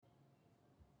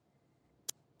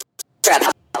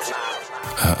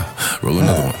Roll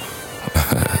another one.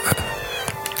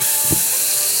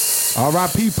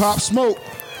 R.I.P. Pop Smoke.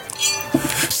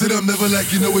 Sit up, never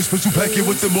like you know it's special packet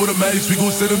with them automatics. We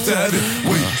gon' send them to heaven.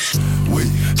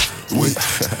 Wait.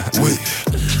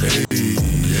 Hey.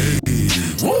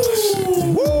 Woo.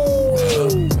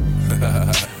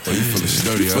 Oh, you feeling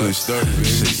sturdy, huh?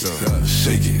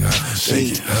 Shake it.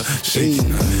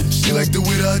 She like the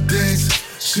way that I dance.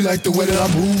 She like the way that I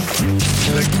move.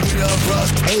 She like the way that I rock.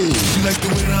 Hey. She like the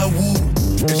way that I woo.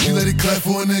 And she let it clap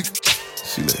for a nigga.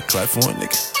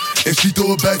 And she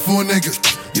throw it back for a nigga.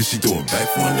 Yeah, she throw it back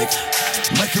for a nigga.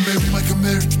 Michael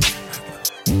Mary.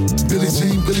 Billie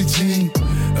Jean.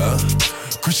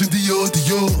 Christian Dior.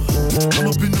 I'm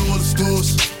up in all the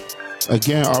stores.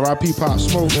 Again, R.I.P. Pop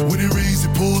Smoke. When it rains,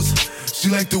 it pours. She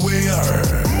like the way I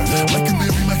heard.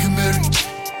 Michael Mary.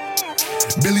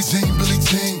 Billie Jean.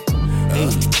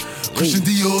 Christian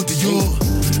Dior.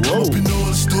 I'm up in all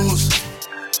the stores.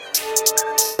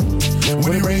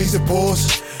 When it rains, it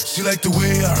pours. She like the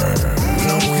way I heard. When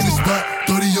I walk in the spot,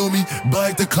 30 on me. Buy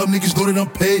at the club, niggas know that I'm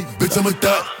paid. Bitch, I'm a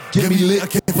thot. Get me lit. I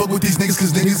can't fuck with these niggas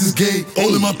cause niggas is gay.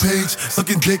 All in my page,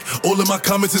 sucking dick. All in my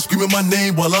comments and screaming my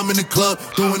name while I'm in the club.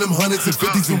 Throwing them hundreds and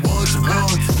fifties and ones. Pop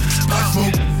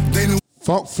Smoke, they know.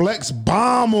 Funk Flex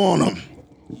bomb on them.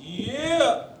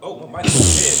 Yeah. Oh, my mic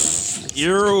was dead.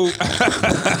 Yo.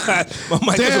 My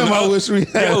mic Damn, I wish we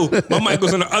had. Yo, my mic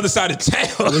was on the other side of town.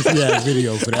 I wish we had a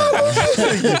video for that.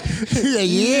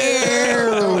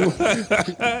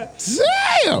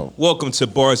 Damn. Welcome to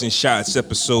Bars and Shots,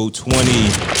 episode 20.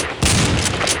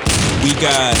 We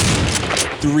got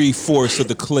 3/4 of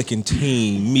the clicking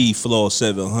team. Me, Flaw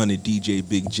 700, DJ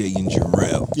Big J, and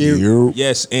Jarrell.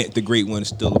 Yes, Ant the Great One is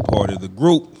still a part of the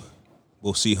group.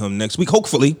 We'll see him next week,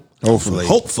 hopefully.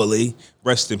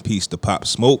 Rest in peace to Pop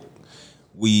Smoke.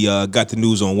 We got the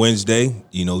news on Wednesday.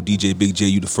 You know, DJ Big J,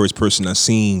 you the first person I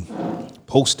seen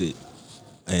posted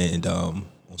and on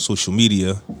social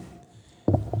media.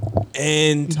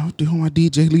 And You know, doing my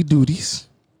DJ Lee duties.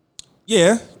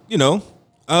 yeah, you know.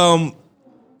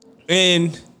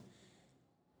 And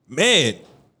man,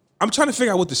 I'm trying to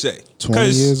figure out what to say.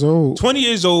 20 years old. 20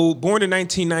 years old, born in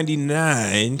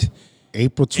 1999.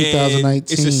 April 2019.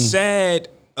 It's a sad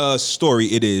story.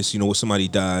 It is, you know, when somebody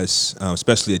dies,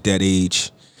 especially at that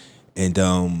age. And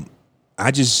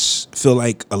I just feel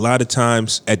like a lot of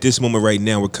times at this moment right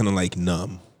now, we're kind of like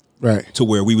numb. Right. To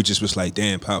where we were just like,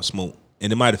 damn, Pop Smoke.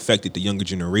 And it might have affected the younger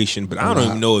generation, but I don't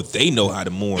even know if they know how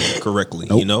to mourn correctly,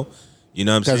 you know? You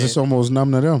know what I'm saying? Because it's almost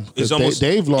numb to them. It's almost,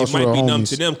 they've lost it might real be numb homies.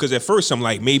 to them because at first I'm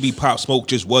like, maybe Pop Smoke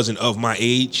just wasn't of my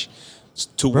age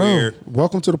to Bro, where.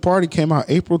 Welcome to the Party came out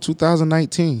April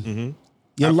 2019. Mm-hmm.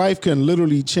 Your life can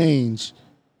literally change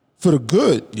for the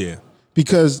good. Yeah.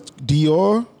 Because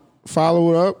Dior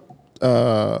followed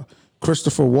up,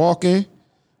 Christopher Walken,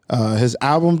 his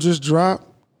album just dropped.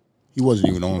 He wasn't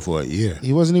even on for a year.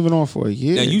 He wasn't even on for a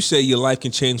year. Now you say your life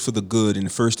can change for the good, and the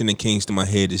first thing that came to my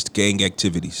head is gang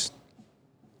activities.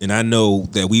 And I know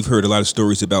that we've heard a lot of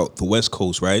stories about the West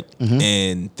Coast, right? Mm-hmm.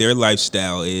 And their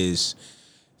lifestyle is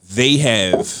they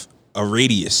have a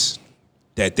radius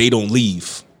that they don't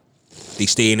leave. They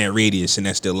stay in that radius, and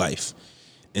that's their life.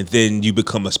 And then you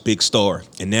become a big star,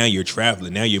 and now you're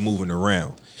traveling. Now you're moving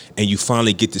around, and you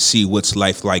finally get to see what's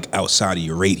life like outside of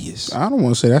your radius. I don't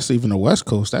want to say that's even the West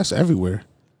Coast. That's everywhere.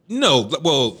 No,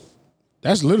 well,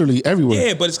 That's literally everywhere.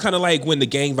 yeah, but it's kind of like when the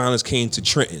gang violence came to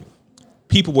Trenton.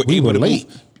 People were able were to late.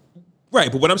 move. Right,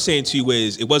 but what I'm saying to you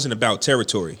is it wasn't about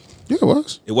territory. Yeah, it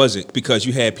was. It wasn't, because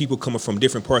you had people coming from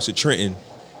different parts of Trenton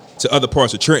to other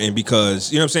parts of Trenton because,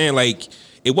 you know what I'm saying? Like,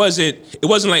 it wasn't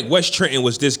like West Trenton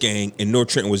was this gang and North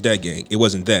Trenton was that gang. It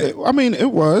wasn't that. It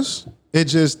was. It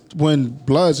just when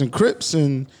Bloods and Crips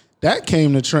and that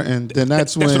came to Trenton, then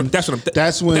that's when I'm talking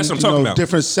about.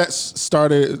 different sets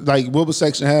started. Like Wilbur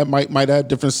section might have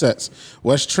different sets.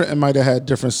 West Trenton might have had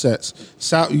different sets.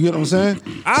 South, you get what I'm saying?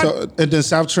 And then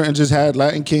South Trenton just had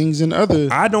Latin Kings and other.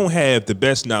 I don't have the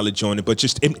best knowledge on it, but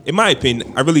just in my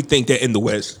opinion, I really think that in the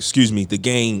West, the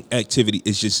gang activity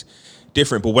is just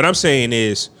different. But what I'm saying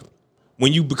is,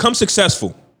 when you become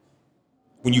successful,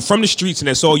 when you're from the streets and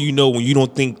that's all you know, when you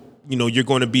don't think, you know, you're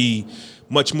going to be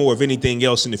much more of anything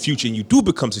else in the future, and you do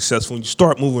become successful and you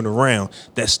start moving around,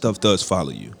 that stuff does follow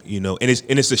you, you know, and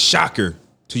it's a shocker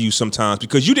to you sometimes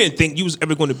because you didn't think you was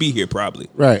ever going to be here probably.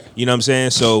 Right. You know what I'm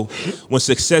saying? So when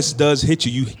success does hit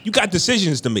you, you got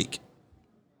decisions to make.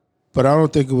 But I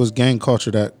don't think it was gang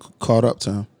culture that caught up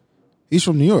to him. He's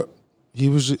from New York. He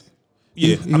was.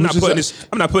 I'm not putting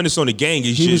this on the gang.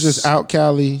 He was just out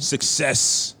Cali.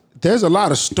 Success. There's a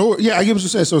lot of story. Yeah, I get what you're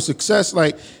saying. So success,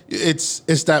 like it's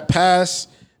that pass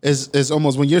It's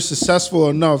almost when you're successful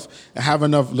enough and have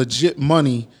enough legit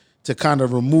money to kind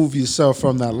of remove yourself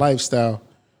from that lifestyle.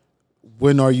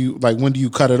 When do you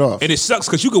cut it off? And it sucks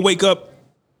because you can wake up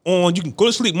you can go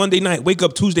to sleep Monday night, wake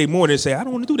up Tuesday morning and say, I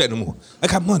don't want to do that no more. I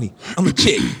got money. I'm a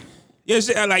chick. You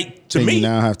know, like to me, you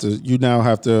now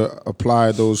have to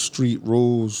apply those street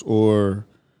rules, or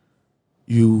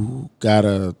you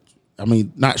gotta. I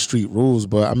mean, not street rules,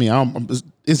 but I mean,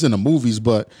 it's in the movies,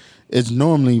 but it's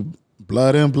normally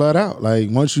blood in, blood out. Like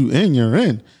once you in, you're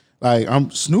in. Like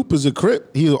Snoop is a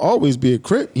Crip. He'll always be a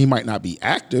Crip. He might not be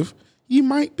active. He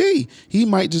might be. He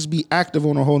might just be active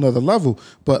on a whole nother level.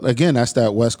 But again, that's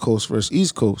that West Coast versus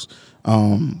East Coast.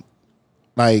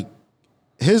 Like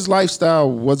his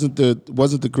lifestyle wasn't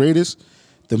the greatest.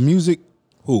 The music.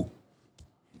 Who?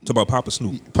 Talk about Pop or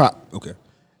Snoop? Pop. Okay.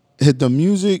 The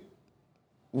music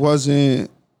wasn't,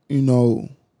 it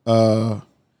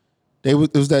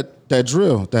was that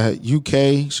drill, that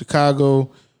UK, Chicago,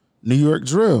 New York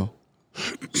drill.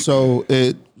 So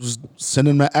it was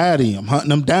sending them to Addy. I'm hunting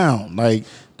them down. Like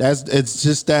it's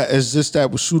just that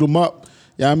would shoot them up.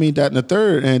 Yeah, I mean that in the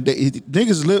third, and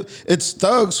niggas live. It's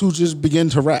thugs who just begin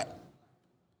to rap.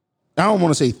 I don't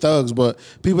want to say thugs, but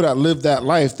people that live that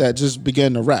life that just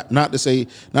began to rap. Not to say, you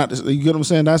get what I'm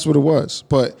saying? That's what it was.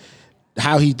 But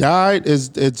how he died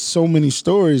it's so many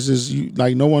stories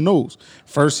no one knows.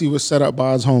 First he was set up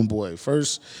by his homeboy.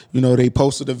 First, they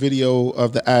posted a video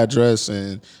of the address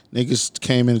and niggas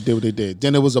came in and did what they did.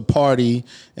 Then it was a party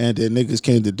and then niggas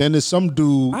came to. Then there's some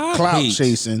dude clout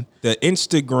chasing. The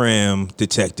Instagram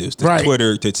detectives, the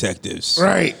Twitter detectives.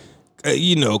 Right.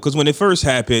 Because when it first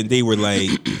happened, they were like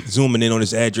zooming in on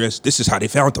his address. This is how they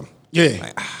found him.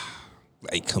 Yeah.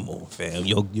 Like, come on, fam.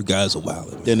 Yo, you guys are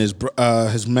wild. Man. Then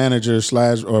his manager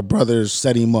or brothers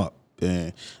set him up.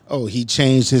 And, he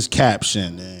changed his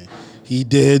caption. And he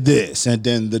did this. And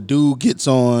then the dude gets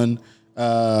on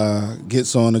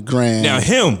the gram. Now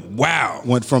him, wow.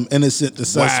 Went from innocent to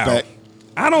suspect.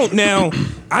 Wow.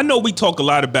 I know we talk a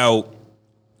lot about,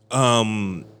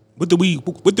 what do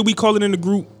we call it in the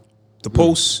group? The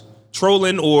posts?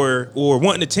 Trolling or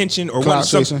wanting attention or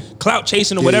clout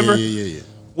chasing or whatever. Yeah.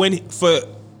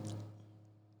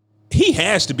 He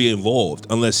has to be involved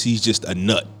unless he's just a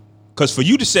nut. Because for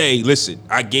you to say, listen,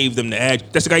 I gave them the address.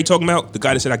 That's the guy you talking about? The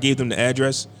guy that said I gave them the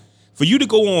address? For you to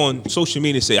go on social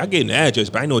media and say, I gave them the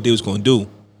address, but I know what they was going to do.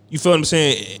 You feel what I'm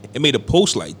saying? It made a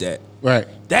post like that. Right.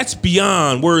 That's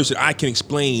beyond words that I can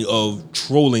explain of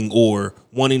trolling or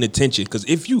wanting attention. Because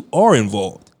if you are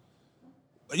involved,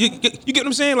 you get what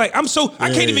I'm saying? Like, I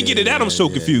can't even get it out. I'm so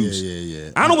confused.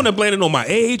 Yeah. I don't want to blame it on my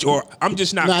age or I'm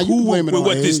just not cool with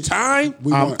what this time.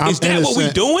 Is that what we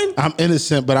doing? I'm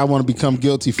innocent, but I want to become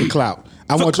guilty for clout.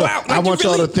 I want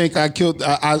y'all to think I killed.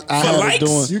 I had it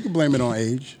doing. You can blame it on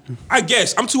age. I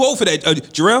guess I'm too old for that,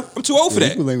 Jarrell. I'm too old for that.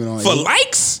 You can blame it on for age.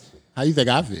 Likes. How you think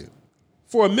I feel?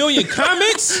 For 1 million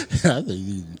comments. I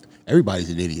think everybody's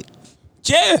an idiot.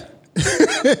 Yeah.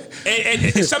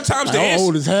 and sometimes the answer,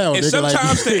 old as hell. And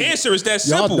sometimes the answer is that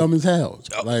simple. Y'all dumb as hell.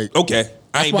 Like, okay,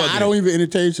 that's why I don't even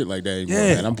entertain shit like that anymore.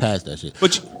 Yeah. Man, I'm past that shit.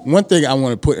 But one thing I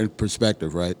want to put in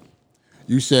perspective, right?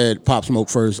 You said Pop Smoke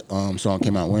first song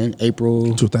came out when?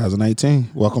 April 2018.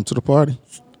 Welcome to the party.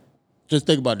 Just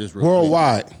think about this real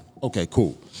worldwide. Quick. Okay,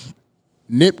 cool.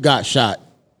 Nip got shot.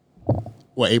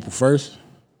 April 1st?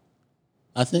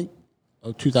 I think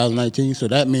of 2019. So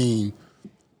that means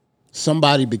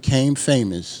somebody became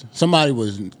famous. Somebody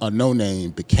was a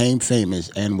no-name, became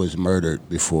famous, and was murdered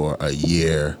before a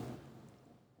year,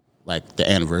 like the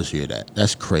anniversary of that.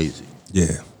 That's crazy.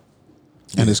 Yeah.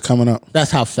 And it's coming up.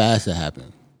 That's how fast it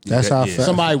happened. That's how fast.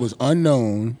 Somebody was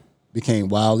unknown, became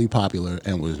wildly popular,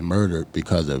 and was murdered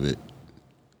because of it.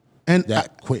 And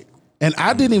quick. And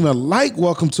I didn't even like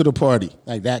Welcome to the Party.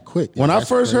 Like that quick. When I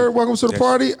first heard Welcome to the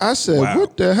Party, I said,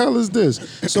 what the hell is this?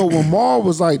 So when Maul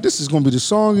was like, this is going to be the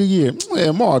song of the year. Yeah,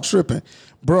 Maul tripping.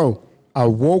 Bro, I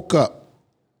woke up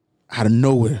out of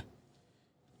nowhere.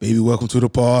 Baby, welcome to the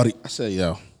party. I said,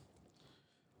 yo,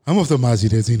 I'm off the Mazzy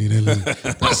Dezini.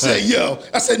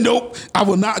 I said, nope, I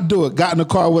will not do it. Got in the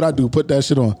car, what I do? Put that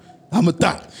shit on. I'm a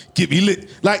thot. Get me lit.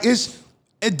 Like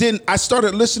and then I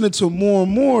started listening to more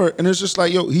and more, and it's just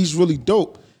like, yo, he's really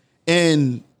dope.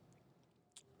 And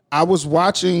I was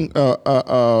watching,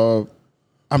 I'm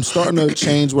starting to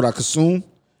change what I consume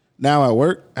now at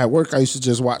work. At work, I used to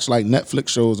just watch like Netflix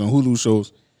shows and Hulu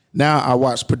shows. Now I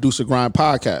watch Producer Grind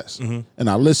podcasts, and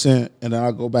I listen, and then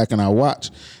I go back and I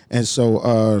watch. And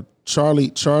so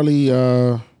Charlie,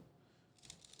 I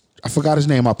forgot his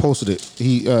name. I posted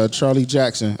it. Charlie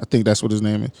Jackson, I think that's what his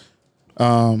name is.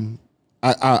 I'm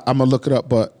gonna look it up,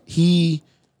 but he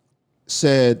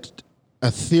said a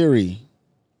theory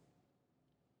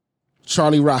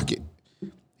Charlie Rocket.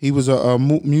 He was a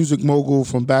music mogul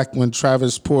from back when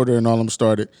Travis Porter and all them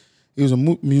started. He was a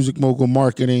music mogul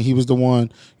marketing. He was the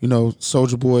one,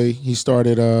 Soulja Boy. He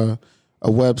started a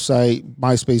website,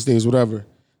 MySpace days, whatever.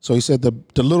 So he said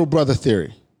the little brother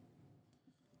theory.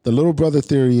 The little brother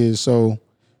theory is, so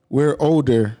we're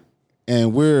older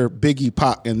and we're Biggie,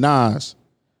 Pac, and Nas.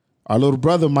 Our little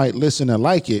brother might listen and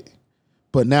like it,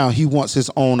 but now he wants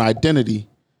his own identity.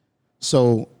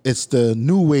 So it's the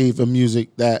new wave of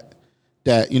music that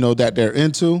they're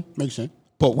into. Makes sense.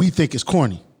 But we think it's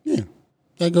corny. Yeah.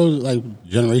 That goes like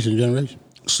generation to generation.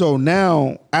 So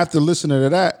now, after listening to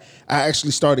that, I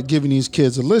actually started giving these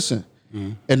kids a listen.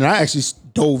 Mm-hmm. And I actually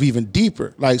dove even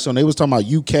deeper. Like, so they was talking about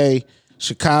UK,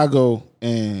 Chicago,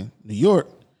 and New York.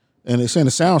 And they're saying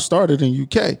the sound started in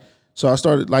UK. So I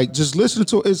started like just listening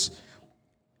to it. It's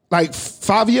like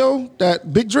Fabio,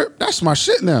 that Big Drip, that's my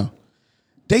shit now.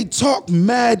 They talk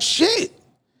mad shit.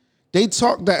 They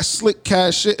talk that slick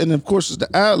cash shit, and of course it's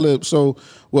the ad lib. So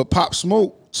with Pop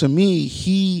Smoke, to me,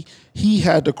 he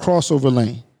had the crossover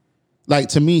lane. Like,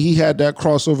 to me, he had that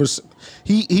crossover.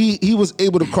 He was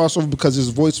able to cross over because his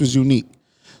voice was unique.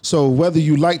 So whether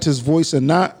you liked his voice or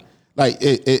not, like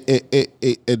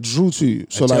it drew to you.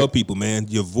 So I tell people, man,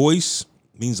 your voice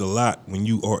means a lot when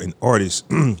you are an artist,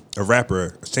 a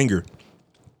rapper, a singer.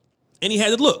 And he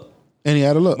had the look.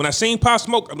 When I seen Pop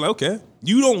Smoke, I'm like, okay,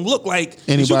 you don't look like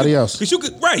anybody else. Because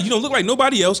you don't look like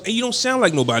nobody else, and you don't sound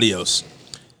like nobody else.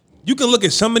 You can look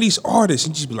at some of these artists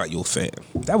and just be like, yo, fam,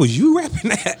 that was you rapping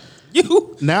that.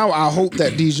 You. Now I hope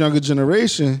that these younger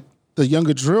generation, the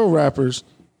younger drill rappers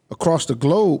across the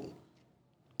globe,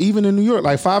 even in New York,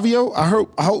 like Fabio, I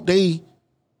hope they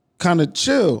kind of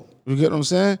chill. You get what I'm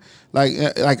saying?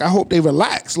 Like I hope they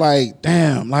relax. Like,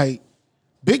 damn, like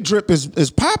Big Drip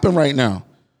is popping right now.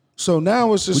 So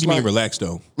now it's just what do you mean relax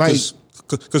though? Like,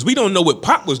 because we don't know what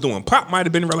Pop was doing. Pop might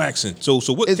have been relaxing. So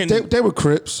what can they were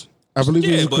Crips? I believe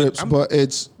it was Crips, but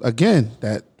it's again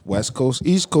that West Coast,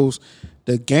 East Coast.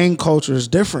 The gang culture is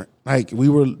different. Like, we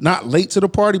were not late to the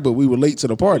party, but we were late to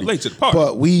the party. Late to the party.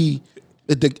 But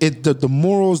the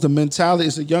morals, the mentality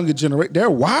is the younger generation.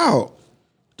 They're wild.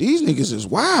 These niggas is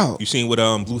wild. You seen what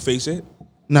Blueface said?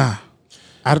 Nah,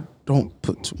 I don't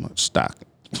put too much stock.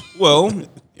 Well,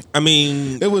 I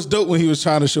mean, it was dope when he was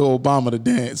trying to show Obama the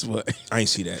dance, but I ain't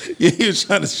see that. Yeah, he was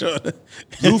trying to show it.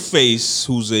 Blueface,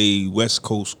 who's a West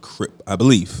Coast Crip, I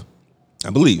believe,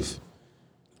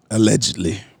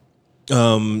 allegedly.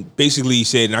 Basically he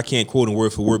said, and I can't quote him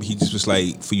word for word, but he just was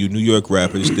like, for you New York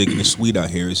rappers thinking it's sweet out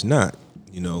here, it's not,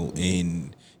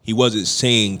 and he wasn't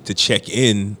saying to check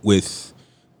in with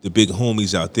the big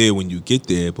homies out there when you get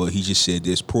there, but he just said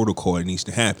there's protocol that needs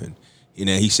to happen.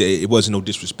 He said it wasn't no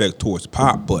disrespect towards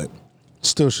Pop, but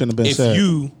still shouldn't have been said.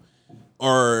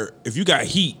 If you got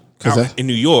heat out in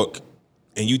New York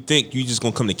and you think you just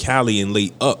gonna come to Cali and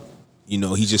lay up,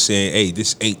 he's just saying, hey,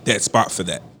 this ain't that spot for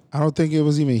that. I don't think it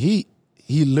was even heat.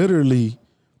 He literally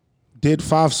did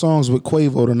 5 songs with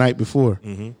Quavo the night before.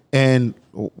 Mm-hmm. And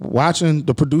watching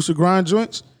the producer grind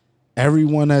joints,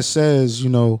 everyone that says,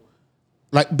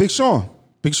 like Big Sean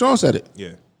said it.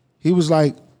 Yeah. He was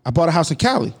like, I bought a house in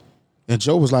Cali. And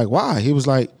Joe was like, why? He was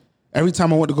like, every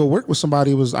time I went to go work with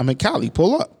somebody, I'm in Cali,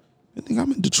 pull up. I think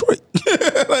I'm in Detroit.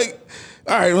 Like,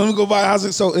 all right, let me go buy a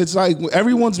house. So it's like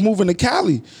everyone's moving to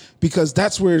Cali because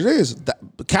that's where it is.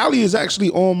 Cali is actually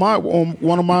on my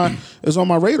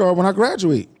radar when I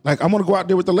graduate. Like, I'm gonna go out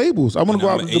there with the labels. I'm gonna go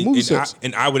out with the movie sets.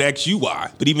 And I would ask you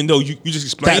why. But even though you just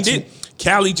explained it,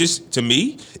 Cali just, to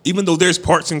me, even though there's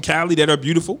parts in Cali that are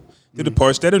beautiful, there are the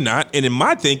parts that are not. And in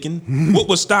my thinking, what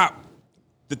would stop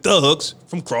the thugs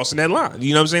from crossing that line?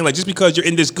 You know what I'm saying? Like, just because you're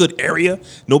in this good area,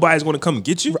 nobody's going to come and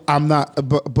get you. I'm not,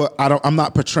 but I'm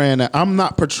not portraying that. I'm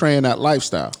not portraying that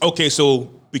lifestyle. Okay, so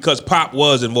because Pop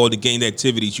was involved in gang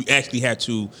activities, you actually had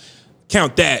to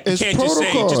count that. It's you can't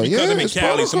protocol. Just say just because I'm in Cali,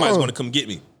 protocol. Somebody's going to come get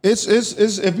me. It's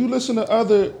if you listen to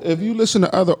other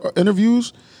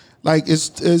interviews, like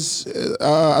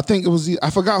I think it was, I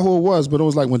forgot who it was, but it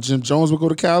was like when Jim Jones would go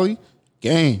to Cali,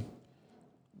 gang.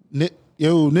 Nip,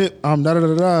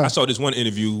 I saw this one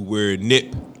interview where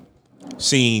Nip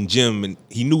seen Jim and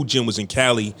he knew Jim was in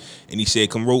Cali and he said,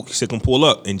 come pull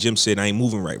up. And Jim said, I ain't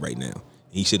moving right now.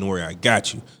 And he said, don't worry, I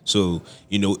got you. So,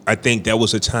 I think that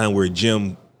was a time where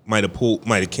Jim might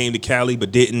have came to Cali,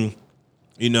 but didn't,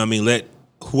 let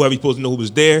whoever he's supposed to know who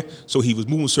was there. So he was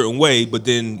moving a certain way, but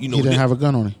then, he didn't have a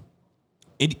gun on him.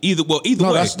 Either way.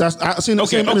 That's I seen the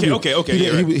same interview. Okay.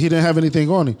 He didn't have anything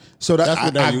on him. So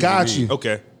I got you.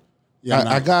 Okay. Yeah,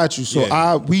 I got you.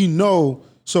 So we know.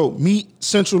 So meet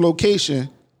central location.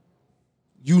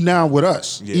 You now with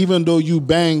us, even though you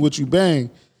bang what you bang,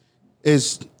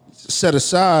 is set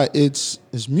aside its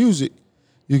music.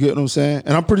 You get what I'm saying?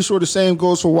 And I'm pretty sure the same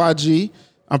goes for YG.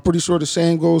 I'm pretty sure the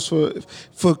same goes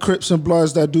for Crips and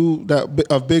Bloods that do that,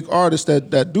 of big artists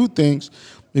that do things.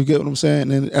 You get what I'm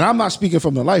saying? And I'm not speaking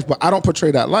from the life, but I don't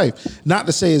portray that life. Not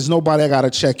to say it's nobody I got to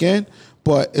check in,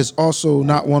 but it's also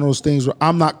not one of those things where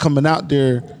I'm not coming out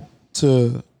there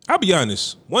to. I'll be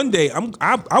honest. One day,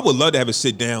 I would love to have a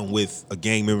sit down with a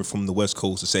gang member from the West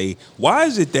Coast to say, why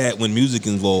is it that when music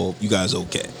involved, you guys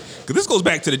okay? Because this goes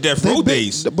back to the Death Row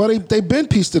days. But they've been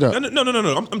pieced it up.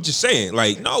 No. I'm just saying,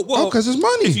 like, no. Well, because it's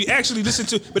money. If you actually listen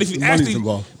to, but if you Money's actually,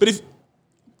 involved. but if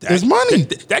there's money,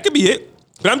 that could be it.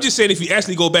 But I'm just saying, if you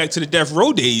actually go back to the Death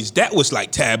Row days, that was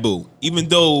like taboo. Even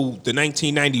though the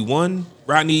 1991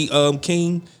 Rodney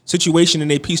King situation and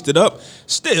they pieced it up,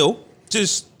 still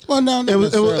just. Well, no,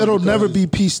 it'll never be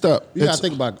pieced up. You gotta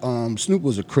think about Snoop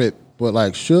was a Crip, but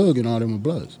like Suge and all them were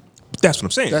Bloods. That's what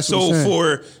I'm saying.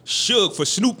 For Suge, for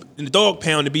Snoop and the Dog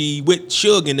Pound to be with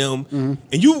Suge and them,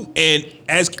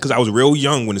 because I was real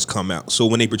young when this come out, so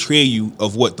when they portray you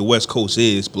of what the West Coast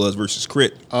is, Bloods versus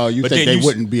Crip. Oh, you think they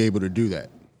wouldn't be able to do that?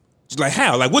 It's like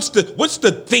how? Like what's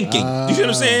the thinking? You see what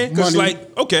I'm saying? Because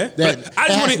like okay, that I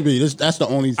just want to be. That's the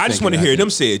only. I just want to hear them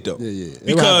say it though. Yeah.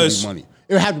 Because money.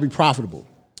 It would have to be profitable.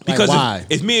 Because why?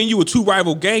 If me and you were two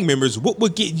rival gang members, what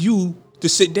would get you to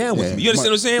sit down with me? You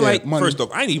understand what I'm saying? Like, first off,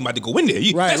 I ain't even about to go in there.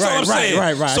 That's all I'm saying.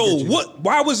 Right. So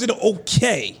why was it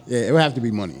okay? Yeah, it would have to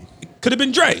be money. Could have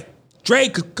been Dre.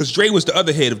 Because Dre was the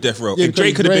other head of Death Row. Yeah, and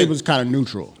Dre could have been was kind of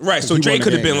neutral. Right. So Dre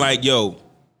could have been like, yo,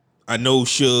 I know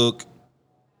Suge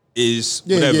is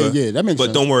whatever. Yeah, that makes but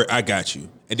sense. don't worry, I got you.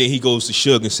 And then he goes to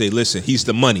Suge and say, listen, he's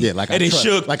the money. Yeah, like and I then trust,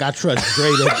 Suge, like I trust Dre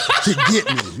to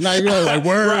get me. Like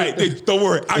word. Right. Don't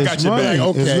worry, I got your back.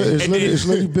 Okay. It's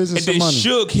literally business and money. And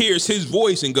then Suge hears his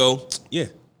voice and go, yeah,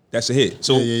 that's a hit.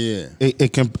 So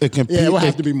it can it will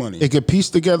have to be money. It can piece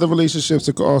together relationships.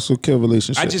 It can also kill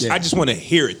relationships. I just want to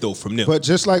hear it though from them. But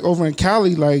just like over in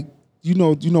Cali, like you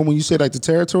know when you say like the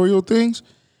territorial things,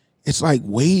 it's like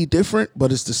way different,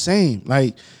 but it's the same.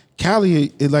 Like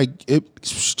Cali, it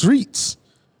streets.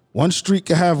 One street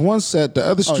could have one set, the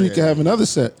other street could have another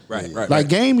set. Right. Like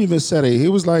Game even said it. He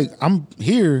was like, "I'm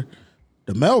here.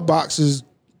 The mailbox is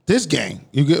this gang."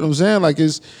 You get what I'm saying? Like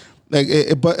it's like,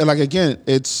 but like again,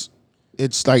 it's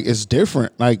like it's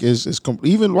different. Like it's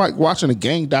even like watching the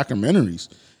gang documentaries,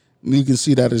 you can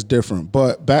see that it's different.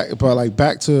 But back to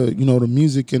the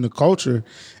music and the culture,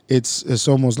 it's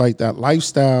almost like that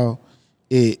lifestyle.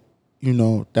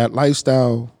 That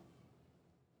lifestyle,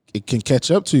 it can catch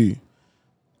up to you.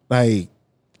 Like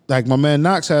my man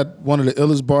Knox had one of the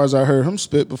illest bars I heard him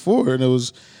spit before, and it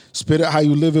was spit it how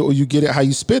you live it or you get it how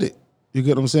you spit it. You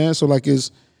get what I'm saying? So like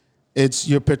it's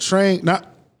you're portraying not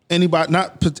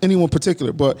anyone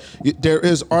particular, but there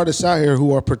is artists out here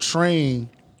who are portraying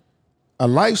a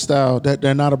lifestyle that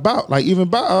they're not about. Like even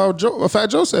Fat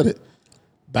Joe said it.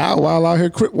 Bow Wow out here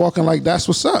crip walking like that's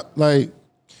what's up. Like,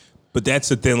 but that's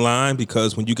a thin line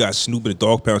because when you got Snoop and the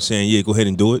Dog Pound saying, "Yeah, go ahead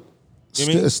and do it,"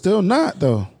 it's still not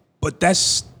though. But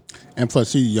that's. And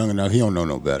plus, he's young enough; he don't know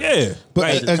no better. Yeah,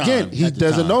 but again, he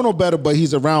doesn't know no better. But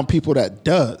he's around people that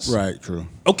does. Right. True.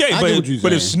 Okay,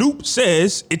 but if Snoop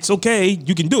says it's okay,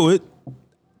 you can do it.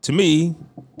 To me,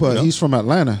 but he's from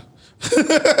Atlanta.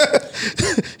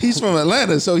 He's from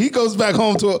Atlanta, so he goes back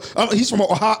home to. He's from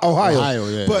Ohio.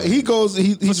 Yeah. But he goes.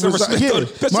 Put some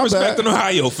respect on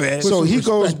Ohio, fans. So he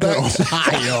goes back to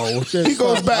Ohio. He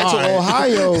goes back to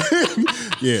Ohio.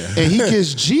 Yeah, and he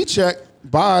gets G-checked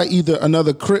by either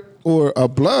another Crip or a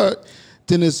Blood.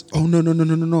 Then it's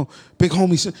no, big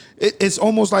homie. It's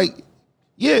almost like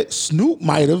Snoop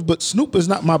might have, but Snoop is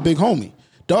not my big homie.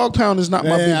 Dog Pound is not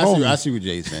my big homie. I see what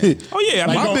Jay's saying. Oh yeah,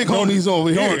 like, my big homie's over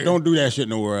here. Don't do that shit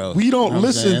nowhere else. We don't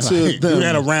listen to them. Do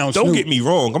that around Don't Snoop. get me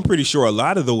wrong. I'm pretty sure a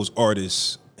lot of those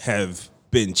artists have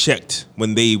been checked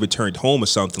when they returned home or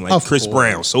something, like Chris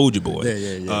Brown, Soulja Boy.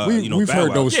 Yeah. We've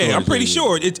heard those stories. Yeah, I'm pretty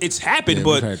sure it's happened.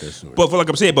 Yeah, but for like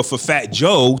I'm saying, but for Fat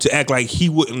Joe to act like he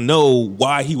wouldn't know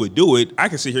why he would do it, I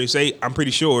can sit here and say I'm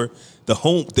pretty sure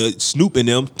the Snoop and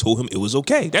them told him it was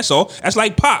okay. That's all. That's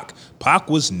like Pac. Pac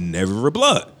was never a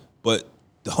Blood, but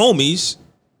the homies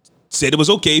said it was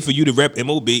okay for you to rep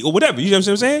MOB or whatever. You know what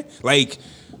I'm saying? Like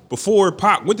before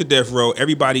Pac went to Death Row,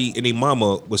 everybody and their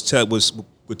mama would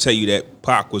tell you that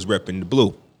Pac was repping the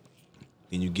blue.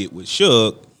 Then you get with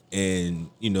Suge, and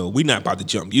we not about to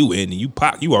jump you in, and you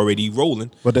Pac, you already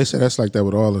rolling. But they say that's like that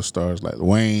with all the stars, like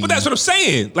Wayne. But that's what I'm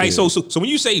saying. Like so when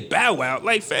you say Bow Wow,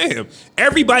 like fam,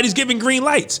 everybody's giving green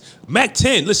lights. Mac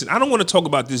 10. Listen, I don't want to talk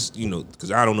about this,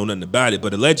 because I don't know nothing about it.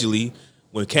 But allegedly,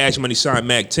 when Cash Money signed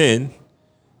Mac 10,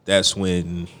 that's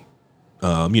when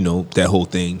that whole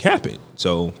thing happened.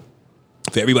 So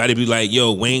For everybody to be like,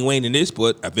 yo, Wayne in this,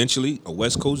 but eventually a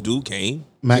West Coast dude came.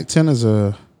 Mac 10 is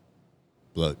a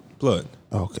Blood.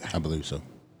 okay. I believe so.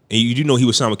 And you do know he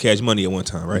was signed with Cash Money at one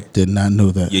time, right? Did not know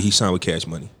that. Yeah, he signed with Cash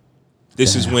Money.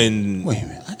 This is when... Wait a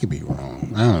minute. I could be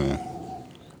wrong. I don't know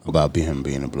about him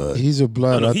being a Blood. He's a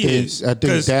blood. No, I he think is. I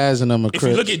think Daz and them are If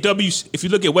you Crips.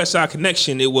 look at West Side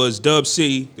Connection, it was Dub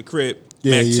C, the Crip,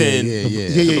 Mac 10,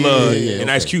 the Blood,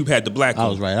 and Ice Cube had the black I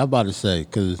one. was right. I was about to say,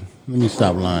 because let me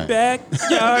stop lying.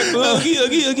 Backyard boogie,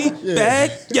 oogie, oogie.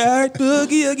 Backyard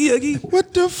boogie, oogie, oogie.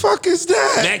 What the fuck is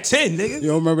that? Mac 10, nigga. You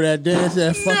don't remember that dance?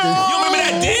 That fucking, You remember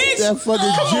that dance? that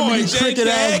fucking Come on, Jiminy Jay, Cricket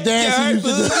ass dance he Backyard used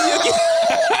to do. boogie, oogie.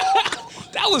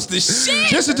 That was the shit.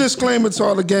 Just a disclaimer to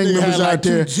all the gang They members had like out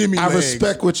there. two Jimmy I legs.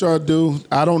 respect what y'all do.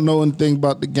 I don't know anything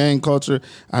about the gang culture.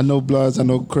 I know Bloods, I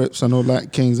know Crips, I know Latin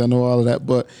Kings, I know all of that,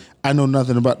 but I know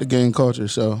nothing about the gang culture.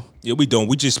 So Yeah, we don't.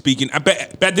 We just speaking. I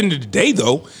bet at the end of the day,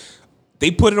 though,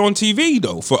 they put it on TV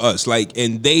though for us. Like,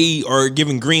 and they are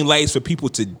giving green lights for people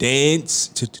to dance,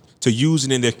 to use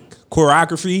it in their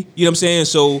choreography. You know what I'm saying?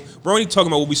 So we're only talking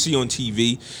about what we see on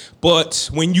TV. But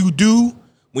when you're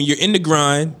in the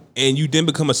grind and you then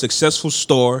become a successful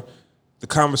star, the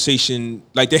conversation,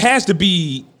 like, there has to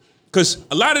be. Because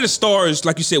a lot of the stars,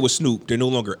 like you said with Snoop, they're no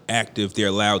longer active. They're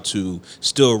allowed to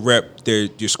still rep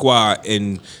your squad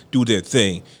and do their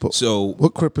thing. So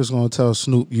what Crip is gonna tell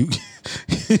Snoop? You,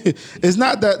 it's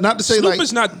not that. Not to say Snoop like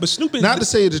is not, but Snoop is not to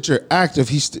say that you're active.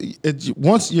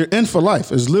 Once you're in for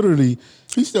life. It's literally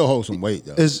He still holds some weight,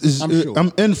 though.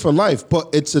 I'm in for life, but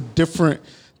it's a different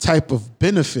type of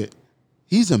benefit.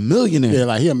 He's a millionaire. Yeah,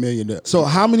 like he a millionaire. So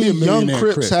how many He a young millionaire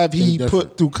Crips Crip. have he They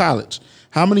put through college?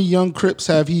 How many young Crips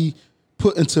have he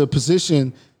put into a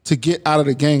position to get out of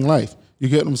the gang life? You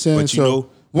get what I'm saying? But you know-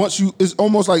 once it's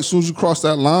almost like as soon as you cross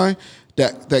that line,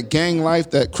 that gang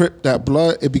life, that Crip, that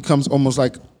blood, it becomes almost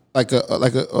like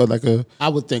a I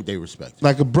would think they respect it.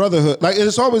 like a brotherhood. Like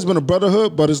it's always been a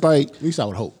brotherhood, but it's like At least I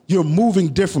would hope. you're moving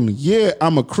differently. Yeah,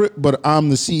 I'm a Crip, but I'm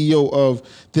the CEO of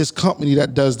this company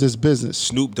that does this business.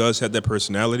 Snoop does have that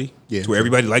personality. Yeah. To where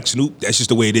everybody likes Snoop. That's just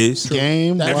the way it is.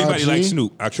 Game, Everybody YG. likes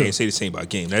Snoop. I can't say the same about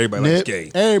Game. Not everybody Nip. likes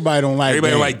Game. Everybody don't like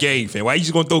Everybody game. don't like Game, fan. Why you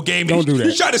just gonna throw Game in? Don't do that.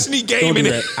 You try to sneak Game Don't in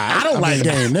do there. that. I don't like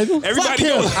game, nigga. Everybody Fuck him.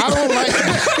 knows. I don't like.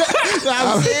 You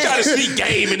try to sneak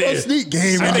Game in there. Sneak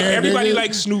game I in think there, everybody nigga.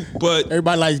 likes Snoop, but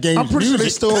Everybody likes game. I'm pretty sure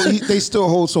they still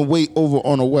hold some weight over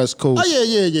on the West Coast. Oh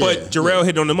yeah. But Jarrell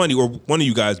hit on the money, or one of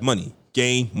you guys money.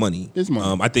 Game money. It's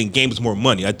money. I think Game is more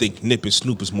money. I think Nip and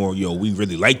Snoop is more, yo, we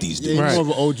really like these Yeah, dudes. he's Right. more of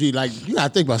an OG. Like you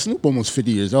gotta think about Snoop, almost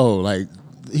 50 years old. Like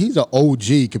he's an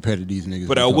OG compared to these niggas.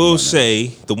 But we I talking will about now. say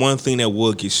the one thing that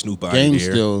will get Snoop out game of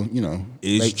there still,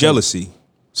 is late jealousy.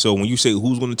 So when you say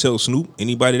who's going to tell Snoop,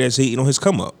 anybody that's hating on his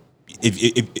come up, if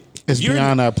It's you're-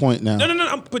 beyond that point now.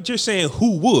 No. But you're saying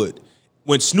who would?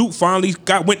 When Snoop finally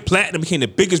went platinum, became the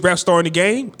biggest rap star in the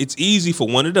game, it's easy for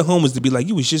one of the homies to be like,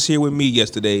 "You was just here with me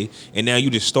yesterday, and now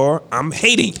you the star." I'm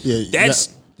hating. Yeah, That's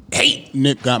hate.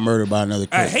 Nip got murdered by another A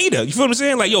Crip. hater. You feel what I'm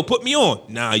saying? Like, yo, put me on.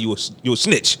 Nah, you a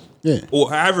snitch. Yeah.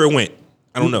 Or however it went.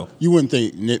 I don't know. You wouldn't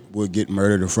think Nip would get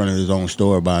murdered in front of his own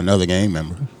store by another gang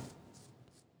member.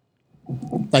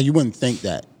 Like you wouldn't think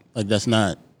that. Like that's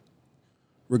not.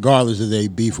 Regardless of they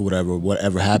beef or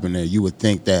whatever happened there, you would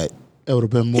think that. It would have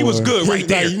been more. He was good right Like,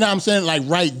 there. you know what I'm saying? Like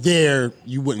right there,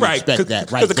 you wouldn't Right, expect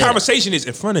that. Right because the there. conversation is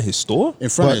in front of his store. in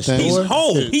front But of then- his store. He's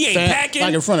home. He ain't packing.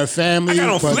 Like in front of family. I got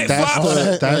on but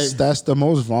flip-flops. That's the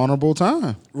most vulnerable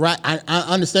time. Right, I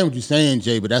understand what you're saying,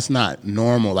 Jay, but that's not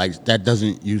normal. Like that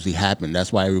doesn't usually happen.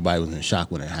 That's why everybody was in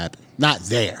shock when it happened. Not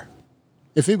there.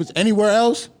 If it was anywhere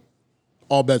else,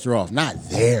 all bets are off. Not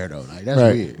there though. Like that's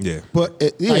Right. weird. Yeah. But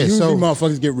Like yeah, usually so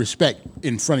motherfuckers get respect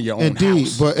in front of your own indeed.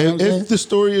 house. But You know what I'm saying? if the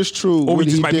story is true, Or we what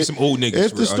just he might be did- some old niggas,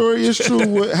 If the bro. story is true,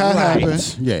 what had Right.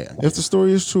 happened? Yeah. If the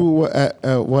story is true, what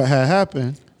had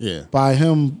happened? Yeah. By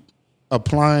him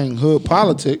applying hood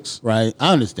politics. Right,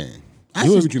 I understand. I he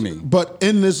see was- what you mean. But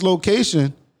in this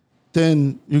location,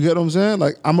 then you get what I'm saying?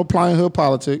 Like I'm applying hood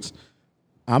politics.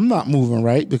 I'm not moving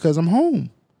right because I'm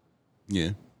home. Yeah.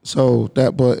 So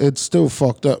but it's still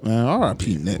fucked up, man.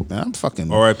 R.I.P. Nip, man. I'm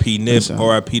fucking R.I.P. Nip, Listen.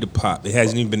 R.I.P. the Pop. It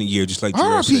hasn't even been a year, just like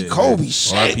Jarrell R.I.P. said, Kobe, man.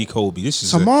 shit. R.I.P. Kobe. This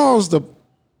is Tomorrow's the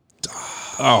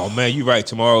oh man, you're right.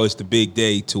 Tomorrow is the big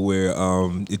day to where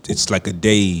it's like a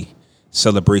day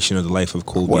celebration of the life of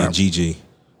Kobe Wow. and Gigi.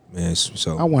 Man,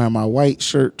 so I'm wearing my white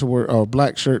shirt to work or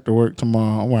black shirt to work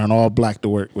tomorrow. I'm wearing all black to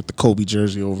work with the Kobe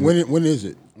jersey over. When is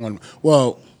it?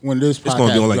 When this it's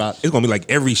gonna be podcast on drops, it's gonna be like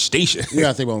every station. you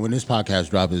gotta think about when this podcast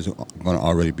drops, it's gonna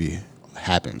already be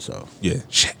happen. So yeah.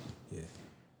 Shit. Yeah.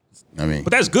 I mean,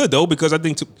 but that's good though because I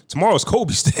think tomorrow's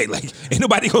Kobe's day. Like, ain't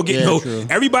nobody gonna get true.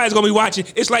 Everybody's gonna be watching.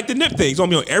 It's like the Nip thing. It's gonna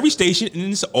be on every station,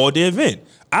 and it's an all-day event.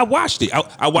 I watched it.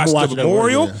 I watched the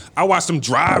memorial. I watched them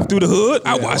drive through the hood.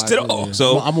 I watched it all. Yeah.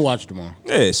 So I'm gonna watch tomorrow.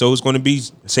 Yeah, so it's gonna be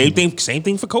same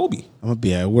thing for Kobe. I'm gonna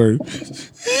be at work.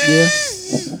 Yeah,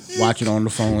 watch it on the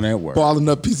phone at work. Balling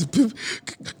up piece of paper.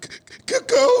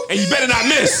 Go. And you better not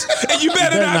miss. And you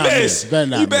better not miss.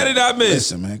 You better not miss.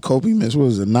 Listen, man, Kobe missed, what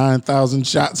was it, 9,000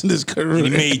 shots in his career. He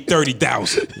made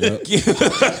 30,000. Yep.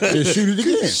 Just shoot it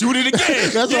again. Shoot it again.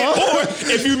 That's all. Or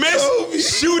if you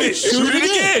miss, shoot it. Shoot it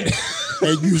again.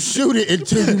 And you shoot it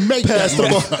until you make Pass the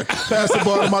ball. Pass the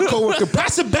ball to my coworker.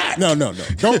 Pass it back. No.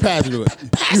 Don't pass it to it.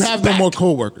 You have no more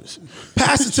coworkers.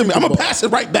 Pass it to me. I'm gonna pass it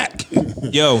right back.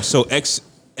 Yo, so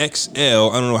XL,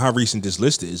 I don't know how recent this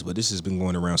list is, but this has been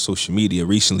going around social media.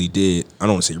 Recently I don't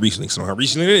want to say recently, because I don't know how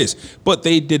recently it is, but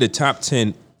they did a top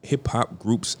 10 hip hop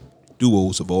groups,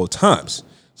 duos of all times.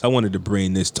 So I wanted to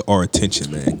bring this to our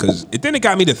attention, man, because it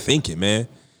got me to thinking, man.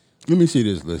 Let me see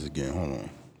this list again. Hold on.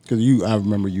 Because I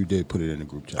remember you did put it in the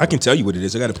group chat. I can tell you what it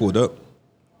is. I got to pull it up.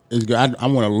 It's good. I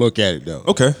want to look at it though.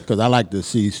 Okay. Because I like to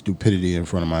see stupidity in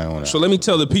front of my own eyes. So let me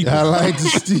tell the people. I like to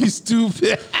see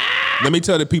stupid. Let me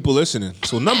tell the people listening.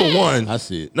 So number one, I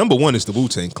see it. Number one is the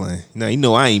Wu-Tang Clan. Now you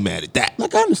know I ain't mad at that.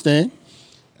 Like I understand.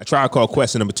 A Tribe Called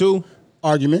Quest at number 2.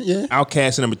 Argument, yeah.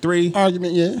 Outkast at number 3.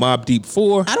 Argument, yeah. Mobb Deep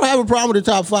 4. I don't have a problem with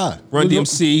the top 5. Run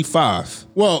DMC 5.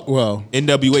 Well.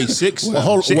 NWA 6.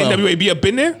 Well, Should NWA be up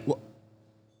in there?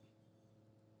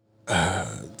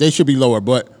 They should be lower,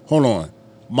 but hold on.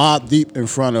 Mobb Deep in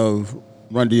front of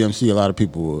Run DMC, a lot of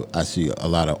people, I see a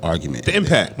lot of argument. The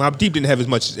impact. Mobb Deep didn't have as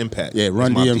much impact. Yeah,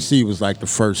 Run DMC was like the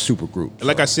first super group. So.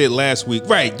 Like I said last week,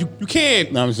 right, you can't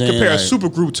compare a super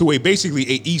group to basically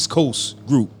a East Coast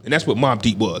group, and that's what Mobb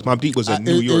Deep was. Mobb Deep was a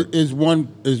New York. Is one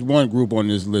group on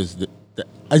this list.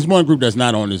 It's one group that's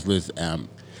not on this list.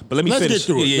 But let me finish. Get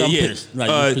through it. Yeah. I'm pissed. Like,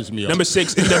 you pissed me off. Number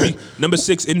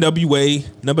 6,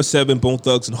 NWA. Number 7, Bone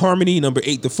Thugs and Harmony. Number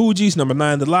 8, The Fugees. Number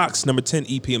 9, The Lox. Number 10,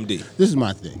 EPMD. This is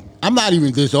my thing. I'm not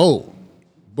even this old,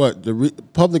 but the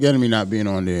Public Enemy not being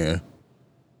on there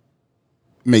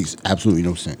makes absolutely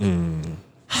no sense.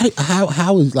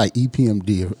 How is like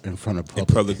EPMD in front of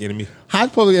Public Enemy? How's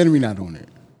Public Enemy not on there?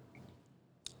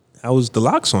 How was The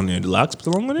Lox on there? The Lox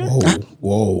belong on there?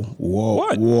 Whoa.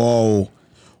 What? Whoa.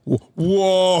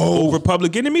 Over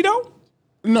Public Enemy though?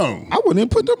 No, I wouldn't even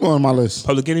put them on my list.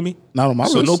 Public Enemy? Not on my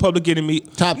list. So no Public Enemy.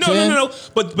 Top 10? No.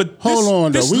 But hold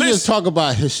on though. We just talk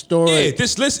about historic. Yeah,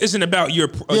 this list isn't about your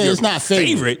it's not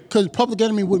favorite. Because Public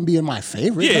Enemy wouldn't be in my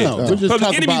favorite. Yeah, no. We're just Public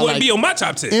talking Enemy about, wouldn't be on my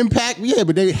top 10. Impact, yeah,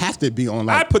 but they have to be on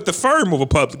like. I put the Firm over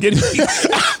Public Enemy.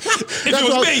 If it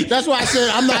was me. That's why I said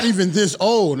I'm not even this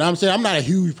old. I'm saying I'm not a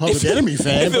huge Public Enemy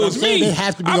fan. If it was me, they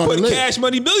have to be on the I put list. Cash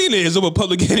Money Millionaires over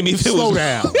Public Enemy. If it Slow was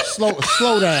down.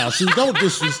 Slow down. See, don't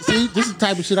disrespect. See, this is the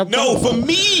type of shit I'm talking about. for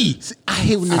me. See, I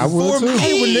hate when I would too. I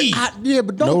hate when yeah,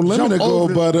 but don't No Limit jump to go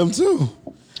over. above them too.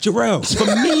 Jarrell, for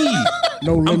me.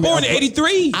 No Limit. I'm born in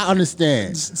 83. I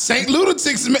understand. St.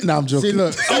 Lunatics. No, I'm joking. See,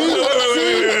 look. See,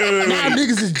 now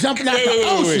niggas is jumping out the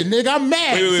ocean, nigga. I'm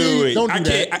mad. See, don't do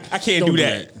that. I can't Don't do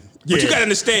that. But you gotta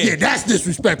understand. Yeah, that's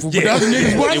disrespectful. But the Yeah. other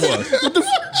niggas It wasn't. What the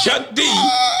Chuck D.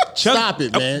 Stop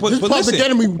it, man. But This Public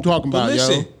Enemy we talking about,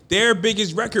 yo. their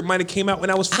biggest record might have came out when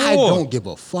I was 4. I don't give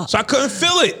a fuck. So I couldn't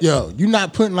feel it. Yo, you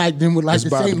not putting like them with like It's the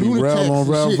about St. to be Lunatics rail on and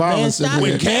rail shit, man. violence in Stop here.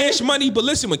 When it. Cash Money, but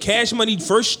listen, when Cash Money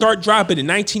first started dropping in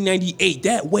 1998,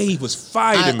 that wave was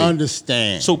fire to I me.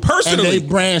 understand. So personally- and they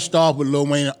branched off with Lil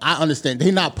Wayne. I understand. They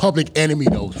not Public Enemy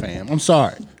though, fam. I'm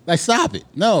sorry. Like, stop it.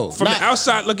 No. From the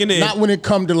outside looking in. Not when it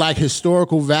come to like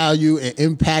historical value and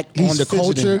impact He's on the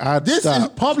fidgeting. culture. I'd This stop. is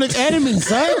Public Enemy,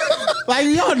 son. Like,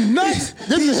 y'all nuts.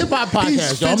 This is a hip hop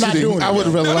podcast, yo. I'm not fidgeting. doing it. I would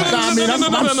yo. rather- Nah, I mean, I'm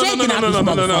shaking out this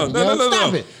motherfucker, yo.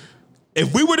 Stop it.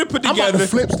 If we were to put I'm about together, to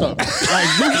flip stuff. Like,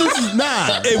 this is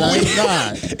nah.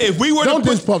 if we were Don't to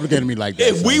diss put, Public Enemy like that.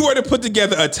 if we son. were to put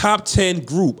together a top 10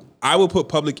 group, I would put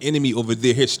Public Enemy over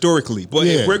there historically. But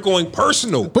Yeah. if we're going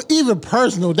personal, But even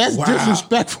personal, that's Wow.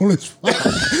 disrespectful as fuck.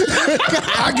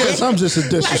 I guess I'm just a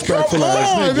disrespectful Come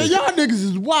ass on, man. nigga. Y'all niggas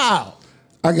is wild.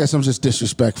 I guess I'm just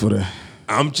disrespectful to.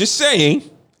 I'm just saying.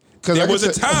 'Cause There like I was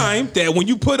a said- time that when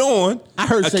you put on I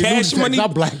heard a say Cash Lunatics, Money, I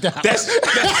blacked out. That's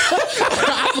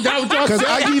I forgot what y'all said. 'Cause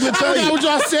I can even tell forgot you. what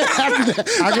y'all said after that.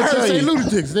 I can heard tell say you.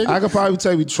 Lunatics, nigga. I could probably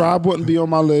tell you Tribe wouldn't be on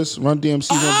my list. Run DMC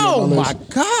wouldn't be Oh on my my list.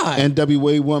 God.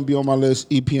 NWA wouldn't be on my list.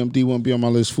 EPMD wouldn't be on my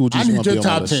list. Fugees I need wouldn't be your on my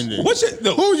top list. 10 then. what's it?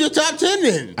 No. Who's your top 10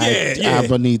 then? Yeah. I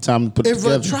would need time to put it If a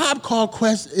together. Tribe Called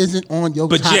Quest isn't on your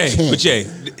But top Jay, 10, but Jay,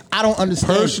 I don't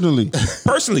understand.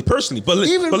 Personally, personally, but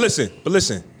Even- listen.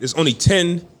 There's only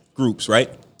 10 groups, right?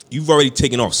 you've already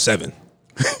taken off 7.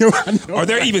 Are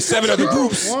there even 7 other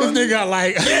groups? This nigga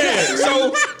like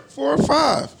So 4 or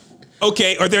 5.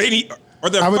 okay, are there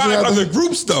 5 other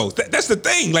groups though? That's the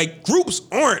thing. Like groups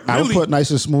aren't really. I would put Nice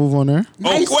and Smooth on there.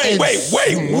 Oh, wait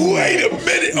a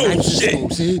minute. Oh Nice shit.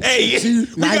 and smooth. Hey, see,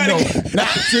 now you know.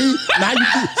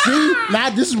 Now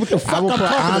this is what the fuck I would I'm put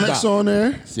talking Onyx about. on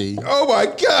there. See, oh my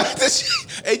god.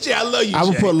 Hey Jay, I love you. I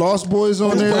would Jay. put Lost Boys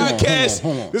on there. This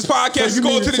podcast is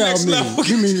going to the next level.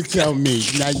 You mean to tell me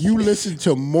now you listen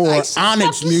to more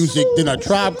Onyx music than A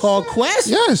Tribe Called Quest?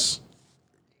 Yes.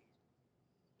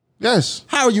 Yes.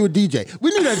 How are you a DJ?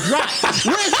 We need a drop.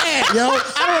 Where's Ant, yo?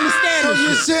 I don't understand So this.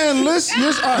 you're saying, listen,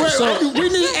 all right, so we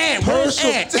need Ant. Where's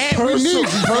Ant? Ant, we need you.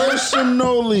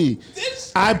 personally,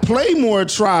 I play more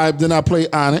Tribe than I play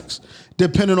Onyx,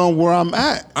 depending on where I'm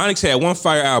at. Onyx had one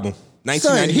fire album, Son,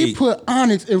 1998. he put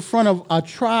Onyx in front of A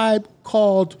Tribe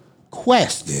Called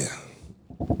Quest. Yeah.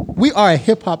 We are a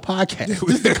hip hop podcast. This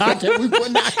is the content we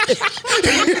putting out.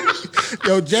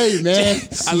 Yo, Jay, man.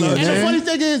 I love and Jay. the funny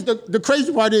thing is, the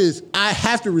crazy part is, I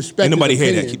have to respect. Ain't nobody his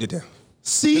hear that. opinion. Keep it down.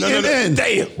 CNN.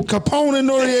 Damn. Capone and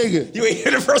Noriega. You ain't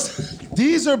hear the first.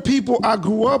 These are people I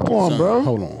grew up on, bro.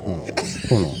 Hold on.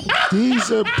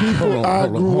 These are people I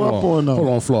grew up on. Hold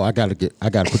on, Flo. I gotta put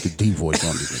the D voice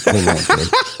on this.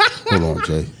 Hold on,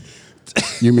 Jay.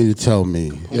 You mean to tell me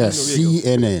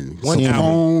CNN,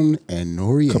 Capone and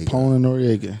Noriega Capone and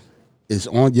Noriega. is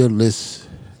on your list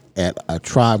at A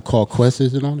Tribe Called Quest?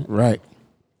 Is it on it? Right.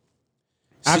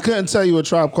 I couldn't tell you a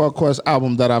Tribe Called Quest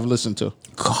album that I've listened to.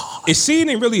 Is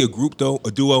CNN really a group though,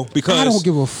 a duo? Because I don't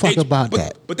give a fuck about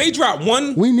that. But they dropped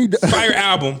one We need to- fire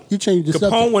album. You changed the Capone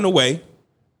subject. went away.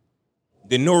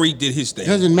 Then Nori did his thing.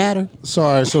 Doesn't matter.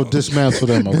 Sorry, so dismantle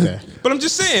them, okay. But I'm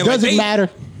just saying, Doesn't matter.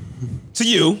 to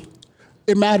you.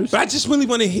 It matters. But I just really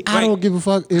want to hit. I don't give a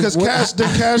fuck. Because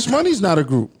Cash Money's not a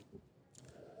group.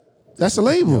 That's a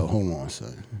label. Hold on,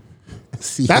 son.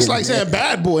 That's like saying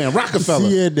Bad Boy and Rockefeller.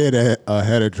 CNN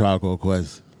had a Tribe Called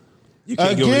Quest. You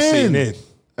can't go to CNN.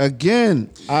 Again,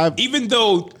 Even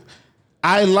though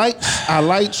I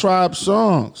like Tribe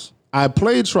songs. I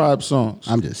play Tribe songs.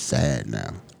 I'm just sad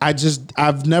now.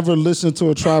 I've never listened to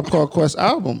a Tribe Called Quest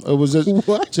album. It was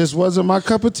just wasn't my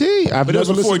cup of tea. I've but it was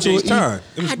never before listened Jay's to time.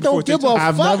 It was I before don't give Jay's a time.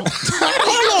 I've fuck. never-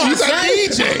 Hold on, He's a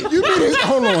son. DJ. You mean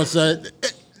hold on, son.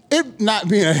 It not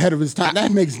being ahead of his time,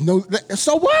 that makes no.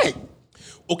 So what?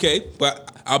 Okay,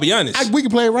 but I'll be honest. We can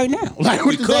play it right now. Like,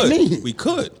 what does that mean? We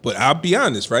could, but I'll be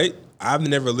honest, right? I've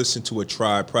never listened to a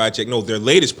Tribe project. No, their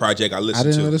latest project I listened to.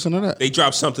 I didn't listen to that. They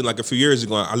dropped something like a few years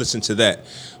ago. I listened to that,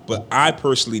 but I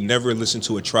personally never listened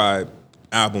to a Tribe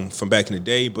album from back in the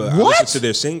day. But I What? listened to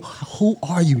their sing. Who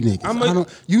are you niggas?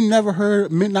 You never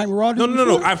heard Midnight Marauders? No.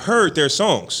 before? I've heard their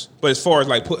songs, but as far as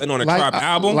like putting on a Tribe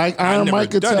album, like I've Iron never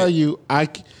Mike could done tell it. you,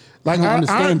 don't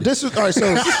understand it. this is all right.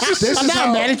 So this is I'm not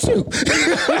how mad at you.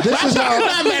 this is I'm how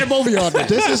not mad at both of y'all.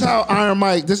 this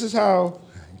is how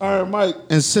Iron Mike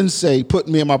and Sensei put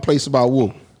me in my place about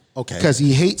Wu. Okay. Because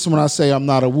he hates when I say I'm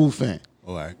not a Wu fan.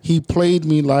 All right. He played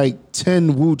me like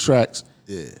 10 Wu tracks.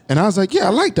 Yeah. And I was like, yeah, I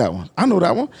like that one. I know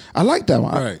that one. I like that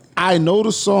one. Right. I know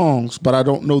the songs, but I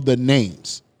don't know the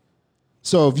names.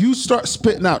 So if you start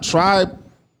spitting out Tribe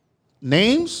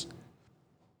names,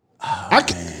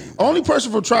 only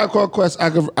person from Tribe Called Quest I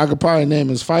could probably name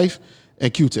is Fife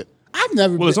and Q-Tip. I've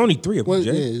never. Well, there's only 3 of them, Well,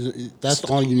 Jay. yeah, that's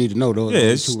all you need to know. Those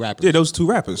Yeah, two rappers. Yeah, those 2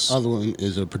 rappers. Other one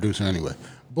is a producer anyway.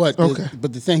 But Okay.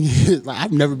 but the thing is, like,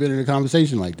 I've never been in a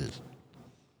conversation like this.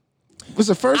 It's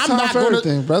the first time for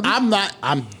everything, brother.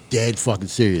 I'm dead fucking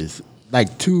serious.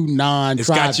 Like 2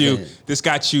 non-Tribe fans. This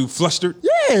got you flustered.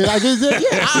 Yeah, like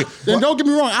and don't get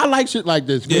me wrong, I like shit like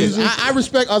this. Yeah. I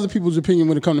respect other people's opinion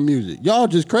when it comes to music. Y'all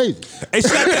just crazy. It's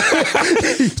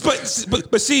not,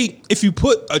 but see, if you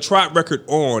put a Tribe record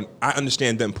on, I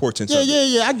understand the importance of it.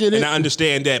 Yeah, I get it. And I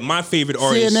understand that my favorite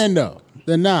artist. CNN though,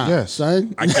 the nine, Yes.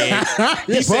 son. I can't.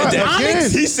 He said But that.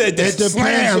 again, He said that. It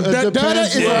depends. It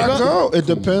depends is where a- I go. It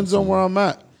depends on where I'm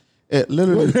at. It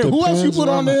literally depends. Who else you put where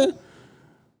on I'm at. there?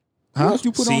 Who else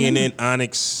you put on there? CNN,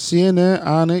 Onyx. CNN,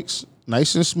 Onyx,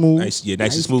 Nice and Smooth. Nice and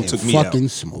Nice Smooth and took me out. fucking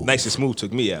smooth. Nice and Smooth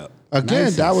took me out. Again,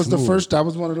 Nice that and was the Smooth. first. That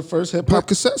was one of the first hip hop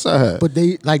cassettes I had. But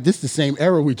they like this the same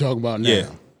era we talking about now. Yeah.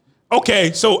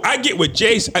 Okay, so I get what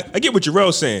I get what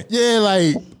Jarrell's saying. Yeah,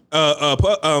 like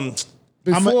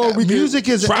before we music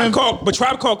is Tribe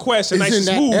Called Quest and It's Nice in and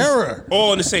that Smooth era.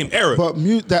 all in the same era.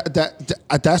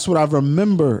 But that's what I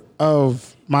remember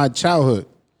of my childhood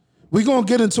We gonna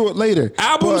get into it later.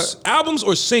 Albums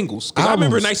or singles? Because I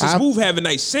remember Nice and Smooth having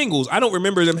nice singles. I don't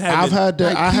remember them having. I had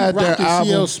their album.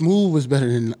 CL Smooth was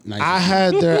better than Nice. I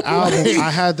had their album.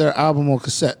 I had their album on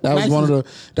cassette. That was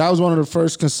one of the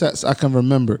first cassettes I can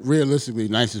remember. Realistically,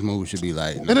 Nice and Smooth should be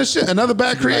like. And it's shit, Another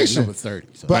Bad Creation. Like number 30.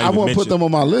 So. But I wouldn't put them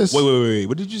on my list. Wait.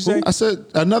 What did you say? I said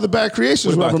Another Bad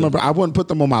Creation is what I remember. I wouldn't put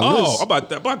them on my list. Oh, about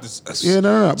this. Yeah,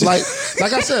 no. Like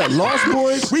I said, Lost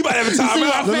Boys. We about to have a time.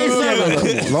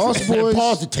 No. Lost Boys.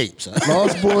 Pause the tape, son.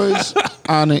 Lost Boys,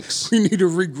 Onyx. We need to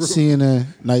regroup. CNN,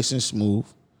 Nice and Smooth.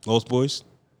 Lost Boys.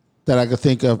 That I could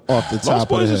think of off the top Lost of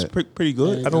the Boys head. is pretty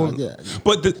good. Yeah, I don't. yeah.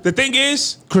 But the thing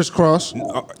is, Crisscross.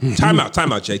 time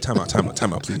out, Jay. Time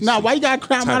out, please. Now, why you got to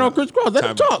climb out on Chris Cross? Let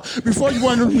him talk before you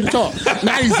wanted him to talk.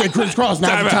 Now you say Chris Cross.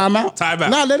 Now time out.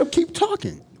 Now let him keep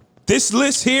talking. This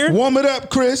list here. Warm it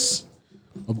up, Chris.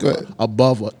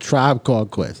 Above a Tribe Called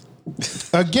Quest.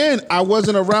 Again, I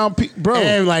wasn't around bro.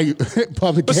 And like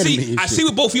Public But Enemy. see, I see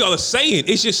what both of y'all are saying.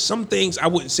 It's just some things I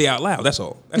wouldn't say out loud. That's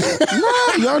all.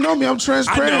 Nah, y'all know me. I'm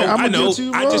transparent. I know. Get to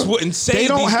you, I just wouldn't say they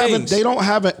don't these have things. They don't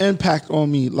have an impact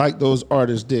on me like those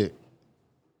artists did.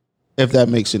 If that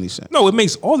makes any sense. No, it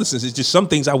makes all the sense. It's just some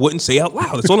things I wouldn't say out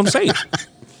loud. That's all I'm saying.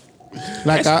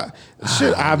 Like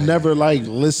I've never like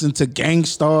listened to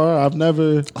Gangstar.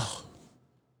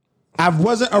 I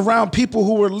wasn't around people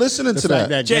who were listening to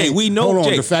that. Jay, we know. Hold on,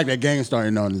 Jay. the fact that Gangstar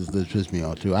ain't on this list pissed me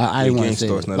off too. I didn't want to say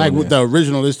Gangstar's it. not Like on with there. the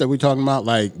original list that we talking about,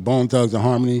 like Bone Thugs and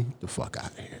Harmony. The fuck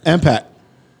out of here. Impact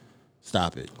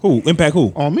Stop it. Who? Impact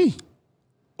who? on me.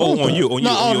 On you. No,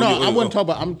 I wouldn't talk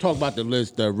about. I'm talking about the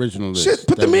list, the original list. Shit,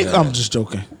 put the that we me. had. I'm just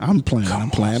joking. I'm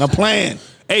playing.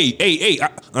 Hey.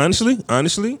 Honestly,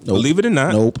 believe it or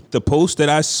not, Nope. the post that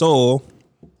I saw,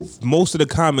 most of the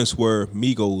comments were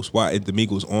Migos. Why the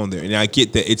Migos on there? And I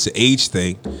get that it's an age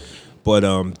thing, but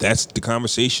that's the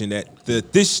conversation that the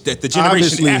generation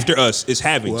Obviously. after us is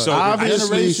having. So Obviously,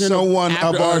 generation someone after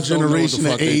of our us don't know what the generation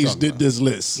fuck and they age talking did about. this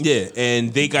list. yeah,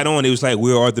 and they got on. It was like,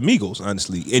 where are the Migos?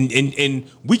 Honestly, and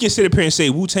we can sit up here and say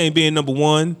Wu-Tang being number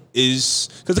one is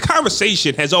because the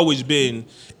conversation has always been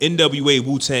NWA,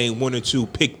 Wu-Tang, 1 or 2.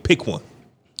 Pick one.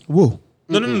 Woo.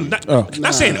 No,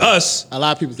 not saying us. A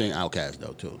lot of people think Outkast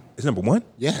though too. It's number one.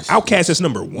 Yes. Outkast is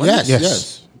number one.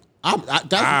 Yes.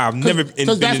 I've never been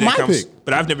because that's in my that pick.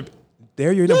 but I've never.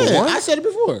 There, you're number one. I said it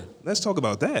before. Let's talk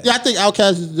about that. Yeah, I think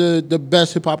Outkast is the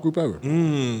best hip hop group ever.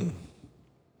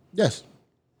 Yes.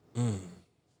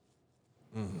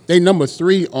 They number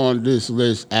 3 on this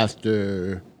list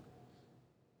after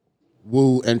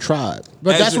Wu and Tribe.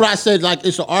 But that's what I said. Like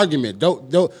it's an argument.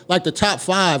 Don't like the top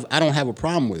 5. I don't have a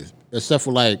problem with, except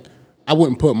for like I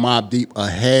wouldn't put Mobb Deep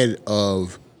ahead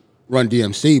of Run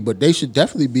DMC, but they should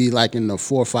definitely be like in the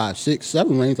 4, 5, 6,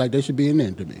 7 range. Like they should be in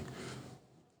there to me.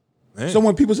 Man. So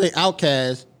when people say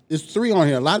Outkast, there's 3 on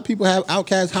here. A lot of people have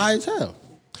Outkast high as hell.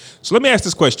 So let me ask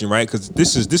this question, right? Because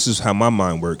this is how my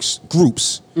mind works.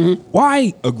 Groups. Mm-hmm.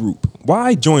 Why a group?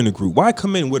 Why join a group? Why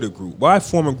come in with a group? Why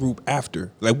form a group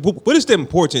after? Like, what is the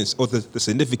importance or the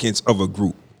significance of a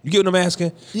group? You get what I'm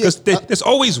asking? Because there's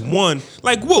always one.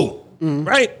 Like Wu,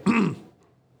 right?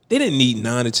 They didn't need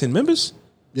 9 or 10 members.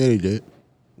 Yeah, they did.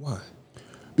 Why?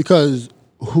 Because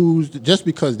just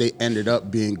because they ended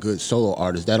up being good solo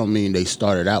artists, that don't mean they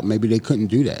started out. Maybe they couldn't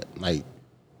do that. Like,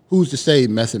 who's to say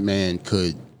Method Man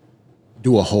could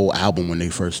do a whole album when they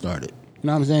first started? You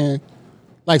know what I'm saying?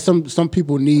 Like some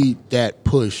people need that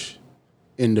push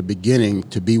in the beginning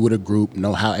to be with a group,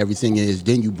 know how everything is,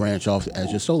 then you branch off as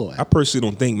your solo act. I personally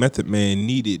don't think Method Man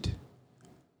needed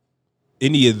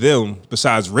any of them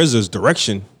besides RZA's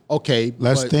direction. Okay,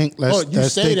 Let's think of but you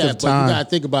time. you gotta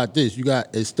think about this. You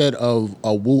got, instead of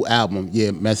a Wu album,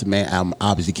 yeah, Method Man album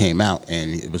obviously came out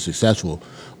and it was successful,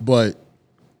 but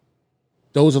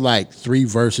those are like 3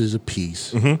 verses a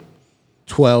piece,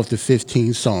 12 to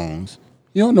 15 songs.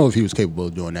 You don't know if he was capable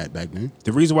of doing that back then.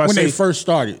 The reason why when I say they first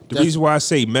started. the reason why I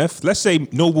say Meth, let's say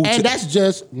no Wu. And that's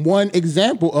just one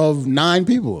example of 9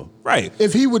 people. Right.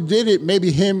 If he would did it,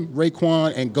 maybe him,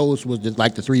 Raekwon, and Ghost was just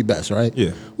like the 3 best, right?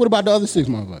 Yeah. What about the other 6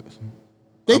 motherfuckers?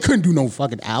 They couldn't do no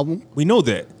fucking album. We know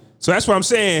that. So that's why I'm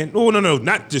saying, no,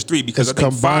 not just 3, because It's I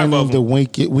think 5 combining of the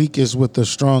them. weakest with the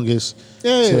strongest.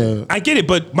 Yeah. I get it,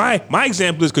 but my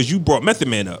example is because you brought Method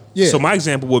Man up. Yeah. So my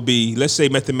example would be, let's say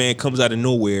Method Man comes out of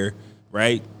nowhere,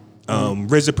 right?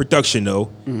 RZA production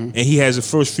though, and he has the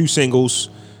first few singles,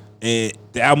 and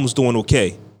the album's doing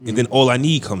okay, and then All I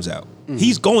Need comes out.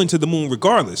 He's going to the moon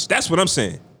regardless. That's what I'm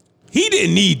saying. He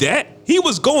didn't need that. He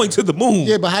was going to the moon.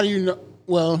 Yeah, but how do you know?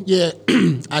 Well, yeah,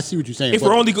 I see what you're saying. If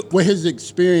we're only with his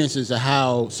experiences of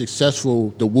how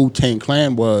successful the Wu-Tang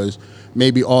Clan was,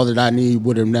 maybe All That I Need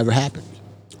would have never happened.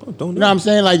 Oh, don't You know what I'm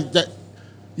saying? Like that.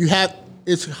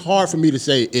 It's hard for me to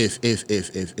say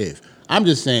if. I'm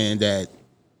just saying that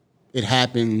it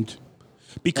happened.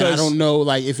 Because and I don't know,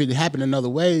 like, if it happened another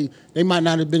way, they might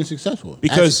not have been successful.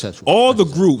 Because all the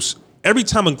groups, every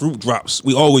time a group drops,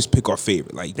 we always pick our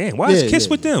favorite. Like, damn, why is Kiss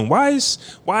with them? Why is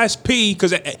P?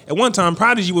 Because at one time,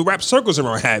 Prodigy would wrap circles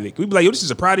around Havoc. We'd be like, yo, this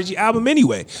is a Prodigy album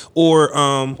anyway. Or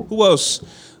who else?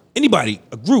 Anybody,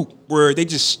 a group where they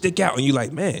just stick out and you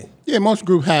like, man. Yeah, most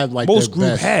groups have like most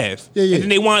groups have. Yeah. And then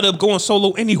they wind up going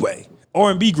solo anyway.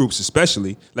 R&B groups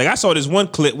especially. Like I saw this one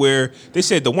clip where they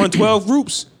said the 112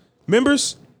 groups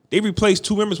members, they replaced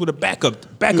 2 members with a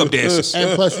backup dancers.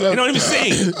 And plus, they don't even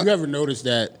sing. You ever notice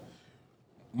that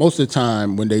most of the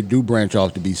time when they do branch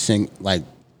off to be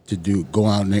go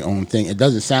out on their own thing, it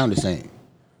doesn't sound the same.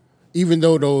 Even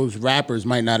though those rappers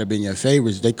might not have been your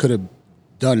favorites, they could have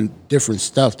done different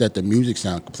stuff that the music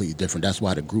sounds completely different. That's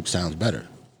why the group sounds better.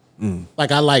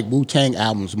 Like I like Wu-Tang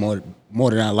albums more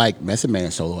than I like Method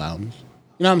Man solo albums.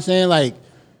 You know what I'm saying? Like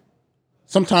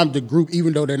sometimes the group,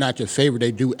 even though they're not your favorite,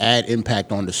 they do add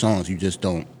impact on the songs. You just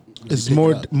don't. It's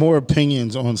more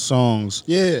opinions on songs,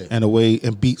 and the way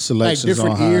and beat selections like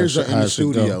different on ears how in the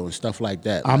studio and stuff like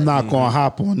that. I'm not gonna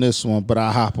hop on this one, but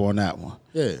I hop on that one.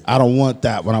 Yeah, I don't want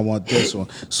that one. I want this one.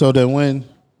 So then when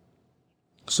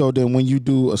you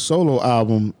do a solo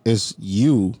album, it's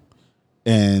you.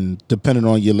 And depending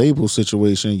on your label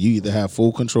situation, you either have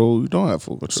full control or you don't have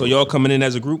full control. So y'all coming in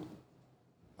as a group?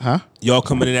 Huh? Y'all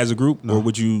coming in as a group, or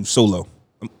would you solo?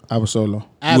 I was solo.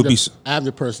 I have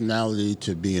the personality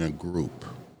to be in a group.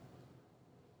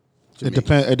 It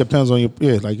depends on your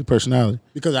personality.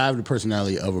 Because I have the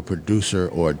personality of a producer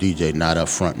or a DJ, not a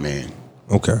front man.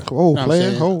 Okay. Oh,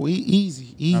 player,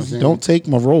 easy. Don't take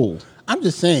my role. I'm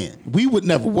just saying. We would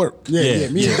never work. Yeah.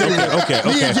 Me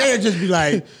and Jay would just be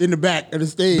like in the back of the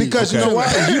stage. Because you know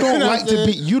what?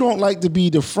 You don't like to be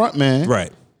the front man.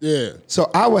 Right. Yeah. So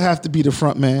I would have to be the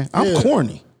front man. I'm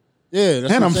corny. Yeah,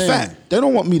 that's and what I'm fat. They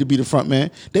don't want me to be the front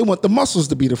man. They want the muscles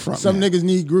to be the front man. Some niggas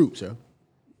need groups, yo.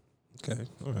 Okay.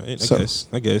 All right.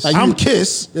 I guess. Like I'm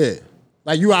Kiss. Yeah.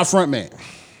 Like you our front man.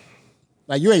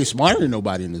 Like you ain't smarter than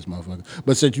nobody in this motherfucker.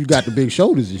 But since you got the big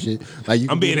shoulders and shit, like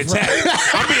I'm being attacked.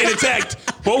 I'm being attacked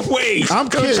both ways. I'm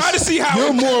trying to see how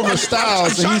you're more of a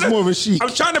Styles and he's more of a Sheik.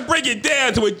 I'm trying to break it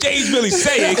down to what Jay's really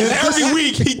saying because every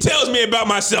week he tells me about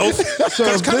myself. So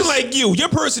it's kind of like your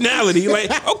personality. Like,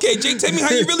 okay, Jay, tell me how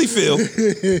you really feel.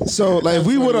 So like if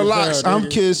we were the Locks, I'm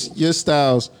Kiss, your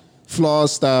Styles,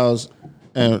 Flaws Styles,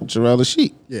 and Jarrell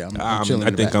Sheik. Yeah, I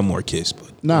think I'm more Kiss,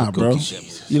 but nah, bro.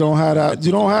 You don't have that.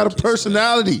 You don't have the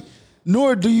personality.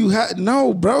 Nor do you have.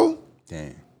 No, bro.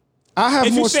 Damn. I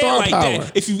have more star power.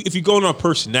 That, if you go on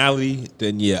personality,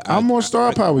 then yeah, I'm more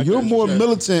star power. You're more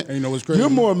militant. And you know what's crazy? You're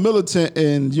more militant,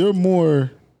 and you're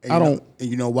more. And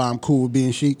you know why I'm cool with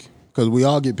being Sheik? Because we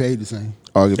all get paid the same.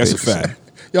 That's a fact.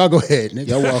 Y'all go ahead, nigga.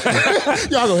 Y'all welcome.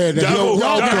 Y'all go ahead, nigga.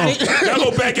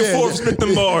 Y'all go back and forth, spit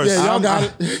them bars. Yeah, y'all got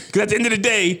it. Because at the end of the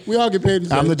day, we all get paid the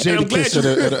same. I'm the Jadakiss of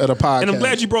the podcast. And I'm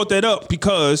glad you brought that up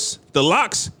because the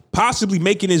Locks possibly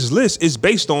making his list is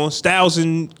based on Styles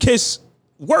and Kiss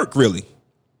work, really.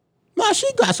 Nah, she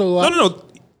got so long. No.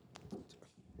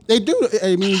 They do.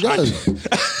 I mean, he does.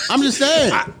 I'm just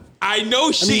saying. I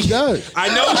know she. He does. I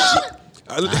know she.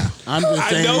 I'm just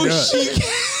saying. I know she.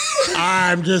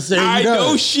 I'm just saying. I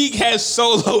know Sheik has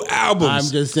solo albums.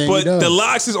 I'm just saying. But the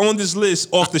Locks is on this list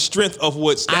off the strength of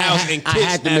what Styles and Kiss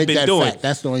have been doing. Fact.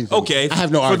 That's the only thing. Okay. I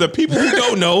have no argument. For the people who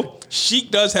don't know,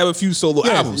 Sheik does have a few solo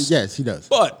albums. Yes, he does.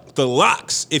 But the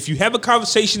Locks, if you have a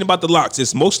conversation about the Locks,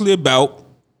 it's mostly because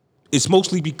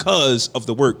of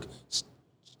the work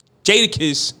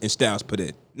Jadakiss and Styles put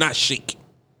in, not Sheik.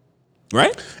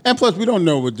 Right? And plus, we don't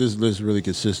know what this list really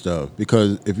consists of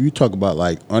because if you talk about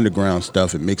like underground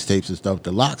stuff and mixtapes and stuff,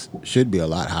 the Locks should be a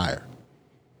lot higher.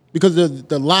 Because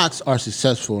the Locks are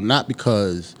successful not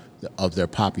because of their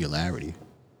popularity.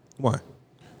 Why?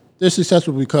 They're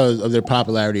successful because of their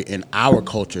popularity in our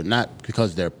culture, not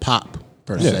because they're pop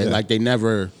per se. Like they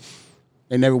never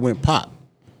went pop.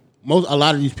 A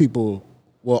lot of these people,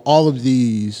 all of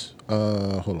these,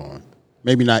 hold on.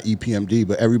 Maybe not EPMD,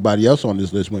 but everybody else on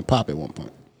this list went pop at one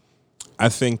point. I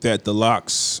think that the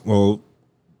Locks. Well,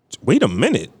 wait a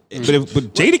minute. But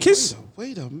Jadakiss.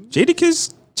 Wait a minute.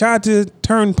 Jadakiss tried to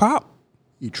turn pop.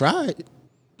 He tried.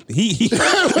 He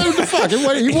what the fuck?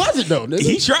 He wasn't though. Nigga.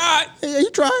 He tried. Yeah,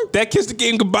 he tried. That Kiss the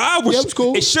Game Goodbye was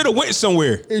cool. It should have went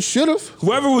somewhere. It should have.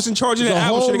 Whoever was in charge of that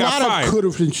album should have got fired. Could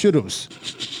have and should have.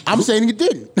 I'm saying he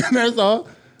didn't. That's all.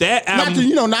 That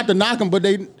album, not to knock them, but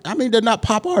they're not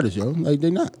pop artists, yo. Like they're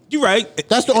not. You're right.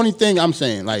 That's the only thing I'm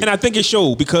saying. Like, and I think it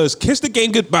showed because Kiss the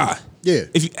Game Goodbye Yeah.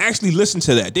 If you actually listen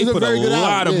to that, they put a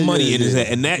lot of money in it,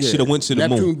 and that should have went to the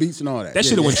Neptune moon. Beats and all that. That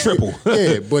should have went triple.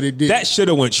 Yeah, but it did. That should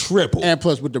have went triple. And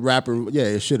plus with the rapper, yeah,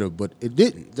 it should have, but it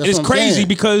didn't. That's It's what I'm crazy saying.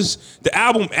 because the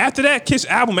album after that, Kiss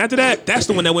album after that, that's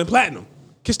the one that went platinum.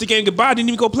 Kiss the Game Goodbye didn't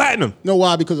even go platinum. No,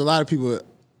 why? Because a lot of people,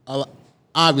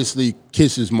 obviously,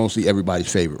 Kiss is mostly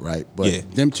everybody's favorite, right?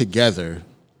 But them together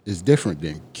is different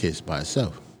than Kiss by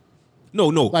itself. No.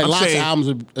 Like, I'm lots saying, of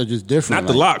albums are just different.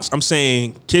 not the locks. I'm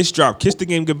saying Kiss dropped Kiss the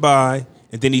Game Goodbye,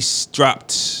 and then he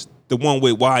dropped the one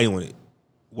with Y on it.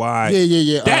 Y.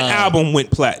 Yeah. That album went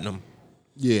platinum.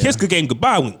 Yeah. Kiss the Game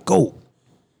Goodbye went gold.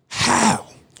 How?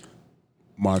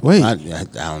 Mark, Wait. I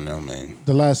don't know, man.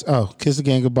 Kiss the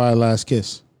Game Goodbye, Last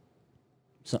Kiss.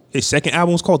 His second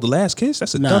album was called The Last Kiss?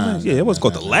 That's a dumbass. Yeah, it was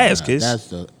called The Last Kiss. That's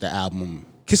the album.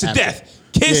 Kiss of Death.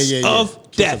 Kiss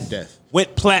of Death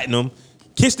went platinum.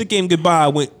 Kiss the Game Goodbye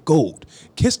went gold.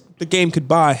 Kiss the Game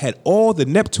Goodbye had all the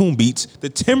Neptune beats, the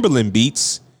Timberland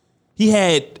beats. He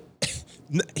had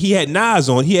Nas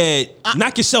on. He had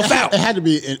Knock Yourself Out. It had to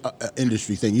be an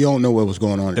industry thing. You don't know what was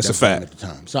going on. That's a fact. At the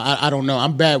time. So I don't know.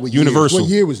 I'm bad with Universal. Years.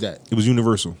 What year was that? It was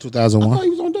Universal. 2001. I thought he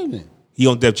was on Def Jam. He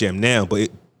on Def Jam now, but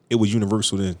it was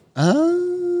Universal then.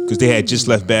 Because they had just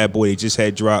left Bad Boy. They just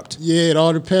had dropped Yeah, it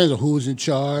all depends on who's in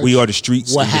charge. We Are the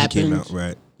Streets. What and then it happened? came out,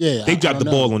 right. Yeah, They I dropped the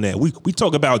don't know. ball on that. We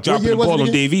talk about dropping year the was ball it on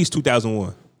again? Dave East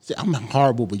 2001. See, I'm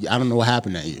horrible, but I don't know what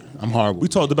happened that year. I'm horrible. We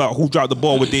talked about who dropped the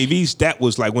ball with Dave East. That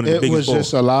was like one of the It biggest was balls.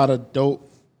 just a lot of dope.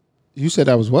 You said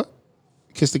that was what?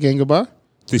 Kiss the Game Goodbye?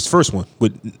 This first one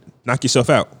with Knock Yourself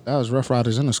Out. That was Rough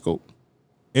Riders Interscope.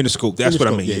 Interscope. That's what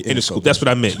I Interscope, mean. yeah, Yeah, Interscope. Interscope. That's what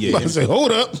I meant. Yeah. I said,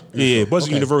 hold up. Yeah, it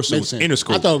wasn't Okay, Universal. It makes was sense.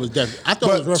 Interscope. I thought it was Def. I thought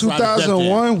But it was Rough Riders, Def Jam.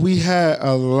 2001, we had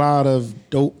a lot of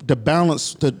dope. The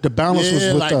balance was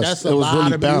Yeah, with like us. that's It a was lot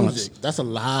really of balanced. music. That's a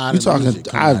lot You of talking? music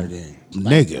coming out of there.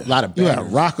 Nigga, a lot of you had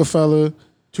bangers. Rockefeller.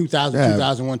 2000, Yeah.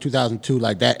 2001, 2002,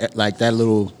 like that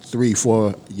little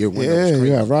 3-4 year window. was Yeah, crazy.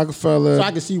 you had Rockefeller. So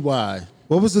I can see why.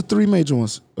 What was the three major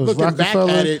ones? It was Looking back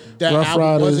Rockefeller, at it, that Rough album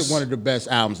Riders. wasn't one of the best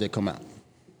albums that come out.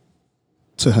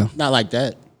 To him. Not like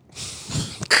that.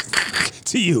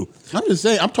 To you. I'm just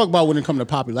saying. I'm talking about when it comes to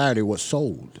popularity, what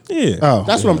sold. Yeah. Oh,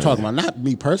 That's what I'm talking about. Not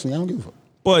me personally. I don't give a fuck.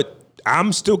 But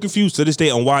I'm still confused to this day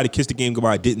on why the Kiss the Game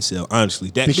Goodbye didn't sell. Honestly,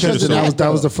 that should have because sold. that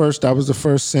was the first. That was the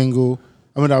first single.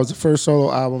 I mean, that was the first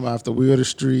solo album after We Are the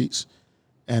Streets,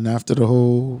 and after the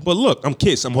whole. But look, I'm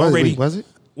Kiss. I'm Was it? already. Was it?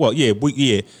 Well, yeah,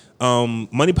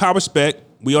 Money, Power, Respect.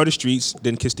 We Are the Streets.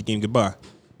 Then Kiss the Game Goodbye.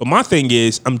 But my thing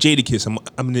is, I'm Jada Kiss.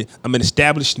 I'm an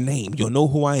established name. You'll know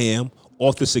who I am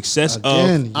off the success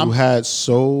Again, of. you had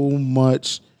so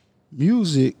much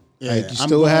music. Yeah, like you I'm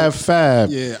still going- have Fab.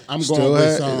 Yeah, I'm Still going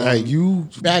with had- like you.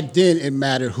 Back then, it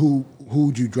mattered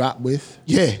who'd you drop with.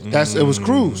 Yeah, it was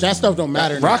Cruz. That stuff don't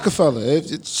matter now. Rockefeller.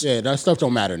 It's Yeah, that stuff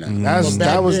don't matter now. That's, But back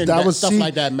that was then, that was stuff see,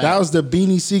 like that mattered. that was the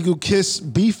Beanie Siegel Kiss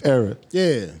beef era.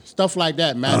 Yeah, stuff like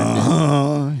that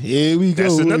mattered. Here we go.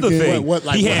 That's another again. thing. What,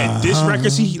 like he what? had disc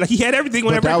records. He had everything on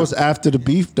But every that record. was after the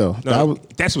beef though. No, That was,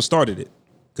 that's what started it.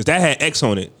 Because that had X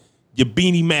on it. Your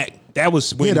Beanie Mac. That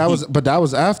was when. yeah, that he- was. But that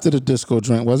was after the disco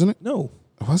joint, wasn't it? No.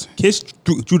 Was it? Kiss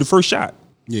drew the first shot.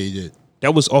 Yeah, he did.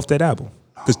 That was off that album.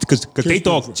 Because they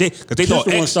thought Kiss thought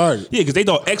the one X started. Yeah, because they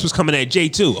thought X was coming at J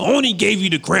too. I only gave you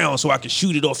the crown so I could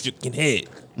shoot it off your fucking head.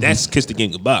 That's Kiss the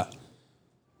Game Goodbye.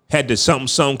 Had the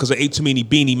something because I ate too many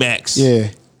Beanie Macs. Yeah.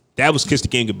 That was Kiss the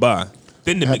Game Goodbye.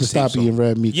 Then the Had to mixtape stop song. eating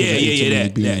red meat 'cause I Yeah, ate too many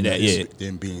that, Beanie that, yeah.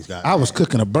 Them beans got. I was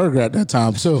cooking a burger at that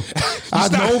time too.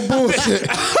 No bullshit.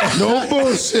 No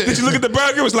bullshit. Did you look at the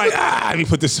burger? It was like, let me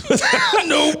put this.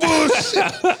 No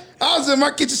bullshit. I was in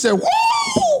my kitchen, said,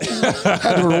 "Whoa!"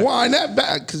 Had to rewind that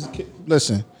back because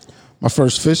listen, my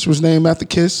first fish was named after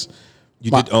Kiss,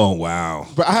 You did. Oh wow.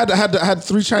 but I had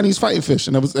 3 Chinese fighting fish,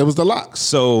 and it was the locks.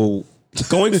 So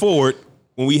going forward,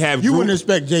 when we have You group- wouldn't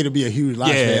expect Jay to be a huge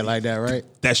Lox Yeah. fan like that, right?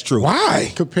 that's true.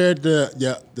 Why? Compared to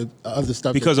the other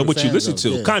stuff. Because that of what you're you listen fans to.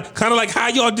 of, yeah. Kind of like how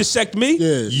y'all dissect me. Yeah,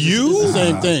 it's You the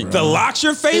same thing. The Lock's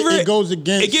your favorite. It goes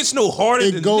against. It gets no harder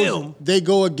than them. They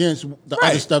go against the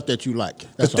Right. other stuff that you like.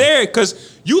 That's But all. there, because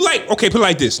you like, okay, put it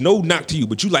like this. No knock to you,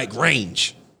 but you like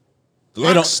range. The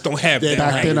They Lox don't have they that don't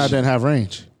Back range. then, I didn't have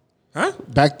range. Huh?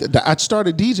 I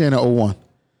started DJing in 01.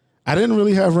 I didn't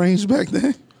really have range back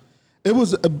then. It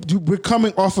was we're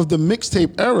coming off of the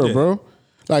mixtape era, Yeah. bro.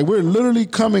 Like we're literally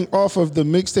coming off of the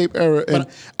mixtape era, and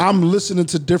I'm listening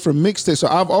to different mixtapes. So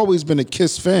I've always been a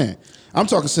Kiss fan. I'm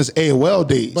talking since AOL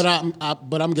days. But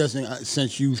I'm guessing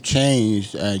since you've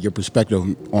changed your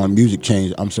perspective on music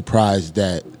changed, I'm surprised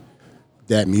that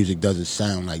music doesn't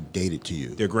sound like dated to you.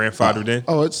 Their grandfather then?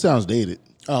 oh, it sounds dated.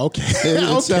 Oh, okay.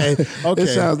 It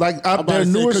sounds like I'm about their to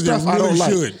say, newer 'cause it stuff I don't really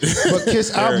like. should. But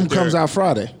Kiss album comes out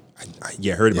Friday.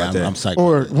 Yeah, I heard about that. I'm psyched.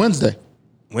 Or Wednesday.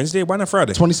 Wednesday? Why not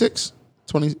Friday? 26th?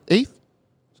 28th?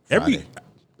 Every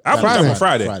album's out on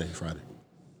Friday. Friday.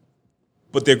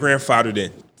 But their grandfather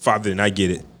then, I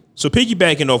get it. So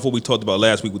piggybacking off what we talked about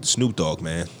last week with the Snoop Dogg,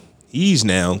 man, he's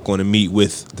now going to meet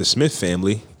with the Smith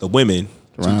family, the women,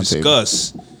 to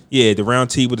discuss, the round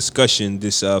table discussion,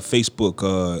 this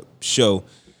Facebook show,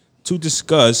 to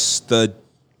discuss the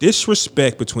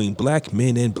disrespect between black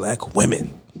men and black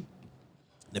women.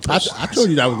 I told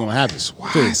you that was going to happen.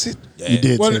 Why is it? Yeah. You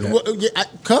did say that.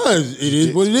 Because it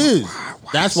is what it is.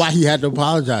 That's why he had to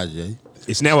apologize, Jay.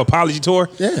 It's now apology tour?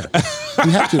 Yeah.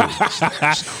 You have to.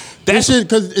 That's it,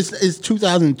 because it's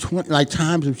 2020. Like,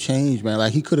 times have changed, man.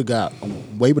 Like, he could have got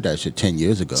away with that shit 10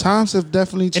 years ago. Times have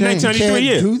definitely changed. In 1993,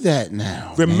 You can't do that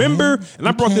now. Remember, man. and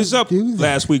I brought this up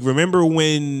last week. Remember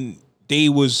when they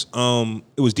was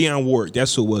it was Dionne Warwick.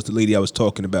 That's who it was, the lady I was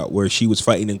talking about, where she was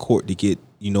fighting in court to get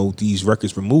these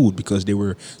records removed because they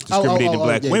were discriminating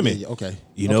black women. Yeah, okay.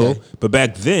 But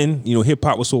back then, hip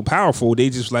hop was so powerful. They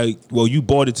just like, well, you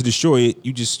bought it to destroy it.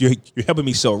 You're helping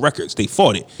me sell records. They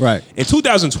fought it. Right. In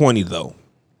 2020 though,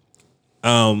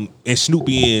 and Snoop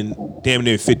being damn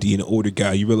near 50 and an older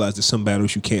guy, you realize there's some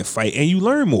battles you can't fight, and you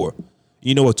learn more. A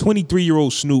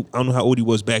 23-year-old Snoop, I don't know how old he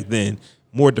was back then,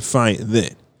 more defiant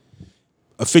then.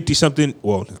 A 50-something,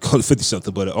 well, call it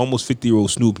 50-something, but an almost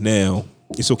 50-year-old Snoop now,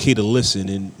 it's okay to listen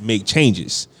and make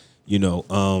changes,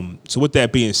 So with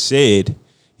that being said,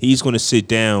 he's going to sit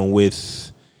down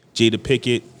with Jada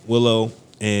Pinkett, Willow,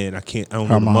 and I don't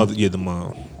know the mother. Yeah, the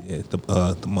mom. Yeah,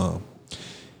 the mom.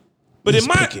 But Ms.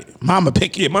 Mama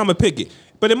Pinkett. Yeah, Mama Pinkett.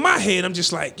 But in my head, I'm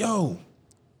just like, yo,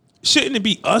 shouldn't it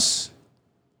be us?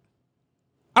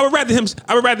 I would rather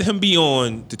him be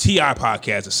on the T.I.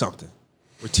 podcast or something,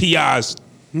 where T.I.'s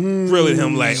grilling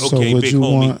him like, okay, big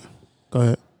homie. Go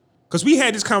ahead. Because we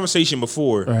had this conversation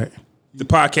before. Right. The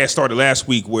podcast started last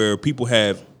week where people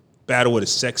have battle of the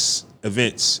sex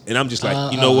events, and I'm just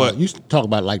like, you know what? You talk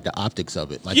about like the optics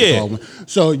of it. Like Yeah.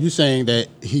 So you're saying that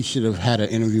he should have had an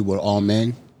interview with all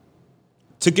men?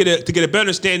 To get a better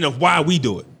understanding of why we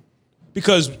do it.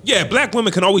 Because, black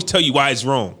women can always tell you why it's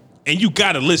wrong. And you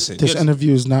got to listen. This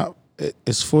interview is not,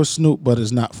 it's for Snoop, but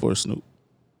it's not for Snoop.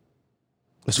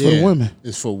 It's for the women.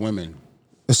 It's for women.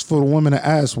 It's for the women to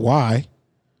ask why.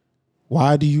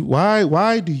 Why do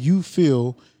you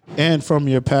feel, and from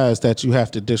your past, that you have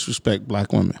to disrespect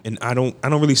black women? And I don't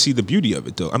really see the beauty of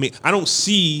it, though. I mean, I don't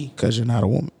see... Because you're not a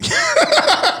woman.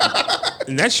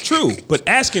 And that's true. But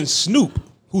asking Snoop,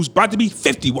 who's about to be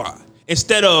 50, why?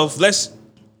 Instead of, let's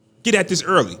get at this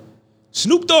early.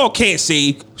 Snoop Dogg can't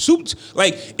save.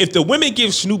 If the women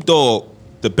give Snoop Dogg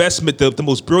the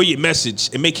most brilliant message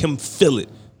and make him feel it,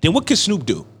 then what can Snoop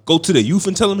do? Go to the youth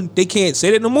and tell them they can't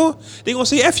say that no more? They gonna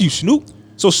say F you, Snoop.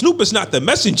 So Snoop is not the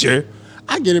messenger.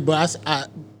 I get it, but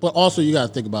but also you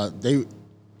gotta think about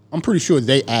I'm pretty sure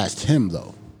they asked him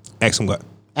though. Ask him what?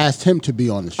 Asked him to be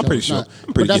on the show. I'm pretty sure.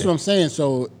 But that's what I'm saying.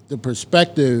 So the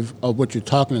perspective of what you're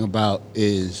talking about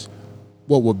is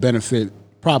what would benefit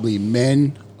probably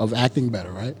men of acting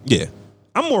better, right? Yeah.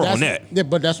 I'm more on that. Yeah,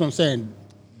 but that's what I'm saying.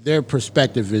 Their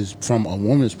perspective is from a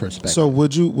woman's perspective. So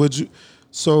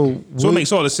So it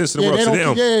makes all the sense in the world to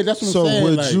them. Yeah, that's what I'm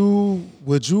saying. So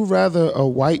would you rather a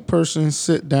white person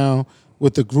sit down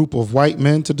with a group of white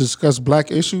men to discuss black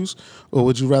issues, or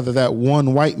would you rather that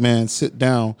one white man sit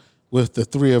down with the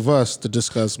three of us to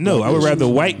discuss black issues? I would rather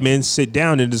white men sit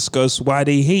down and discuss why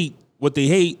they hate what they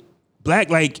hate. Black,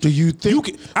 do you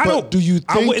think? I wouldn't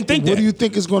think that. What do you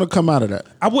think is going to come out of that?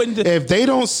 I wouldn't. If they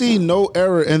don't see no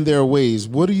error in their ways,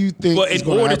 what do you think? But in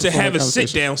order to have a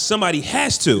sit down, somebody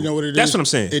has to. You know what it That's is? what I'm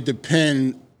saying. It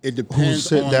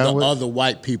depends on the other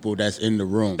white people that's in the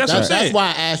room. That's what I'm saying. That's why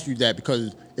I asked you that,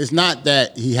 because it's not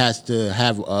that he has to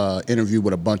have an interview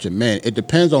with a bunch of men. It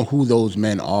depends on who those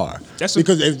men are.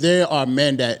 Because if there are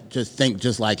men that just think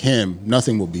just like him,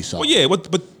 nothing will be solved. Well, yeah,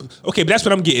 but that's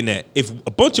what I'm getting at. If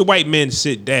a bunch of white men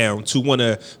sit down to want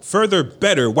to further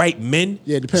better white men,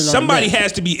 somebody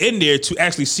has to be in there to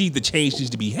actually see the change needs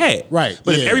to be had. Right.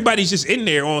 But if everybody's just in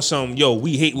there on some,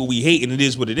 we hate what we hate and it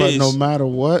is what it is. But no matter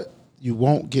what, you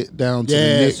won't get down to the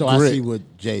neck so grit. I see what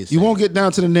Jay's saying. You won't get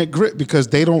down to the neck grit because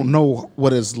they don't know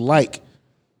what it's like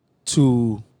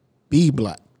to be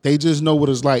black. They just know what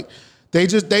it's like. They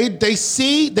can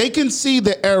see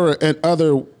the error in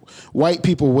other white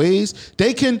people ways.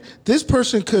 This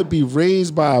person could be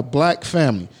raised by a black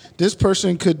family. This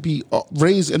person could be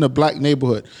raised in a black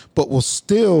neighborhood, but will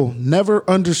still never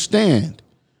understand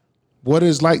what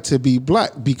it's like to be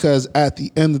black, because at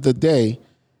the end of the day,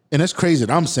 and it's crazy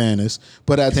that I'm saying this,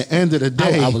 but at the end of the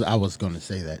day, I was going to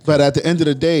say that. But at the end of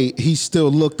the day, he's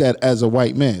still looked at as a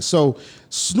white man. So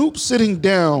Snoop sitting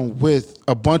down with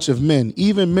a bunch of men,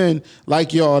 even men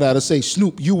like y'all that'll say,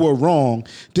 Snoop, you were wrong.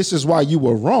 This is why you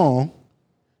were wrong.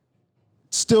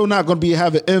 Still not going to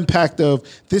have an impact of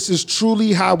this is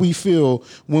truly how we feel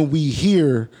when we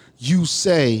hear you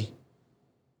say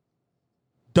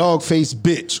dog face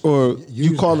bitch, or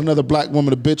you call another black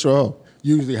woman a bitch or a hoe.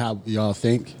 Usually how y'all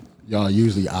think, y'all are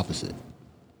usually opposite.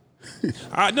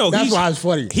 I know that's why it's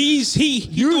funny.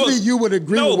 Usually you would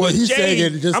agree with what he's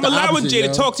saying. Just I'm allowing Jay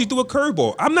to talk to you through a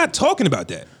curveball. I'm not talking about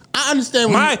that. I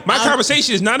understand. My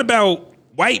conversation is not about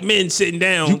white men sitting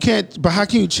down. You can't. But how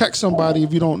can you check somebody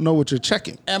if you don't know what you're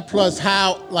checking? And plus,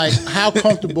 how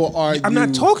comfortable are you? I'm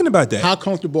not talking about that. How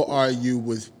comfortable are you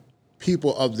with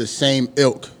people of the same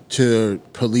ilk to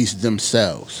police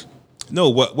themselves? No.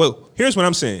 Well, here's what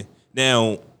I'm saying.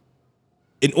 Now,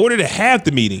 in order to have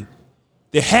the meeting,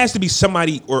 there has to be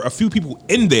somebody or a few people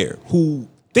in there who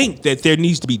think that there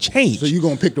needs to be change. So you're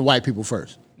gonna pick the white people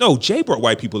first? No, Jay brought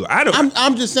white people.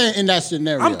 I'm just saying in that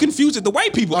scenario. I'm confused at the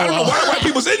white people. I don't know why the white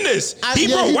people's in this. He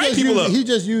brought white people up. He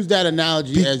just used that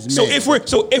analogy as so if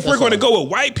we're going to go with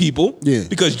white people,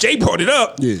 because Jay brought it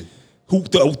up, who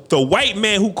the white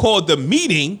man who called the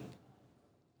meeting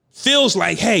feels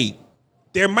like, hey,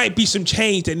 there might be some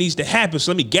change that needs to happen.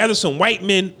 So let me gather some white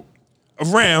men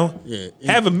around,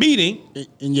 have a meeting.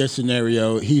 In your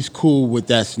scenario, he's cool with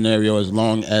that scenario as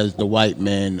long as the white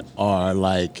men are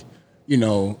like,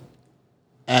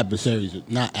 adversaries,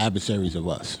 not adversaries of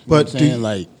us. But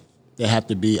like they have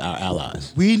to be our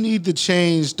allies. We need to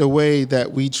change the way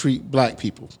that we treat black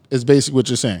people. Is basically what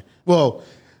you're saying. Well,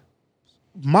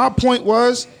 my point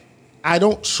was, I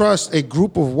don't trust a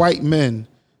group of white men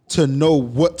to know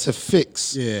what to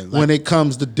fix when it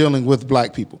comes to dealing with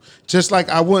black people. Just like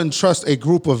I wouldn't trust a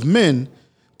group of men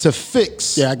to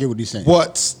fix I get what he's saying.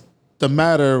 What's the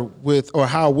matter with or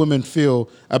how women feel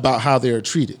about how they're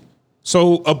treated.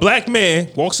 So a black man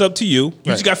walks up to you.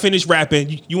 You just got finished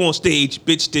rapping. You on stage,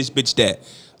 bitch this, bitch that.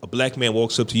 A black man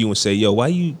walks up to you and say, yo, why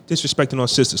you disrespecting our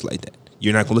sisters like that?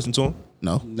 You're not going to listen to him?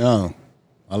 No.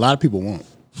 A lot of people won't.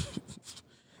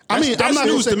 That's I'm not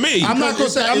news to me. I'm not going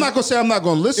to say I'm not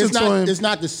going to listen to him. It's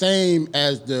not the same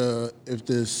as if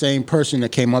the same person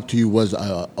that came up to you was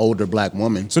an older black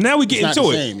woman. So now we get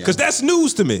into it because that's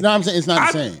news to me. No, I'm saying it's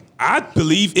not the same. I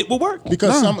believe it will work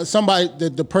because somebody,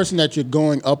 the person that you're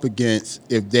going up against,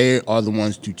 if they are the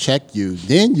ones to check you,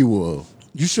 then you will.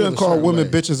 You shouldn't call women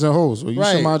bitches and hoes, or you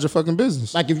should mind your fucking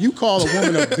business. Like if you call a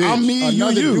woman a bitch,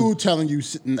 another dude telling you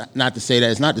not to say that,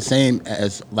 it's not the same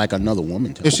as like another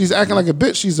woman. If she's acting like a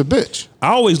bitch, she's a bitch.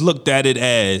 I always looked at it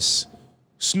as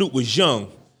Snoop was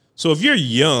young. So if you're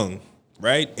young,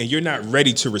 right, and you're not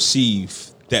ready to receive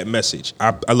that message,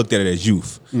 I looked at it as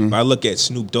youth. But I look at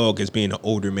Snoop Dogg as being an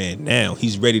older man now.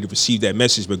 He's ready to receive that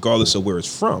message regardless of where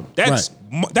it's from. That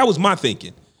was my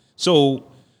thinking. So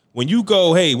when you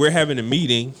go, hey, we're having a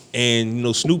meeting,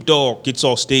 and Snoop Dogg gets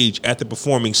off stage after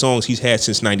performing songs he's had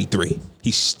since '93.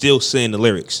 He's still saying the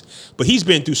lyrics, but he's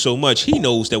been through so much. He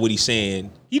knows that what he's saying,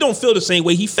 he don't feel the same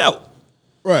way he felt.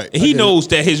 Right, and he knows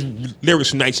that his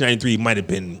lyrics from 1993 might have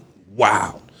been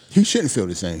wild. He shouldn't feel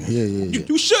the same. Yeah.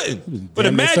 You shouldn't. But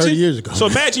imagine 30 years ago. So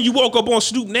imagine you woke up on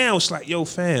Snoop now. It's like, yo,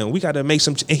 fam, we got to make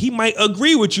some. And he might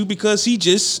agree with you because he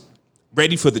just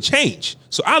ready for the change.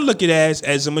 So I look at it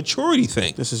as a maturity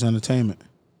thing. This is entertainment.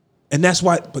 And that's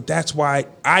why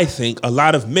I think a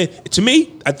lot of men, to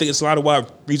me, I think it's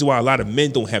reason why a lot of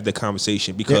men don't have that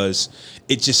conversation because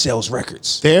it just sells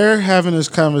records. They're having this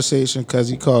conversation because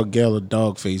he called Gayle a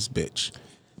dog-faced bitch.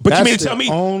 But you mean to tell me?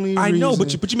 I know,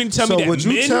 but you mean to tell me that would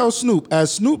you tell Snoop,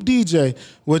 as Snoop DJ,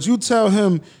 would you tell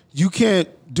him you can't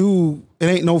do, it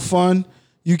ain't no fun,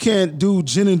 you can't do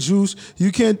gin and juice,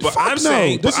 you can't, this is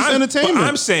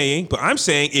entertainment. But I'm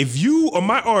saying, if you are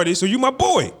my artist or you my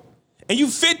boy, and you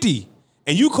 50,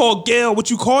 and you call Gayle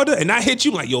what you called her, and I hit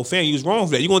you like, yo, fam, you was wrong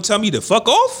for that. You gonna tell me to fuck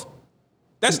off?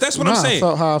 That's what I'm saying. I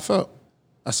felt how I felt.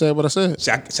 I said what I said.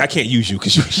 So I can't use you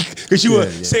because you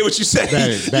say what you say.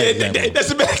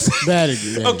 That's a bad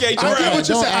example. Okay, I get what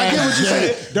you said. I get what you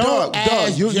said. Dog,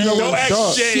 you know what?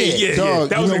 Dog, shit. Dog,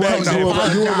 that was a bad example.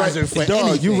 You were right.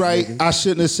 Dog, you right. I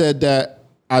shouldn't have said that.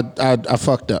 I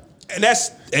fucked up.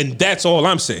 And that's all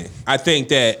I'm saying. I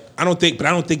don't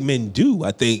think men do.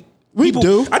 I think people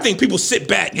do. I think people sit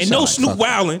back and no Snoop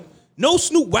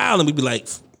wilding. We'd be like,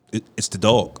 it's the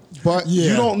dog. But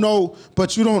you don't know.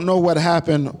 But you don't know what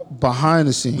happened behind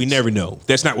the scenes. We never know.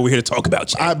 That's not what we're here to talk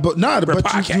about. But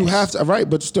you have to. Right.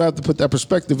 But you still have to put that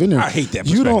perspective in there. I hate that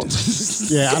perspective.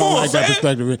 Yeah, I don't like that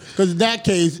perspective. Because in that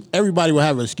case, everybody will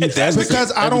have an excuse.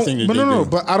 Because I don't.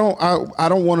 But I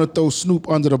don't want to throw Snoop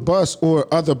under the bus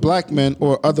or other black men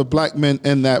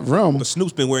in that realm. But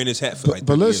Snoop's been wearing his hat for like.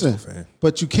 But listen, years,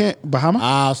 but you can't. Bahama.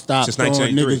 I'll stop Since throwing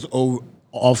 1993. niggas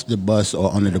off the bus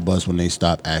or under the bus when they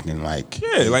stop acting like.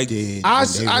 Yeah, like I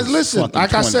listen.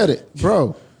 Like I said it,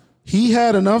 bro. He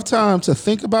had enough time to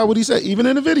think about what he said. Even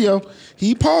in the video,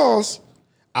 he paused.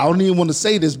 I don't even want to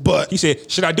say this, but he said,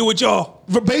 "Should I do it, y'all?"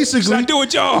 But basically, should I do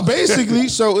it, y'all? Basically,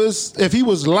 so if he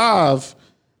was live,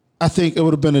 I think it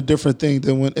would have been a different thing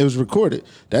than when it was recorded.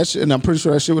 That shit, and I'm pretty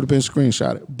sure that shit would have been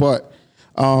screenshotted. But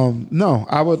no,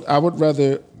 I would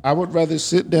rather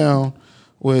sit down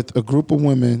with a group of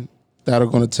women that are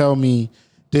going to tell me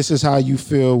this is how you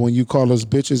feel when you call us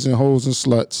bitches and hoes and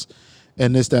sluts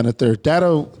and this, that, and the third.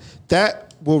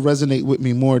 That will resonate with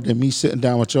me more than me sitting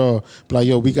down with y'all, be like,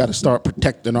 yo, we got to start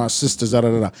protecting our sisters, da,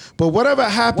 da, da, da. But whatever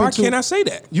happened Why can't I say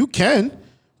that? You can.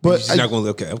 But you're not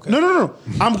going to, okay. No.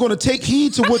 I'm going to take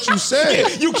heed to what you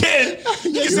said. You can.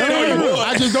 You can say all you want.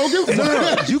 I just don't give a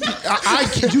fuck. You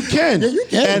can.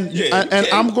 Yeah, you can. And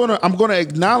I'm gonna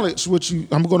acknowledge what you.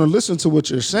 I'm gonna listen to what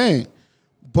you're saying,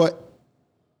 but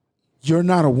you're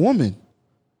not a woman.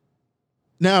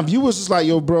 Now, if you was just like,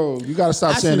 yo, bro, you gotta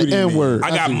stop saying the N word. I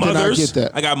got mothers.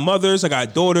 I got mothers. I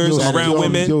got daughters. I'm around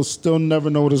women. You'll still never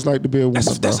know what it's like to be a woman,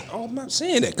 bro. I'm not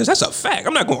saying that because that's a fact.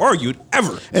 I'm not gonna argue it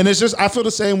ever. And it's just I feel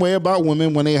the same way about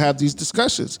women when they have these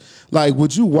discussions. Like,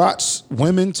 would you watch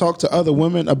women talk to other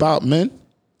women about men?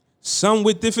 Some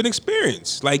with different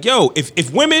experience. Like, yo,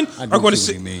 if women are going to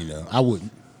say, I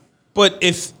wouldn't. But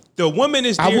if the woman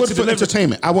is there I would to for deliver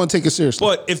entertainment. I wouldn't take it seriously.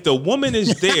 But if the woman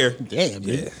is there, damn,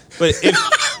 yeah. But if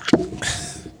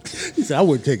he said I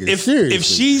wouldn't take it seriously. If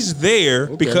she's there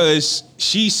because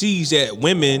she sees that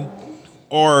women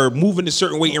are moving a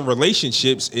certain way in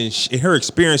relationships and her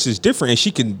experience is different and she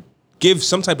can give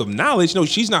some type of knowledge. No,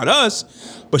 she's not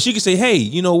us, but she can say, hey,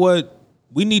 you know what?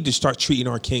 We need to start treating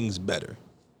our kings better.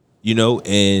 You know,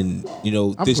 and you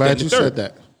know, I'm glad you said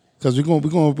that because we're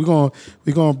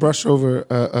gonna brush over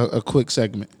a quick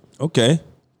segment. Okay,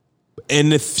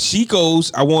 and if she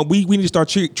goes, we need to start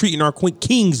treating our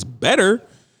kings better,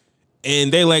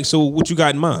 and they like, so what you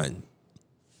got in mind?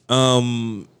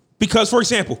 Because for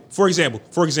example, there's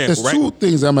right? two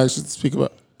things I'm actually speak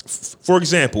about. For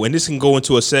example, and this can go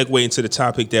into a segue into the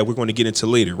topic that we're going to get into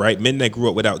later, right? Men that grew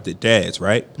up without their dads,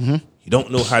 right? Mm-hmm. You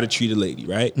don't know how to treat a lady,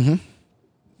 right? Mm-hmm.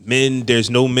 Men,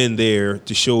 there's no men there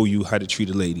to show you how to treat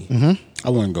a lady. Mm-hmm. I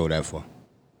wouldn't go that far.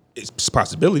 It's a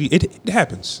possibility. It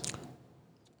happens.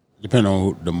 Depending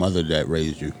on the mother that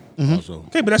raised you. Mm-hmm. Also.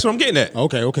 Okay, but that's what I'm getting at.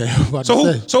 Okay.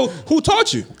 So who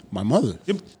taught you? My mother.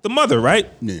 The mother, right?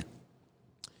 Yeah.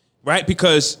 Right,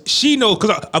 because she knows.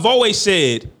 Because I've always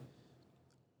said,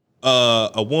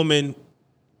 a woman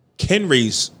can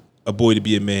raise a boy to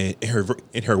be a man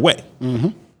in her way. Mm-hmm.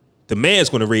 The man's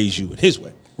going to raise you in his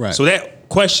way. Right. So that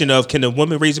question of can a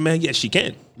woman raise a man? Yes, she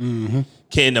can. Mm-hmm.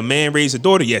 Can a man raise a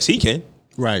daughter? Yes, he can.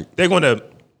 Right. They're going to.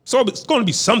 So it's going to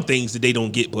be some things that they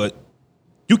don't get, but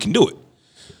you can do it.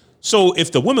 So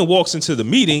if the woman walks into the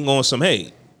meeting on some,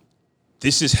 hey,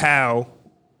 this is how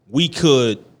we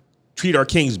could treat our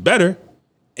kings better,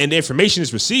 and the information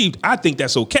is received, I think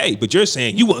that's okay. But you're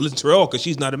saying you won't listen to her all because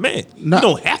she's not a man. No. You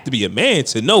don't have to be a man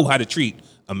to know how to treat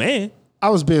a man. I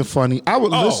was being funny. I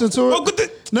would listen to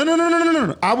it.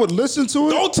 No. I would listen to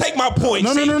it. Don't take my point.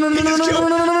 No. I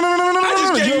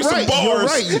just gave you some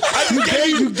bars. You're right.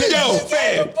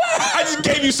 I just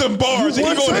gave you some bars.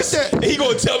 And he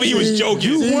gonna tell me he was joking.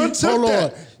 You once took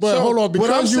that. But hold on,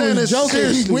 because you was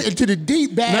joking, he went into the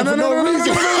deep bag for no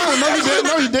reason.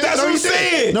 No, he did. That's what I'm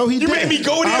saying. No, he did. You made me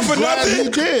go there for nothing.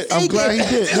 He did. I'm glad he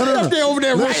did. No. They're over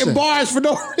there writing bars for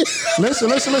no reason.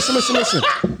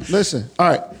 Listen. All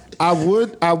right. I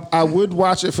would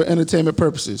watch it for entertainment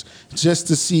purposes, just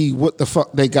to see what the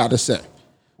fuck they got to say.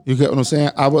 You get what I'm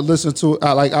saying? I would listen to it.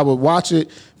 I would watch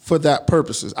it for that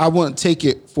purposes. I wouldn't take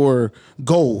it for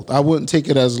gold. I wouldn't take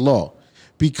it as law,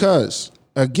 because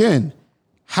again,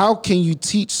 how can you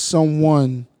teach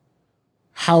someone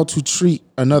how to treat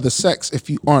another sex if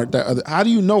you aren't that other? How do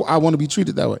you know I want to be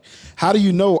treated that way? How do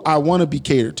you know I want to be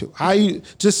catered to? How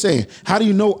do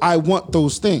you know I want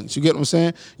those things? You get what I'm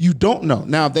saying? You don't know.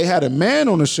 Now, if they had a man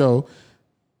on the show,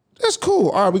 that's cool.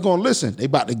 All right, we're going to listen. They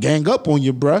about to gang up on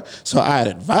you, bruh. So I'd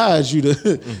advise you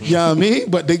to, you know what I mean?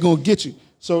 But they going to get you.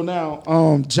 So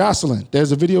now, Jocelyn,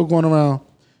 there's a video going around.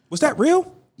 Was that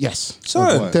real? Yes.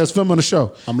 Son. There's film on the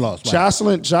show. I'm lost.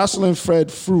 Jocelyn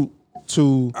fed fruit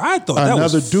to I thought that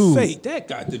another was dude. Fake. That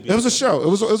got to be. It was a show. It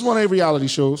was one of their reality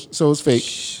shows, so it was fake.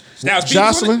 Styles P.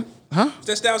 Jocelyn, huh? Is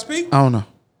that Styles P? I don't know.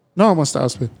 No, I'm on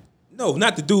Styles P. No,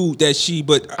 not the dude that she.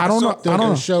 But I don't know. I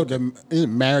don't know. Show the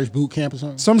marriage boot camp or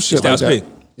something. Some shit like that.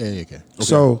 Yeah, okay.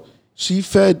 So she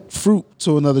fed fruit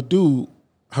to another dude.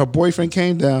 Her boyfriend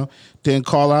came down, didn't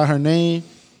call out her name.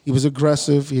 He was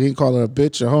aggressive. He didn't call her a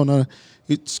bitch or whole none.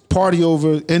 It's party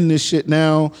over, end this shit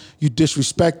now. You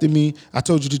disrespected me. I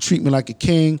told you to treat me like a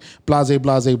king. Blase,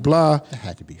 blase, blah. That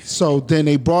had to be fake. So then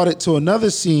they brought it to another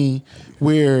scene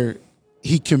where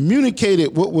he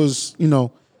communicated what was,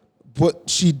 what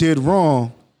she did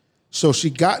wrong. So she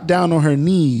got down on her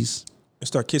knees. And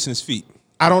start kissing his feet.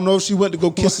 I don't know if she went to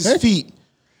go kiss his feet,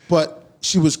 but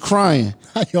she was crying.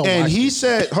 And he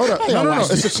said, hold up. No.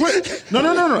 It's a clip.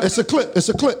 No. It's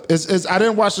a clip. I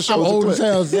didn't watch the show. I'm old as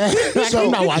hell, Zach. So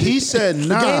he said,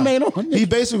 nah. He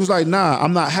basically was like, nah,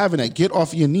 I'm not having that. Get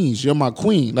off your knees. You're my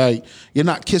queen. Like, you're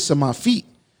not kissing my feet.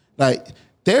 Like,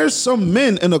 there's some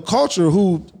men in the culture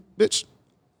who, bitch,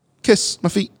 kiss my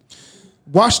feet.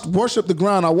 Worship the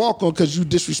ground I walk on because you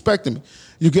disrespecting me.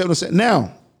 You get what I'm saying?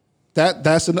 Now,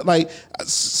 that's like,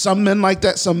 some men like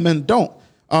that, some men don't.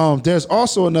 There's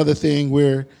also another thing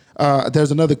where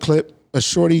there's another clip. A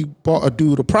shorty bought a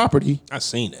dude a property. I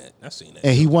seen that.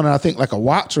 And he wanted, I think, like a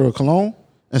watch or a cologne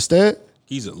instead.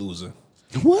 He's a loser.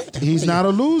 What? He's not a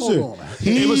loser.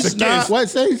 It was a gift.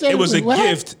 What? It was a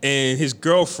gift, and his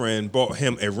girlfriend bought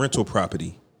him a rental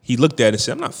property. He looked at it and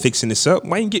said, I'm not fixing this up.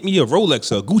 Why didn't you get me a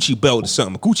Rolex or a Gucci belt or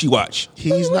something, a Gucci watch?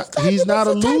 He's not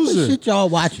a loser. Shit y'all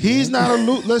watching. He's not a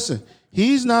loser. Listen,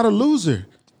 he's not a loser.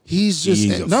 He's just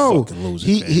He's a fucking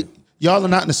loser, y'all are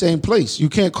not in the same place. You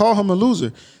can't call him a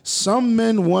loser. Some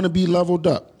men want to be leveled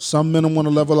up. Some men want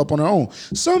to level up on their own.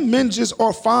 Some men just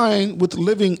are fine with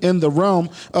living in the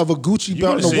realm of a Gucci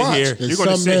belt and a watch. You're going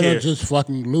to sit here. Just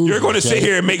fucking losers. You're going to sit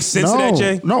here and make sense of that,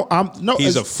 Jay? No.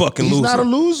 He's a fucking loser. He's not a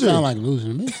loser. Sound like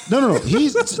losing to me. No.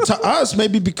 He's to us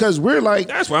maybe because we're like.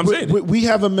 That's what I'm saying. We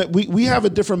have a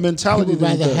different mentality. He would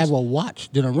rather have a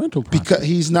watch than a rental property. Because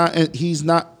he's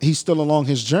still along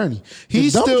his journey.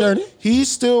 He's still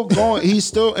going. He's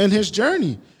still in his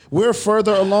journey. We're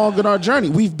further along in our journey.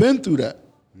 We've been through that.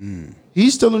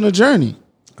 He's still in the journey.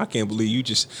 I can't believe you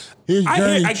just.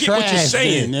 I get what you're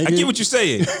saying. I get what you're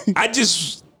saying.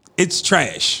 It's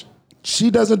trash.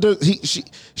 She doesn't deserve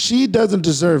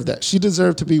that. She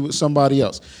deserved to be with somebody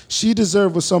else. She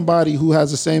deserved with somebody who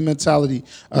has the same mentality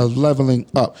of leveling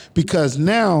up. Because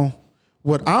now,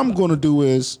 what I'm going to do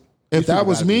is, if that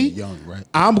was me, young, right?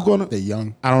 I'm going to. They're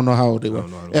young. I don't know how old they were.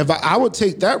 If I would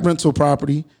take that rental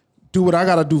property, do what I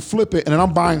got to do, flip it, and then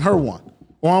I'm buying her one,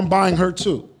 or I'm buying her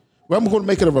two. Well, I'm going to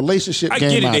make it a relationship game. I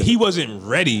get it that he wasn't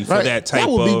ready for that type of.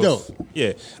 That would be dope.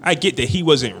 Yeah, I get that he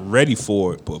wasn't ready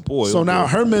for it, but boy. So now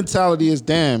her mentality is,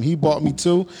 damn, he bought me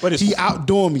two, but he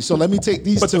outdoing me. So let me take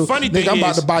these two. But the funny thing I'm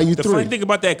about to buy you the three. funny thing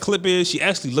about that clip is she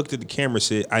actually looked at the camera and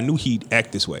said, I knew he'd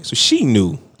act this way. So she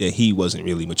knew that he wasn't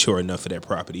really mature enough for that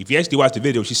property. If you actually watch the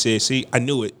video, she said, see, I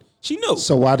knew it. She knew.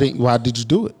 So why did you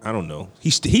do it? I don't know. He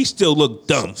still looked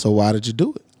dumb. So why did you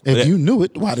do it? If you knew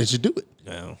it, why did you do it?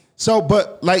 No. So,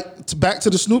 but like back to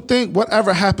the Snoop thing,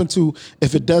 whatever happened to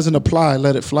if it doesn't apply,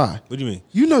 let it fly? What do you mean?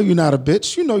 You know you're not a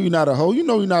bitch. You know you're not a hoe. You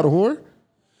know you're not a whore.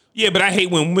 Yeah, but I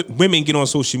hate when women get on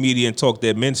social media and talk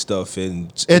their men stuff,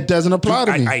 and it doesn't apply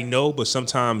to me. I know, but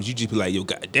sometimes you just be like, yo,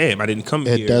 goddamn, I didn't come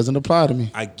here. It doesn't apply to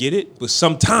me. I get it, but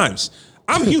sometimes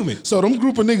I'm human. So them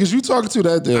group of niggas you talking to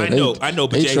that day, I know,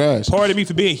 but they Jay, trash. Pardon me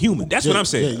for being human. That's what I'm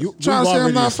saying. You trying to say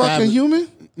I'm not fucking human?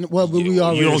 Well, but we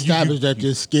already established that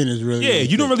your skin is really. Yeah,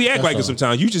 you don't really act like it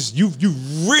sometimes. You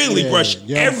really brush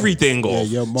everything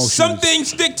off. Some things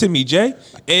stick to me, Jay,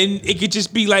 and it could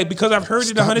just be like because I've heard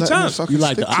it 100 times. You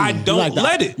like the I don't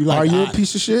let it. Are you a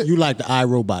piece of shit? You like the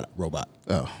iRobot robot?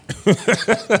 Oh,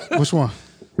 which one?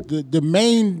 The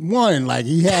main one, like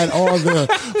he had all the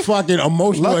fucking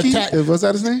emotional attack. Was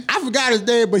that his name? I forgot his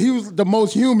name, but he was the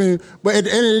most human. But at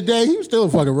the end of the day, he was still a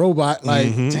fucking robot.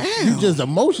 Like, damn, you just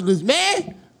emotionless,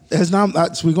 man.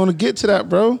 We're gonna get to that,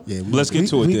 bro. Yeah, let's get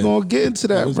to it. We're gonna get into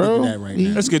that, bro.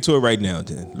 Let's get to it right now,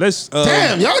 then. Let's.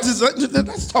 Damn, y'all just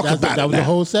let's talk about that. That was the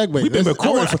whole segue. We've been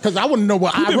recording because I want to know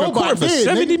what iRobot for did.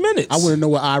 70 minutes. I want to know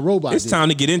what iRobot. It's time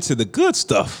to get into the good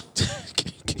stuff.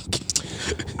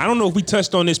 I don't know if we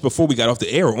touched on this before we got off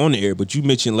the air or on the air, but you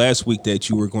mentioned last week that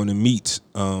you were going to meet.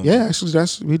 Yeah, actually,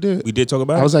 we did. We did talk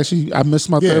about it. I missed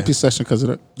my therapy session because of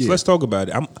that. So let's talk about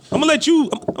it. I'm gonna let you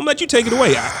take it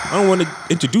away. I don't want to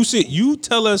introduce it. You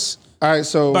tell us. All right,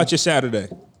 so about your Saturday.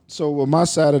 So what my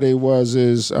Saturday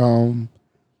is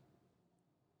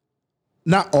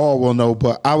not all will know,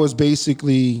 but I was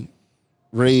basically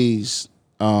raised,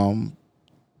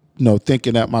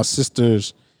 thinking that my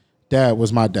sister's dad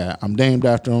was my dad. I'm named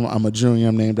after him. I'm a junior.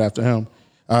 I'm named after him.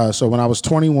 So when I was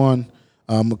 21,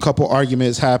 A couple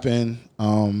arguments happened.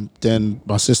 Then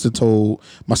my sister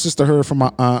heard from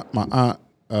my aunt. My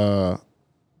aunt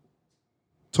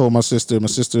told my sister. My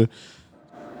sister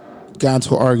got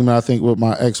into an argument, I think, with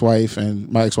my ex-wife, and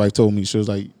my ex-wife told me, she was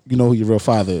like, you know who your real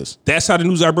father is. That's how the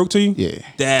news I broke to you? Yeah.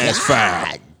 That's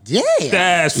foul. Yeah.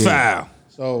 That's foul.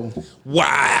 So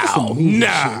wow.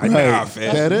 Nah,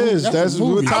 fam. That is. That's I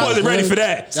wasn't ready for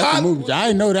that. That's a movie. I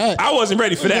didn't know that. I wasn't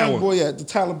ready for that young one. boy, the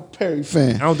Tyler Perry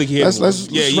fan. I don't think he had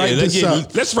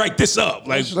Let's write this up.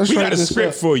 Like let's we write got a this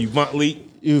script up. for you, Motley.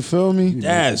 You feel me?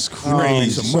 That's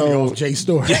crazy. Some money off Jay's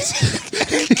story.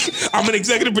 I'm an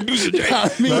executive producer, Jay.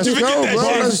 Let's go, bro.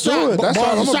 Let's do it. That's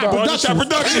all I'm about. Barbershop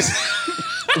Productions.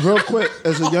 Real quick,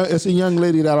 it's a young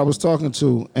lady that I was talking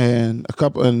to, and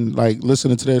like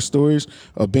listening to their stories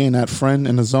of being that friend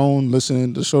in the zone,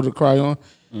 listening to the show to cry on.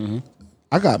 Mm-hmm.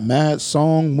 I got mad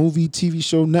song, movie, TV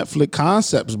show, Netflix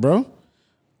concepts, bro.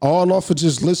 All off of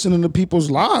just listening to people's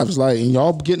lives, like, and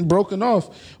y'all getting broken off.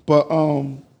 But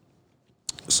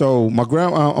so my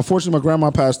unfortunately, my grandma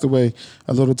passed away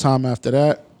a little time after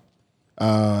that.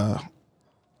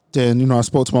 Then I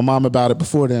spoke to my mom about it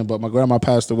before then, but my grandma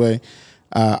passed away.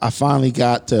 I finally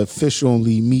got to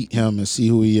officially meet him and see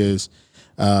who he is.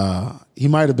 He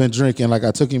might have been drinking. Like,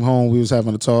 I took him home. We was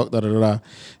having a talk, and then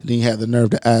he had the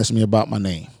nerve to ask me about my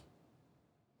name.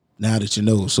 Now that you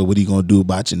know, so what are you gonna do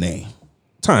about your name?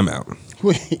 Time out.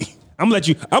 Wait. I'm gonna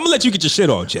let you get your shit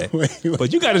off, Jay. Wait.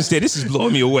 But you gotta understand, this is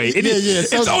blowing me away.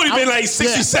 It's only been like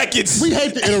 60 seconds. We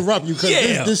hate to interrupt you because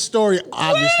this story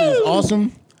obviously is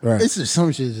awesome. Right. It's just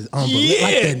some shit is unbelievable. Yeah,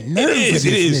 like the nerve it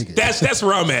is. That's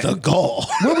where I'm at. The gall.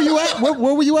 Where were you at?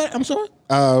 Where were you at? I'm sorry.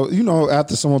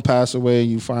 After someone passed away,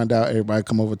 you find out everybody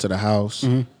come over to the house.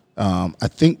 Mm-hmm. I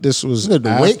think this was the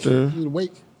after the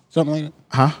wake, something like that.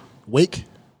 Huh? Wake.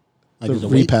 Like the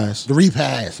repast. The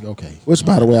repast. Okay. Which,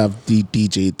 by the way, I've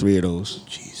DJ'd 3 of those.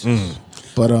 Jesus.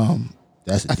 But I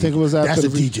think it was after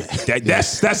that's the DJ.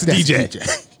 That's the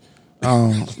DJ.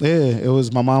 Yeah, it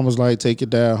was. My mom was like, "Take your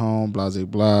dad home." Blah blah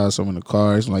blah. So I'm in the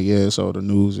car. I'm like, "Yeah." So the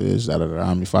news is da da da.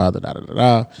 I'm your father. Da da da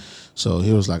da. So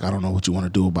he was like, "I don't know what you want to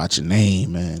do about your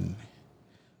name." And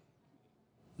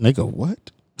nigga, what?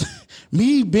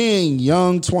 Me being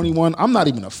young, 21. I'm not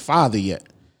even a father yet.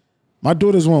 My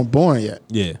daughters weren't born yet.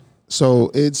 Yeah.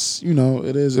 So it's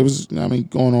it is. It was. I mean,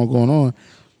 going on.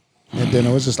 And then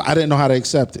it was just I didn't know how to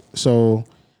accept it. So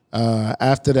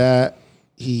after that.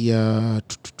 He, I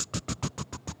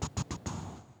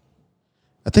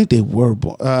think they were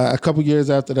born. A couple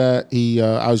years after that,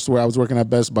 I was working at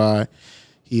Best Buy.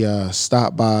 He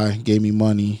stopped by, gave me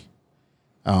money.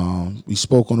 We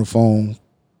spoke on the phone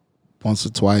once or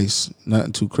twice,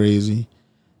 nothing too crazy,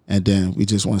 and then we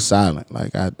just went silent.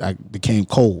 Like I became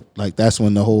cold. Like that's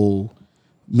when the whole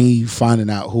me finding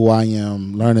out who I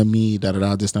am, learning me, this and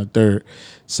the third.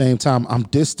 Same time, I'm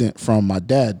distant from my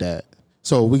dad.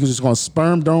 So we could just go on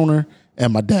sperm donor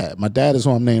and my dad. My dad is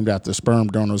who I'm named after. Sperm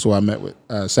donor is who I met with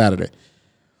Saturday.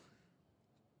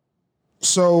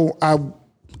 So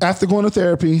after going to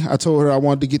therapy, I told her I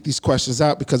wanted to get these questions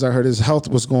out because I heard his health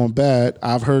was going bad.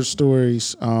 I've heard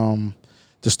stories.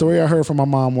 The story I heard from my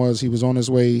mom was he was on his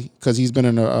way because he's been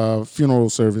in a funeral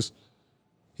service.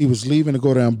 He was leaving to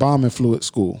go to embalming fluid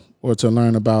school or to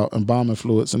learn about embalming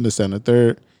fluids and this and the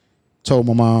third. Told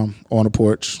my mom on the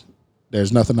porch,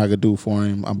 there's nothing I could do for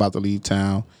him. I'm about to leave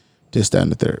town. This, that,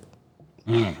 and the third.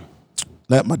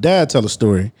 Let my dad tell a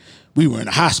story. We were in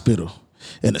the hospital,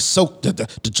 and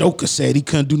the Joker said he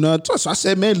couldn't do nothing to us. So I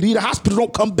said, man, leave the hospital,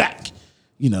 don't come back.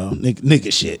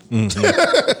 Nigga shit.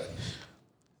 Mm-hmm.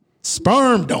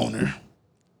 Sperm donor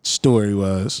story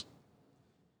was,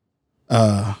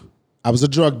 I was a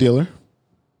drug dealer.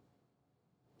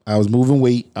 I was moving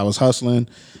weight. I was hustling.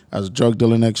 I was a drug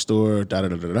dealer next door.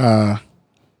 Da-da-da-da-da.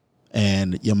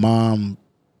 And your mom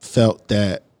felt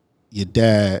that your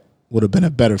dad would have been a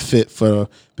better fit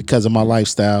because of my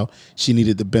lifestyle. She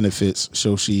needed the benefits,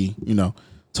 so she,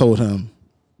 told him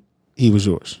he was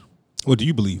yours. What do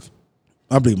you believe?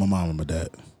 I believe my mom and my dad.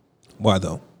 Why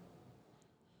though?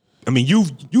 I mean,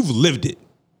 you've lived it.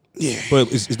 Yeah. But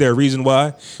is there a reason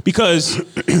why? Because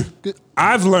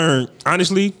I've learned,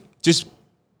 honestly, just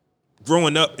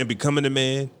growing up and becoming a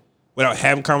man without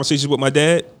having conversations with my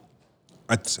dad,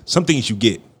 some things you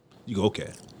get, you go,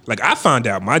 okay. Like, I found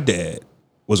out my dad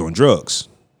was on drugs.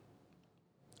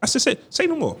 I said, say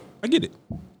no more. I get it.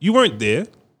 You weren't there.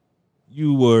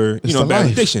 You were,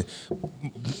 bad addiction.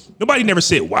 Nobody never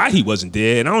said why he wasn't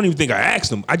there, and I don't even think I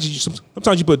asked him.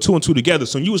 Sometimes you put 2 and 2 together.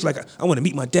 So you was like, I want to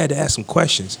meet my dad to ask some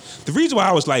questions. The reason why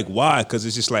I was like, why? Because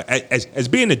it's just like, as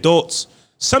being adults,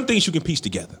 some things you can piece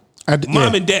together.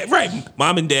 Mom and dad, right?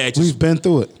 Mom and dad. We've been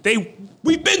through it.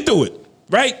 We've been through it.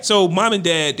 right? So mom and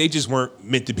dad, they just weren't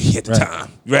meant to be at the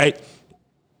time, right?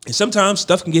 And sometimes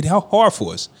stuff can get hard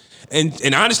for us.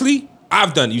 And honestly,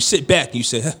 I've done it. You sit back and you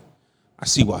say, I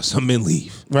see why some men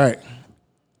leave. Right.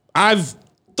 I've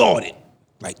thought it.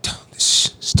 Like,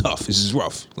 this is tough. This is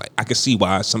rough. Like, I can see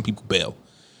why some people bail.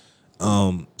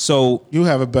 So you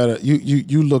have a better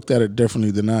you looked at it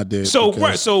differently than I did. So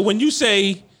right. So when you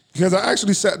say, because I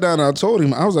actually sat down and I told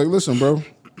him, I was like, listen, bro,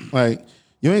 like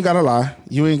you ain't gotta lie.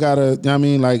 You ain't gotta. You know what I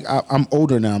mean, like I'm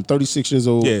older now. I'm 36 years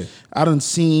old. Yeah. I done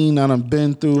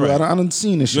been through. Right. I done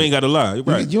seen this shit. You ain't gotta lie.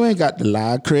 Right. You ain't got to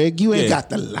lie, Craig. You ain't got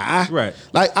to lie. Right.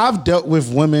 Like I've dealt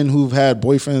with women who've had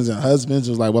boyfriends and husbands.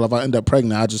 It was like, well, if I end up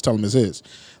pregnant, I just tell them it's his.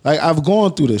 Like I've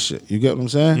gone through this shit. You get what I'm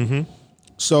saying? Mm-hmm.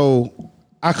 So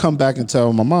I come back and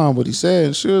tell my mom what he said,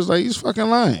 and she was like, he's fucking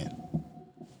lying.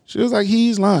 She was like,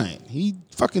 he's lying. He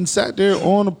fucking sat there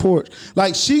on the porch.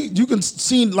 Like you can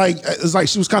see, like, it's like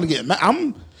she was kind of getting mad.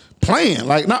 I'm playing,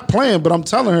 like not playing, but I'm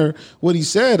telling her what he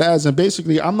said as, and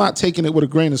basically I'm not taking it with a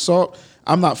grain of salt.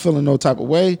 I'm not feeling no type of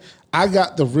way. I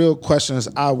got the real questions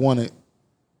answered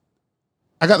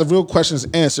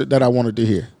that I wanted to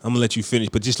hear. I'm gonna let you finish,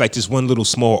 but just like this one little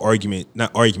small argument, not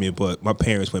argument, but my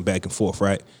parents went back and forth,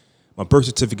 right? My birth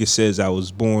certificate says I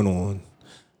was born on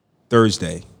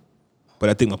Thursday, but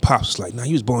I think my pops was like, nah,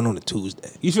 he was born on a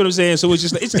Tuesday. You feel what I'm saying? So it's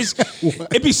just like,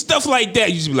 it'd be stuff like that.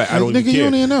 You just be like, I don't even care. You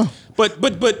don't even know. But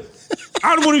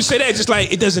I don't want to say that. Just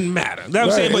like, it doesn't matter. You know what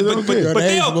I'm saying? But that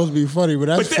ain't supposed to be funny, but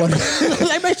that's funny.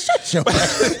 Like, man, shut your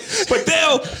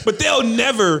but they'll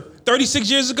never, 36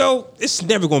 years ago, it's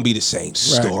never going to be the same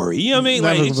story. You know what I mean?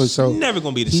 Never, like, it's so never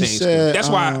going to be the same said,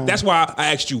 story. That's why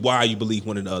I asked you why you believe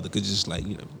one or the other, because it's just like,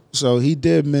 you know. So he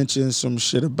did mention some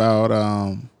shit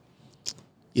about,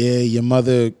 your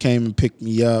mother came and picked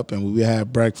me up and we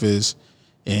had breakfast,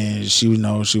 and she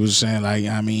was saying like,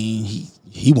 I mean,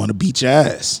 he want to beat your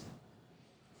ass.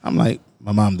 I'm like,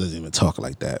 my mom doesn't even talk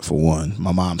like that, for one.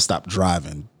 My mom stopped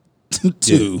driving.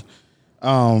 Two.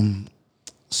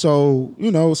 So,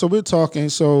 so we're talking.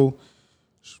 So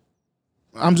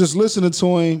I'm just listening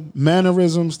to him.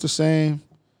 Mannerisms the same.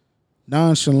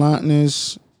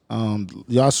 Nonchalantness.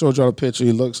 Y'all showed y'all a picture.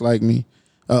 He looks like me.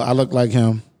 I look like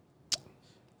him.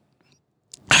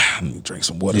 Let me drink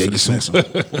some water for this next one.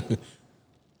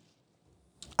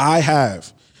 I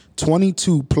have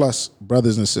 22 plus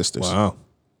brothers and sisters. Wow.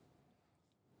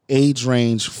 Age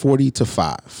range 40 to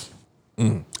 5.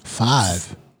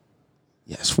 5?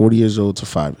 Yes, 40 years old to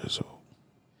 5 years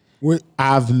old.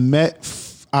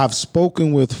 I've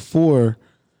spoken with 4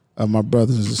 of my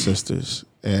brothers and sisters,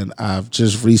 and I've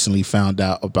just recently found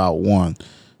out about one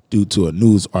due to a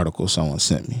news article someone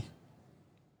sent me.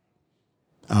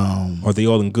 Are they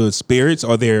all in good spirits?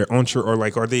 Are they are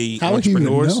they how would you even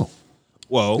entrepreneurs? know?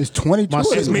 Well, it's 22. My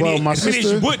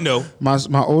sister, you would know.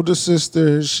 My older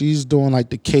sister, she's doing like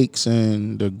the cakes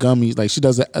and the gummies. Like she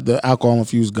does the alcohol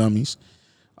infused gummies.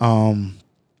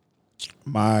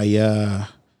 My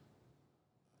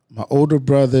older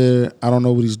brother, I don't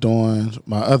know what he's doing.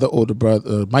 My other older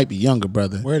brother, might be younger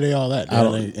brother. Where are they all at?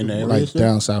 In the area like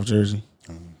down South Jersey.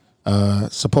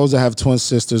 Suppose I have twin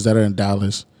sisters that are in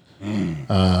Dallas.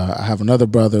 I have another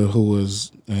brother who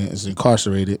is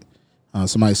incarcerated.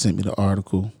 Somebody sent me the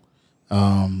article.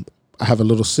 I have a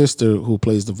little sister who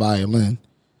plays the violin.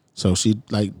 So she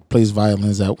plays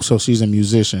violins so she's a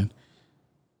musician.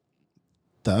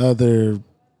 The other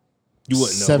you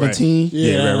wouldn't know, 17. Right?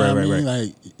 Yeah, right.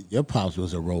 Like your pops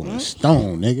was a Rolling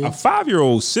Stone, nigga. A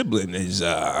 5-year-old sibling is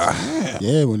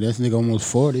yeah, when that nigga almost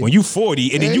 40. When you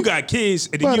 40 and then you got kids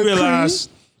and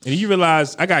then you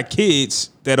realize I got kids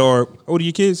that are, how old are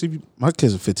your kids? My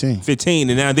kids are 15. 15,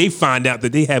 and now they find out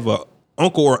that they have a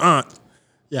uncle or aunt.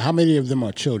 Yeah, how many of them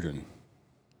are children?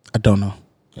 I don't know.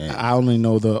 Yeah. I only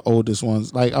know the oldest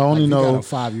ones. Like I only know a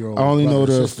 5-year-old. I only know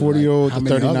the 40-year-old, like, the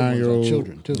 39-year-old,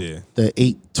 children too. Yeah,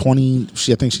 the 20.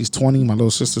 I think she's 20. My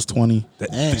little sister's 20.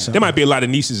 There might be a lot of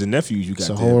nieces and nephews you got. It's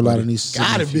a whole lot of nieces.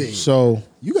 Gotta be. So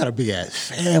you got a big ass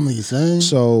family, son.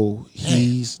 So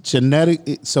he's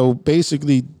genetic. So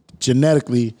basically,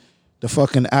 genetically, the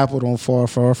fucking apple don't fall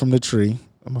far from the tree.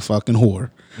 I'm a fucking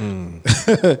whore.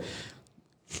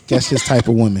 Guess his type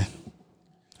of women.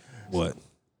 What?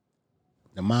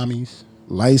 The mommies.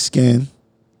 Light skin,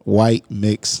 white,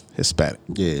 mixed, Hispanic.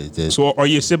 Yeah. So are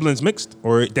your siblings mixed,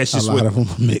 or that's just a lot of them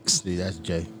are mixed? See, that's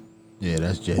Jay. Yeah,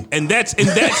 that's Jay. And that's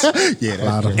yeah, that's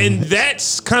Jay. And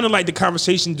that's kind of like the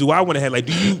conversation. Do I want to have like?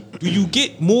 Do you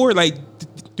get more? Like,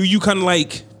 do you kind of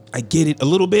like? I get it a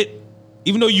little bit,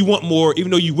 even though you want more,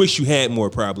 even though you wish you had more,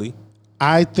 probably.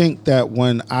 I think that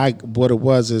what it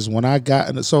was is when I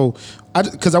got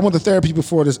because I went to therapy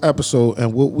before this episode,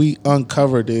 and what we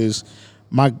uncovered is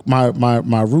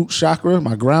my root chakra,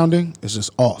 my grounding is just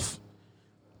off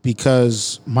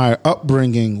because my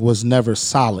upbringing was never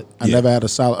solid. I never had a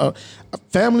solid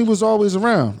family was always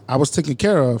around. I was taken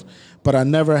care of, but I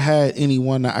never had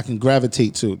anyone that I can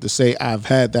gravitate to say I've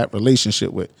had that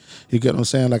relationship with. You get what I'm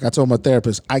saying? Like I told my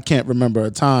therapist, I can't remember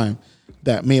a time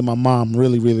that me and my mom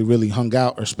really, really, really hung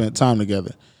out or spent time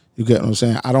together. You get what I'm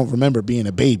saying? I don't remember being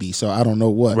a baby, so I don't know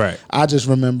what. Right. I just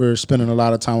remember spending a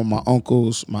lot of time with my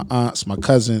uncles, my aunts, my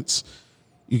cousins.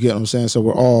 You get what I'm saying? So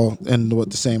we're all in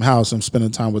the same house. I'm spending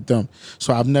time with them.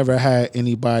 So I've never had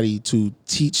anybody to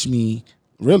teach me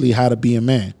really how to be a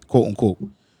man, quote unquote.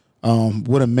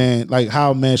 What a man, like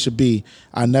how a man should be.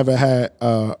 I never had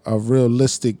a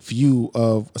realistic view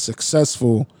of a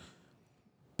successful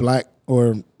black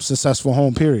or successful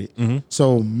home, period. Mm-hmm.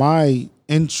 So my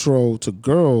intro to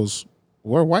girls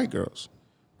were white girls.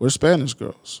 We're Spanish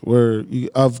girls. We're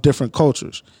of different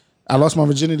cultures. I lost my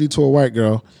virginity to a white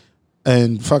girl,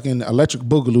 and fucking Electric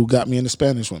Boogaloo got me into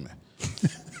Spanish women.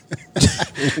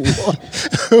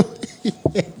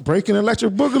 Breaking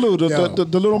Electric Boogaloo,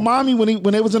 the little mommy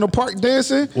when they was in the park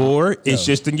dancing, or it's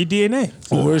just in your DNA,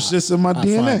 or it's just in my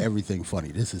DNA. I find everything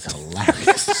funny. This is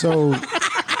hilarious. So,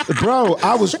 bro,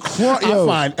 I was I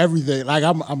find everything like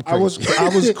I'm crazy. I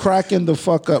was cracking the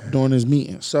fuck up during this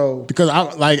meeting. So because I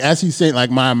like as he's saying,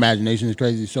 like my imagination is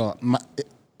crazy. So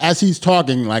as he's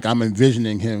talking, like I'm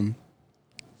envisioning him,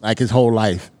 like his whole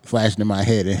life flashing in my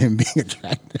head and him being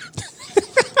attractive.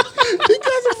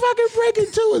 Because of fucking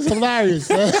Breaking 2 is hilarious.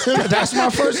 That's my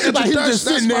first introduction. Like he's just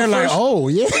sitting there like, oh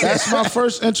yeah. That's my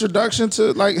first introduction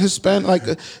to like Hispanic.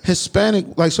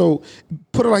 Like, so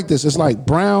put it like this: it's like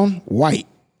brown, white.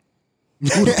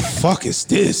 Who the fuck is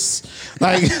this?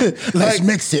 Like, let's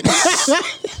mix it.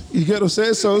 You get what I'm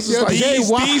saying? So it's just like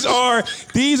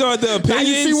these are the opinions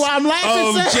you see why I'm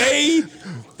laughing, of Jay.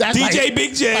 That's DJ like,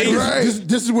 Big J. Right.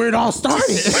 This is where it all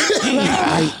started.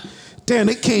 Like, damn,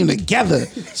 it came together.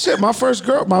 Shit, my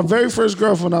very first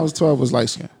girlfriend when I was 12 was light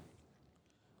skin.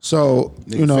 So,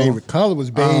 you know, favorite color was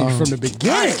beige from the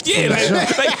beginning. Yeah,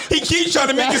 like he keeps trying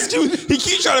to make excuse. He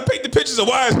keeps trying to paint the pictures of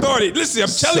why it started. Listen, I'm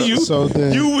telling you, this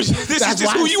is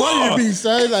just who you are.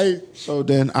 So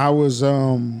then I was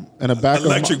in the back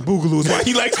Electric Boogaloo is why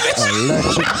he likes this.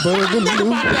 Electric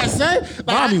Boogaloo.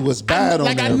 Mommy was bad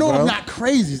on that, I know bro. I'm not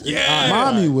crazy. Yeah.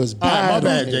 Mommy was bad. My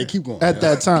bad, Jay. Keep going. At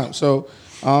that time. So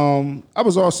I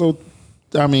was also,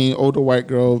 older white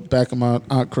girl back in my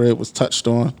aunt crib was touched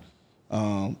on.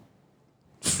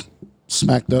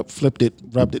 Smacked up, flipped it,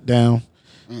 rubbed it down,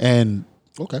 and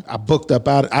I booked up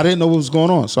out. I didn't know what was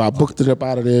going on, so I booked it up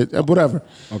out of there. Whatever.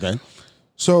 Okay.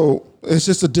 So it's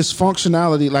just a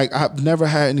dysfunctionality. Like I've never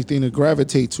had anything to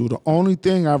gravitate to. The only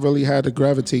thing I really had to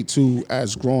gravitate to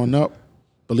as growing up,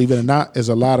 believe it or not, is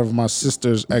a lot of my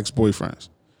sister's ex-boyfriends,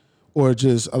 or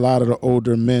just a lot of the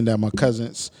older men that my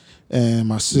cousins and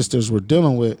my sisters were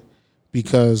dealing with.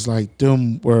 Because like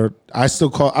them were, I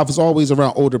was always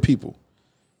around older people.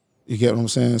 You get what I'm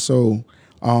saying? So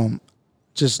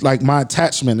just like my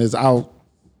attachment is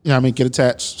get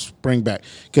attached, bring back.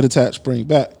 Get attached, bring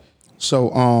back.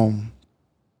 So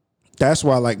that's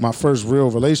why like my first real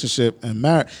relationship and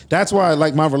marriage, that's why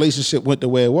like my relationship went the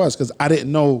way it was, because I didn't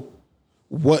know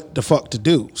what the fuck to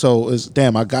do. So it's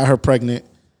I got her pregnant.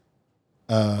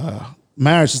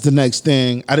 Marriage is the next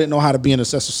thing. I didn't know how to be in a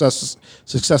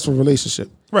successful relationship.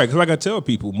 Right, because like I tell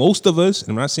people, most of us,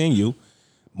 and I'm not saying you,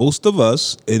 most of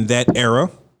us in that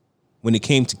era, when it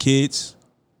came to kids,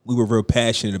 we were real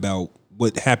passionate about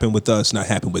what happened with us, not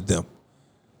happened with them.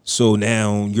 So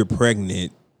now you're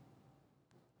pregnant.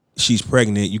 She's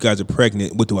pregnant. You guys are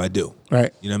pregnant. What do I do?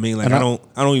 Right. You know what I mean? Like I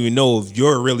don't even know if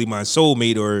you're really my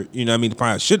soulmate or you know what I mean.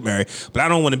 Probably I should marry, but I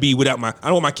don't want to be without I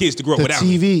don't want my kids to grow up without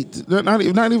TV. Me. Not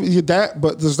even that,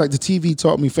 but just like the TV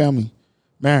taught me family,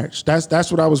 marriage. That's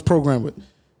what I was programmed with.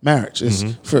 Marriage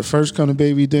is first come the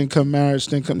baby, then come marriage,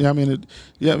 then come.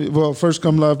 First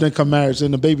come love, then come marriage,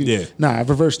 then the baby. Yeah. Nah, I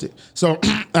reversed it. So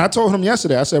I told him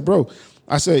yesterday. I said, bro,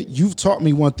 you've taught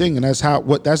me one thing, and that's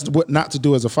what not to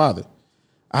do as a father.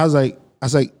 I was like,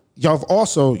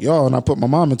 y'all, and I put my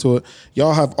mom into it.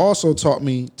 Y'all have also taught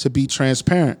me to be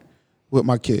transparent with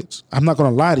my kids. I'm not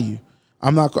gonna lie to you.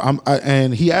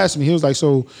 And he asked me, he was like,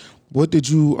 so what did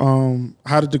you,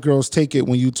 how did the girls take it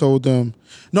when you told them?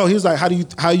 No, he was like, how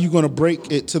are you gonna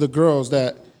break it to the girls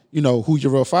that, you know, who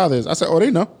your real father is? I said, oh,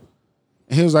 they know.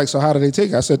 And he was like, so how did they take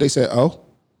it? They said, oh.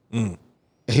 And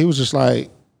he was just like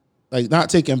not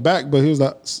taken back, but he was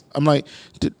like, I'm like,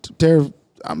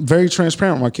 I'm very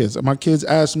transparent with my kids. My kids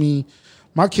ask me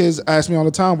all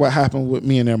the time what happened with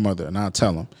me and their mother, and I'll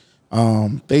tell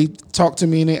them. They talk to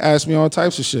me and they ask me all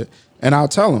types of shit, and I'll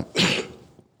tell them.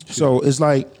 So it's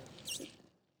like,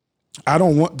 I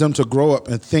don't want them to grow up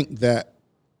and think that,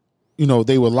 you know,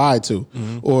 they were lied to.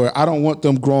 Or I don't want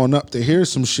them growing up to hear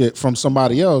some shit from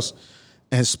somebody else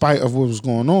in spite of what was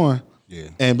going on. Yeah.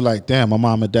 And be like, damn, my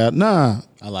mom and dad, nah.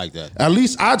 I like that. At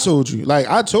least I told you. Like,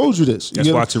 I told you this. That's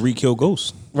why Tariq killed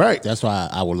Ghost. Right. That's why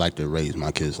I would like to raise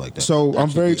my kids like that. So I'm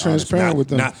very transparent with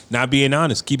them. Not being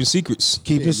honest, keeping secrets.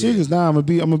 Keeping secrets. Nah, I'm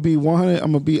gonna be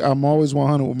 100. I'm always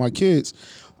 100 with my kids.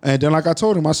 And then, like I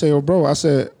told him, I said, oh, bro, I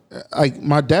said, like,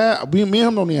 my dad, me and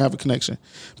him don't even have a connection,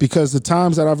 because the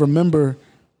times that I remember,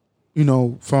 you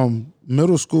know, from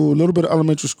middle school, a little bit of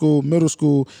elementary school, middle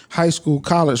school, high school,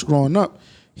 college, growing up,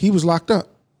 he was locked up.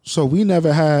 So we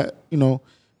never had, you know,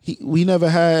 we never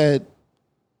had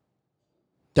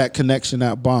that connection,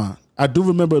 that bond. I do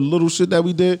remember little shit that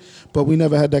we did, but we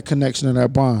never had that connection and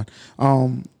that bond.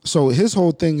 So his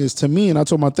whole thing is, to me, and I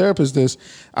told my therapist this,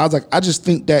 I was like, I just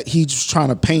think that he's just trying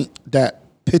to paint that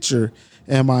picture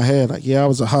in my head. Like, yeah, I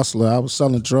was a hustler. I was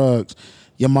selling drugs.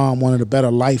 Your mom wanted a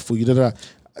better life for you. Da-da.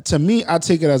 To me, I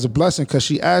take it as a blessing, because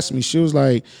she asked me, she was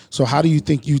like, so how do you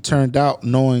think you turned out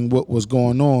knowing what was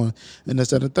going on? And this,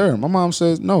 that, and the third. My mom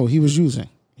says, no, he was using.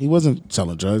 He wasn't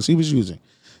selling drugs. He was using.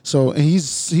 So, and he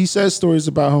says stories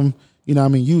about him, you know what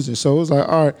I mean, using. So it was like,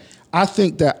 all right, I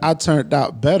think that I turned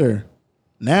out better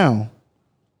now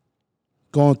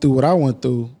going through what I went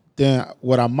through than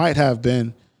what I might have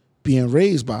been being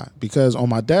raised by. Because on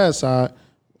my dad's side,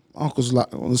 one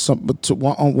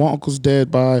uncle's dead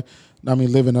by, I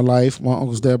mean, living a life. One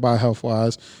uncle's dead by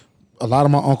health-wise. A lot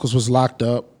of my uncles was locked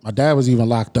up. My dad was even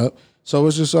locked up. So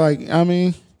it's just like, I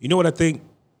mean. You know what I think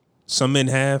some men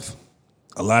have?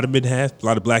 A lot of men have, a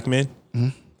lot of black men. Mm-hmm.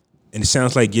 And it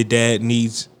sounds like your dad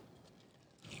needs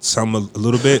some a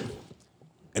little bit.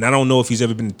 And I don't know if he's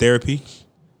ever been in therapy,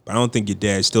 but I don't think your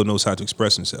dad still knows how to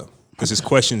express himself, because his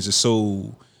questions are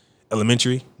so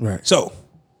elementary. Right. So,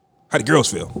 how do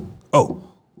girls feel? Oh,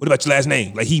 what about your last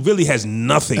name? Like, he really has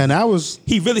nothing. And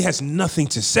he really has nothing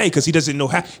to say, because he doesn't know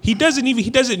how. He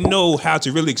doesn't know how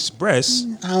to really express.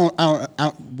 Well,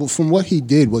 from what he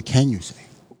did, what can you say?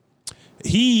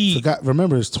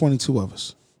 Remember, it's 22 of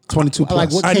us. 22 plus.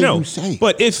 Like, what can you say?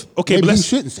 But maybe he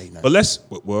shouldn't say nothing.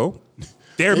 But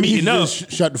they're meeting up.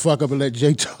 Shut the fuck up and let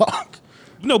Jay talk.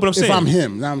 No, but I'm saying, if I'm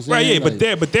him, you know what I'm saying? Right, yeah,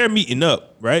 like, but they're meeting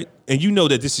up, right? And you know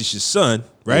that this is your son,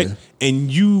 right? Yeah. And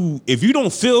if you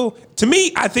don't feel, to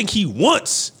me, I think he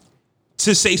wants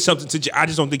to say something to Jay. I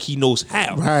just don't think he knows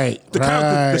how. Right.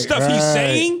 The stuff he's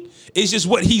saying is just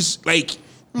what he's like.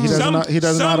 He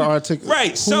doesn't know how to articulate.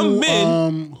 Right. Some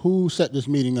men. Who set this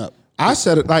meeting up? I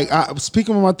said it, like,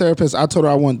 speaking with my therapist, I told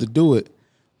her I wanted to do it.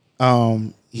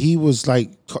 He was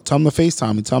like, tell him to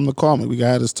FaceTime me, tell him to call me. We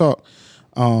got this talk.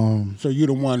 So you're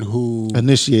the one who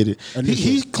initiated.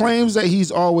 He claims that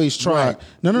he's always tried. Right.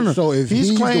 No. So if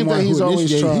he's claimed that he's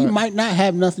always tried, he might not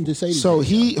have nothing to say to so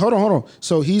you. Hold on.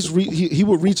 So he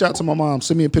would reach out to my mom,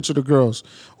 send me a picture of the girls,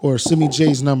 or send me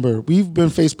Jay's number. We've been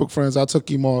Facebook friends. I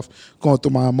took him off going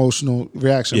through my emotional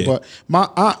reaction. Yeah. But my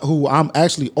aunt, who I'm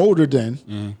actually older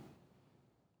than,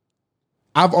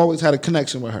 I've always had a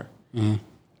connection with her.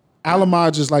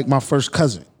 Alamaj is like my first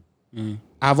cousin.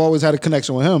 I've always had a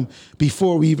connection with him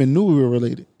before we even knew we were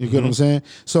related. You get what I'm saying?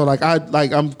 So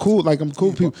I'm cool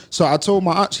people. So I told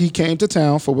my aunt, he came to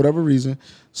town for whatever reason.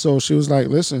 So she was like,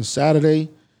 listen, Saturday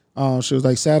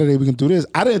we can do this.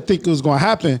 I didn't think it was going to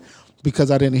happen,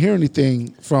 because I didn't hear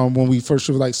anything from when she was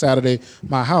like, Saturday,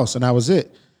 my house, and that was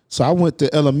it. So I went to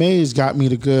LMA's, got me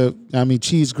the good,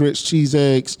 cheese grits, cheese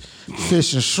eggs,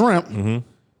 fish and shrimp.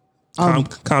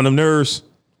 Calm them nerves.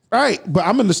 Right, but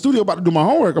I'm in the studio about to do my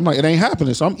homework. I'm like, it ain't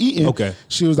happening, so I'm eating. Okay.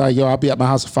 She was like, yo, I'll be at my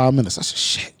house in 5 minutes. I said,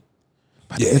 shit.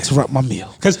 Interrupt my meal.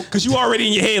 Because you already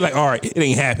in your head like, all right, it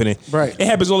ain't happening. Right. It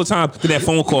happens all the time. Then that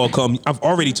phone call come, I've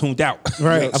already tuned out.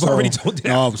 Right. I've already tuned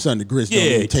out. All of a sudden the grits don't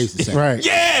even taste the same. Right.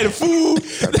 Yeah, the food.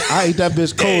 I ate that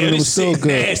bitch cold and it was still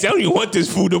good. Nasty. I don't even want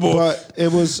this food no more. But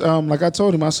it was, like I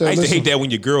told him, I said, I used to hate that when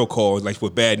your girl calls like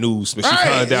with bad news, but she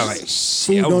comes down like,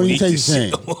 shit, food don't even taste the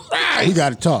same. Right. We got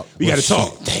to talk. Damn,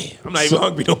 I'm not even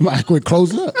hungry no more. Might quit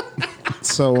closing up.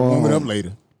 So warm it up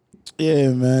later. Yeah,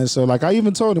 man. So like I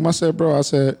even told him, I said, bro, I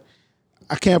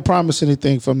can't promise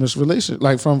anything from this relationship,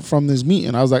 like from this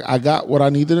meeting. I was like, I got what I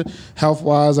needed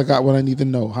health-wise. I got what I need to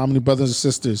know. How many brothers and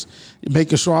sisters?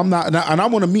 Making sure I'm not, and I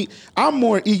want to meet. I'm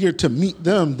more eager to meet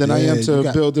them than I am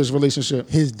to build this relationship.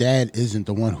 His dad isn't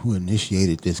the one who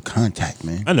initiated this contact,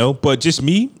 man. I know, but just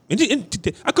me.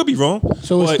 I could be wrong.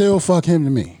 So it's still fuck him to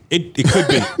me. It could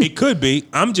be. It could be.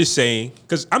 I'm just saying,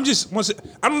 because I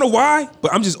don't know why,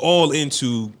 but I'm just all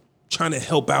into trying to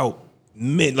help out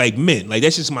men. Like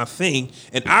that's just my thing.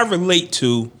 And I relate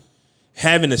to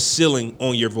having a ceiling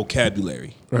on your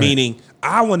vocabulary. Right. Meaning,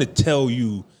 I want to tell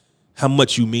you how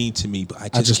much you mean to me, but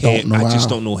I just can't. I just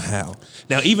don't know how.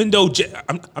 Now, even though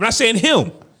I'm not saying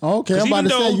him. Okay, I'm about to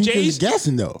say you just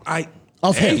guessing though.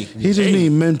 He just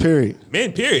mean men. Period.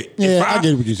 Men. Period. Yeah, I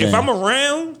get what you're saying.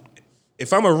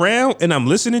 If I'm around and I'm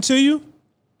listening to you,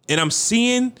 and I'm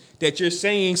seeing that you're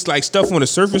saying like stuff on the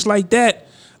surface like that,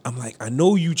 I'm like, I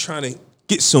know you trying to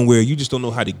get somewhere. You just don't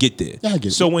know how to get there. Yeah, I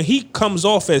get so when he comes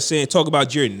off as saying, talk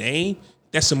about your name,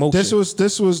 that's emotion. This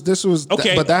was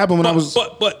okay. But that happened when I was.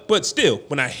 But still,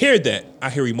 when I hear that, I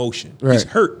hear emotion. Right. He's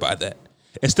hurt by that.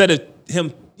 Instead of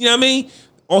him, you know what I mean?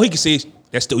 All he can say is,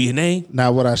 that's still your name.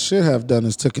 Now, what I should have done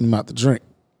is taken him out to drink.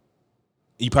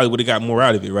 You probably would have got more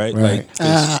out of it, right? Right.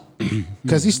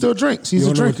 Because he still drinks. He's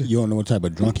a drinker. You don't know what type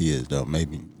of drunk he is, though.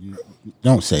 Maybe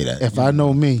don't say that. If I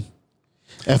know me,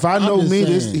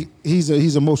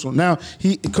 he's emotional. Now,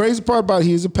 crazy part about it,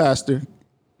 he's a pastor.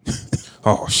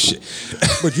 Oh shit!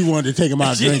 But you wanted to take him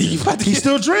out drinking. He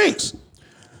still drinks.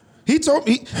 He told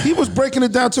me he was breaking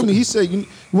it down to me. He said, "You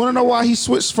want to know why he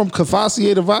switched from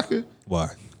Cavassier to vodka? Why?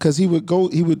 Because he would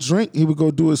drink, he would go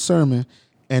do his sermon,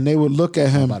 and they would look at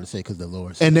him. I'm about to say because the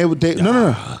Lord. And they would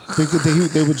no.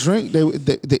 They would drink.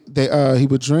 He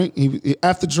would drink.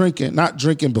 After drinking, not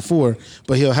drinking before,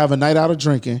 but he'll have a night out of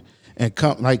drinking and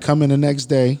come in the next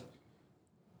day,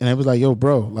 and it was like, yo,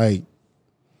 bro, like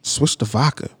switch to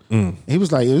vodka. He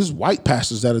was like, there's white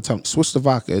pastors that are telling switch to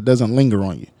vodka. It doesn't linger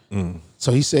on you.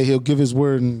 So he said he'll give his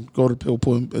word and go to pill,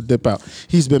 pull, and dip out.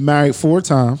 He's been married 4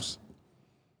 times.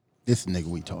 This nigga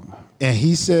we talking about. And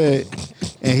he said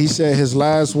his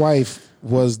last wife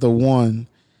was the one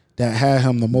that had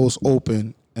him the most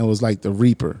open and was like the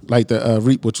reaper, like the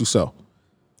reap what you sow.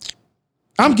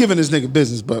 I'm giving this nigga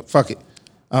business, but fuck it.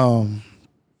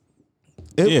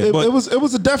 It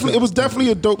was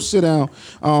definitely a dope sit down.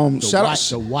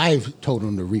 The wife told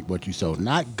him to reap what you sow,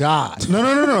 not God.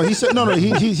 No. He said no.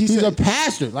 He's said, a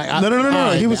pastor. Like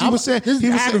no. He was saying this is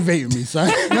aggravating me,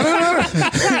 son. No.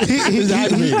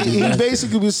 He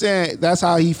basically was saying that's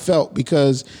how he felt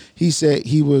because he said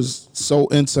he was so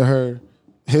into her.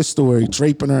 His story,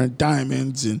 draping her in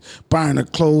diamonds and buying her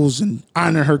clothes and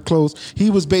ironing her clothes. He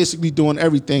was basically doing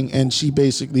everything, and she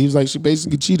basically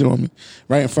cheated on me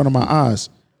right in front of my eyes.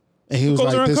 And he was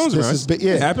like, "This is big."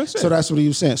 Yeah, it happens. So that's what he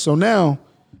was saying. So now,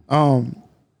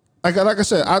 like I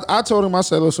said, I told him, I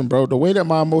said, "Listen, bro, the way that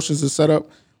my emotions are set up,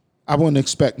 I wouldn't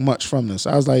expect much from this."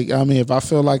 I was like, I mean, if I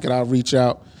feel like it, I'll reach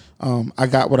out. I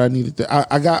got what I needed.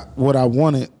 I got what I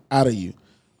wanted out of you.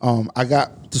 I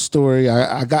got the story.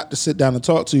 I got to sit down and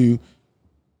talk to you.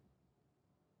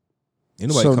 Ain't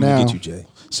nobody coming to get you, Jay.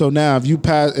 So now,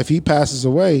 if he passes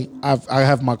away, I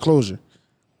have my closure.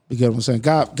 You get what I'm saying?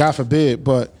 God forbid,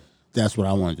 but that's what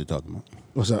I wanted to talk about.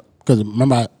 What's up? Because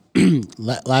remember,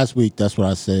 last week, that's what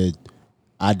I said.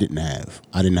 I didn't have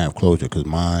closure because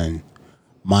my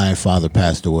father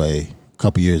passed away a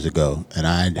couple years ago, and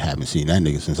I haven't seen that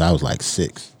nigga since I was like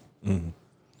 6. Mm-hmm.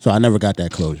 So I never got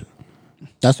that closure.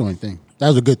 That's the only thing. That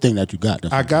was a good thing that you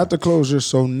got. I got the closure.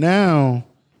 So now,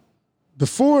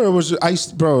 before it was,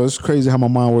 it's crazy how my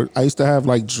mind worked. I used to have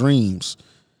like dreams.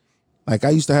 Like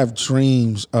I used to have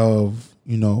dreams of,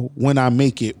 when I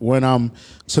make it, when I'm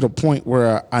to the point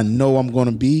where I know I'm going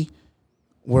to be,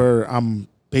 where I'm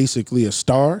basically a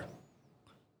star.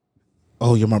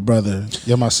 Oh, you're my brother.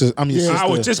 You're my sister. I'm your sister. I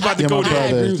was just about to go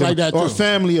there. Like that or too.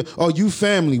 family. Or you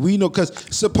family. We know because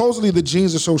supposedly the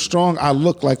genes are so strong. I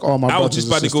look like all my brothers. I was just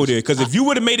about to go there because if you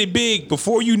would have made it big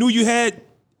before you knew you had,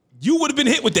 you would have been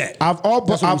hit with that. I've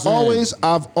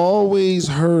always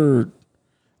heard.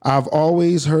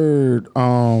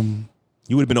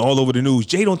 You would have been all over the news.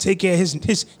 Jay don't take care of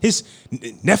his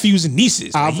nephews and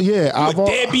nieces.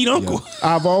 Deadbeat uncle.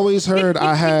 I've always heard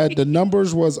I had the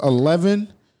numbers was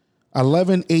 11,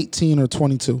 18, or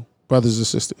 22 brothers and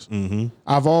sisters. Mm-hmm.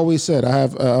 I've always said I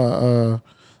have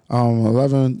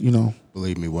 11.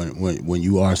 Believe me, when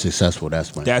you are successful,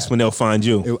 that's when they'll find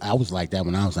you. I was like that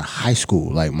when I was in high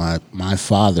school. Like my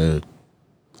father,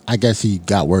 I guess he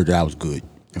got word that I was good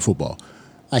in football.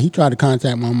 Like he tried to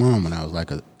contact my mom when I was like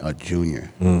a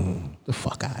junior. Mm-hmm. The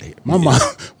fuck out of here. My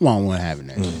mom wasn't having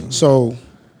that. Mm-hmm. So.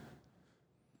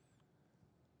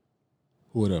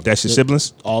 Whatever. That's your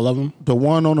siblings? All of them? The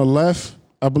one on the left,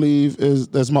 I believe,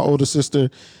 that's my older sister,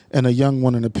 and a young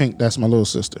one in the pink, that's my little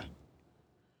sister.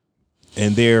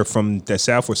 And they're from the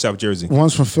South or South Jersey?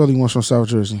 One's from Philly, one's from South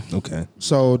Jersey. Okay.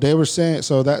 So they were saying,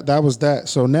 so that was that.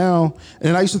 So now,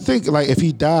 and I used to think, like, if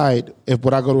he died,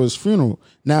 would I go to his funeral?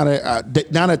 Now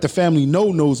that the family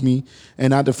knows me,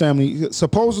 and not the family,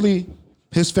 supposedly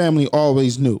his family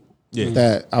always knew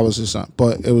that I was his son,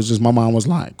 but it was just my mom was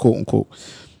lying, quote unquote.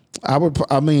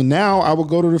 Now I would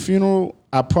go to the funeral.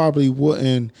 I probably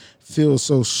wouldn't feel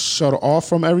so shut off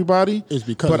from everybody. It's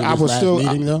because of this last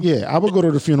meeting, though? Yeah, I would go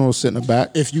to the funeral, sit in the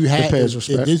back. If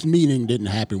this meeting didn't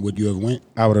happen, would you have went?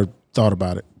 I would have thought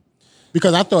about it.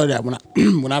 Because I thought that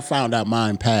when I found out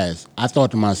mine passed, I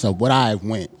thought to myself, would I have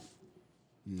went?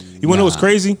 You want to know what's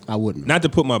crazy? I wouldn't. Not to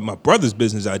put my brother's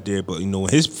business out there, but when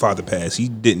his father passed, he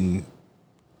didn't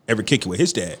ever kick it with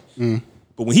his dad.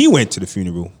 But when he went to the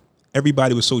funeral,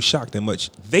 everybody was so shocked how much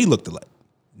they looked alike.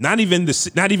 Not even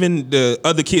the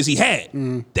other kids he had.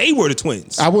 They were the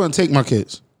twins. I wouldn't take my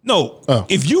kids. No,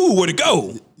 if you were to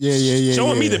go,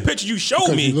 showing me the picture you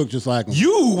showed me, you look just like him.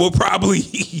 You will probably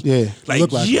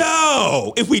like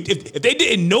yo. If they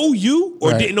didn't know you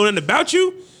or didn't know nothing about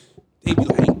you, they'd be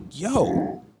like,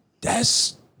 yo,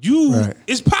 that's you.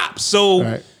 It's Pops. So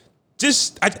I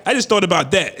just thought about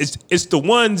that. It's the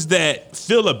ones that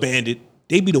feel abandoned.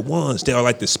 They be the ones that are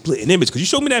like the split image. Because you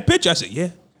showed me that picture, I said, yeah,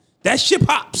 that shit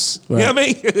Pops. You know what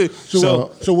I mean?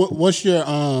 So what's your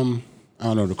I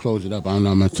don't know, to close it up. I don't know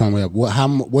how much time we have.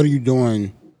 What are you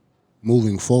doing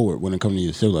moving forward when it comes to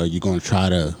your siblings? Are you going to try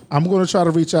to? I'm going to try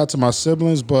to reach out to my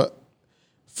siblings, but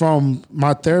from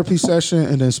my therapy session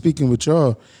and then speaking with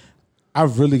y'all,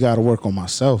 I've really got to work on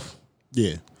myself.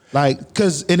 Yeah.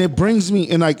 And it brings me,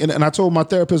 and I told my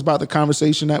therapist about the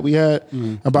conversation that we had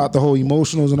about the whole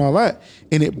emotionals and all that.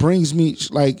 And it brings me,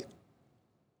 like,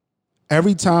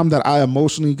 every time that I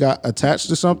emotionally got attached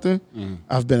to something,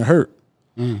 I've been hurt.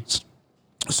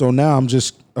 So now I'm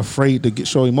just afraid to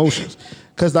show emotions.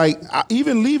 Because,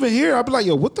 even leaving here, I'd be like,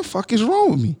 yo, what the fuck is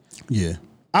wrong with me? Yeah.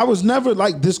 I was never,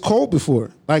 this cold before.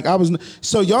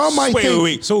 So y'all might think.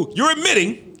 Wait. So you're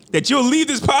admitting that you'll leave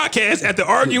this podcast after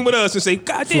arguing with us and say,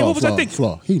 God damn, what was I thinking?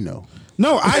 Flaw, he know.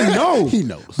 No, I know. He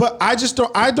knows. But I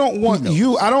don't want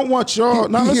you. I don't want y'all.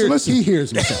 Listen. He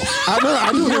hears himself.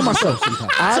 I do hear myself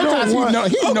sometimes. I don't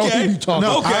want. He knows he be talking.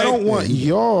 No, I don't want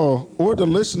y'all or the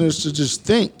listeners to just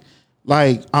think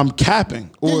like I'm capping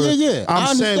or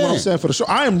I'm saying what I'm saying for the show.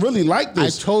 I am really like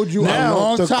this. I told you now, a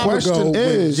long time ago when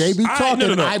JB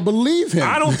talking, I believe him.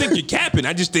 I don't think you're capping.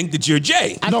 I just think that you're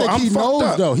Jay. I think he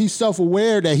knows, though. He's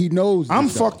self-aware that he knows. I'm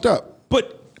fucked up.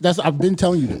 But I've been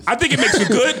telling you this. I think it makes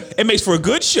it makes for a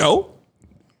good show.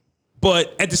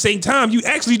 But at the same time, you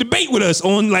actually debate with us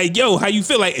on yo, how you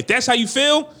feel. Like, if that's how you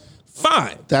feel,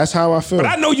 fine. That's how I feel. But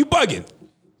I know you bugging.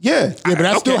 Yeah, but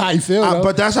that's still how you feel.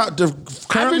 But that's how. Currently,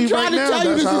 I've been trying to tell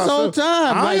you this whole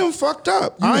time. I am fucked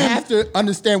up. You have to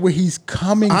understand where he's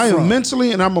coming from. I am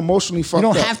mentally and I'm emotionally fucked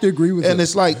up. You don't have to agree with it. And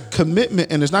it's like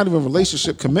commitment, and it's not even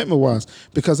relationship commitment wise.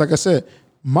 Because like I said,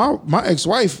 my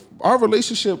ex-wife, our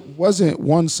relationship wasn't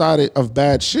one-sided of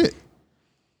bad shit.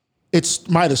 It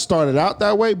might have started out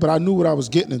that way, but I knew what I was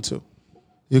getting into.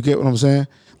 You get what I'm saying?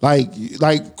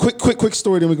 Like quick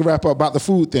story, then we can wrap up about the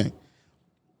food thing.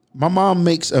 My mom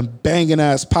makes a banging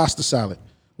ass pasta salad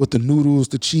with the noodles,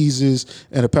 the cheeses,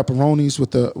 and the pepperonis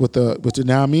with the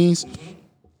now means.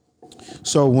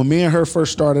 So when me and her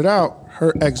first started out,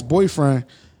 her ex-boyfriend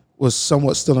was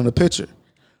somewhat still in the picture.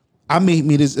 I made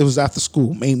me this, it was after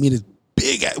school, made me this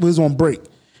big, it was on break,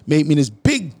 made me this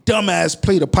big dumbass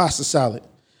plate of pasta salad.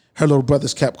 Her little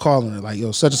brothers kept calling her like,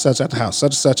 yo, such and such at the house,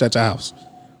 such and such at the house.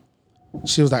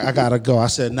 She was like, I gotta go. I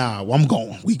said, nah, I'm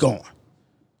going, we going.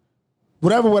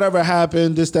 Whatever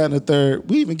happened, this, that, and the third,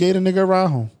 we even gave a nigga a ride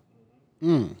home.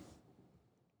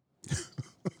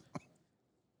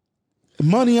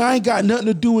 Money, I ain't got nothing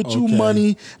to do with you,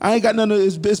 money. I ain't got nothing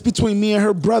to, it's between me and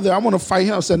her brother. I want to fight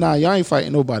him. I said, nah, y'all ain't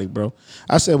fighting nobody, bro.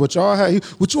 I said, what y'all have,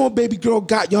 what you and baby girl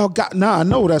got, y'all got, nah, I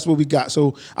know that's what we got.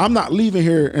 So I'm not leaving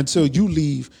here until you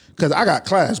leave, because I got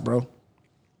class, bro.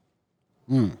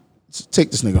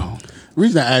 Take this nigga home. The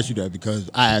reason I asked you that, because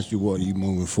I asked you, what are you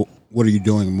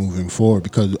doing moving forward?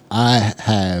 Because I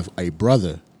have a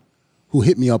brother who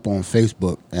hit me up on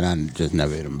Facebook, and I just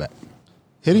never hit him back.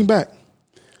 Hit him back.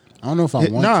 I don't know if I want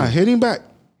to. Nah, hit him back.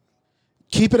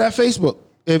 Keep it at Facebook.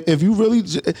 If you really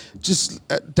just,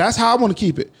 that's how I want to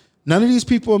keep it. None of these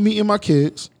people are meeting my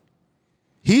kids.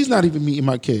 He's not even meeting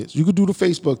my kids. You could do the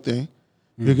Facebook thing.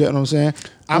 You get what I'm saying?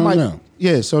 I might know.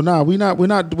 Yeah, so nah, we're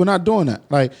not doing that.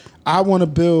 Like, I want to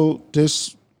build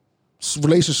this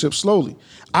relationship slowly.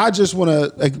 I just want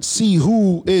to see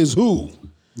who is who.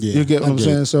 Yeah, you get what I'm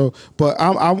saying? So, but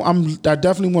I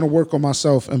definitely want to work on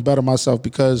myself and better myself,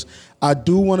 because I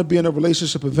do want to be in a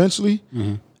relationship eventually,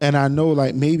 and I know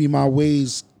like maybe my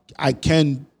ways I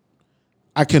can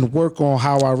work on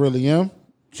how I really am.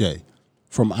 Jay,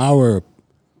 from our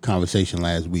conversation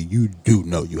last week, you do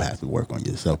know you have to work on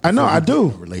yourself. I know, I do.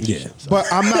 Relationship, so. But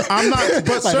I'm not.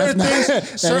 But certain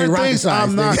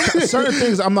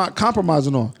things, I'm not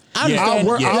compromising on.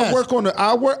 I'll work on it.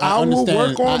 I will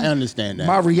work on. I understand that.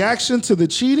 My reaction to the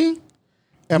cheating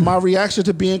and my reaction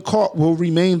to being caught will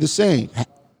remain the same.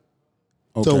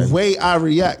 Okay. The way I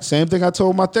react, same thing I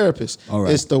told my therapist. All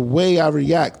right. It's the way I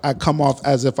react. I come off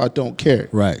as if I don't care.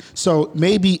 Right. So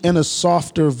maybe in a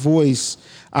softer voice,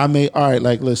 I may, all right,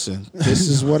 like, listen, this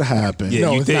is what happened. Yeah,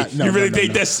 No, you it's think not. you really No, think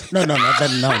no. that's No. You know what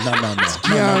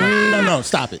I mean? No,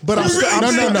 stop it. But I'm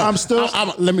still.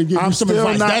 Let me give you some still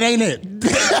advice. not- That ain't it.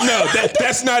 no,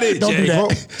 that's not it, Don't Jay. do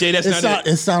that. Jay, that's not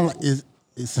it.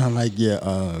 It sound like you're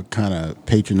kind of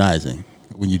patronizing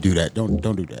when you do that. Don't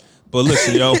do that. But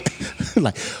listen, yo,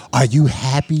 Like, are you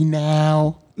happy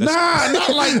now? Nah, not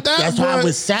like that. That's how it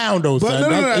would sound, though, But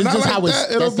son. no, It's not just like how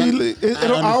that.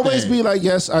 It'll I always understand. be like,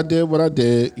 yes, I did what I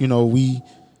did. You know,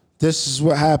 this is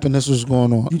what happened. This was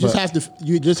going on. You just But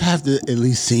have to at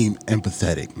least seem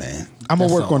empathetic, man. I'm gonna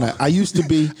That's work all. on that. I used to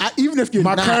be. Even if you're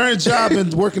my not. current job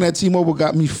and working at T-Mobile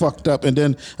got me fucked up, and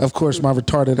then of course my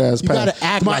retarded ass. You gotta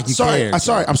act like you sorry,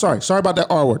 care. I'm sorry about that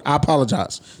R word. I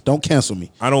apologize. Don't cancel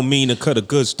me. I don't mean to cut a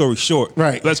good story short.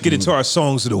 Right. Let's get into our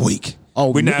songs of the week.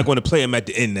 Oh, we're no. not going to play them at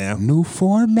the end now. New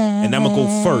format. And I'm gonna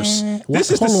go first.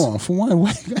 Hold on. For one,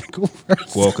 why you gotta go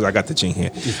first? Well, because I got the ching here.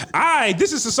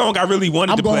 This is the song I really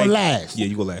wanted to play. I'm going last. Yeah,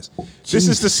 you go last. This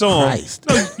Jesus is the song. Christ.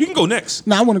 No, you can go next.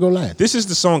 No, I want to go last. This is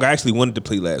the song I actually wanted to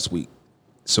play last week.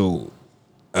 So,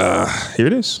 here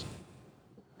it is.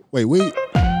 Wait.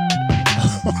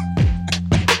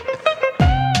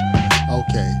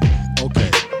 Okay.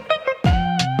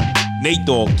 Nate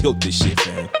Dogg killed this shit,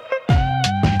 man.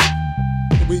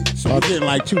 So we're getting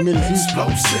like 2 minutes each.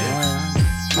 West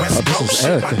this Coast is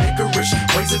shit, my Erica. niggerish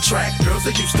ways attract girls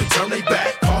that used to turn they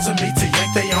back, causing me to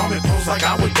yank they arm and pose like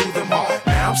I would do them all.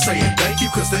 Now I'm saying thank you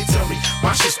cause they tell me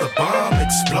my shit's the bomb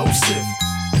explosive.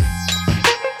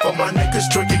 For my niggas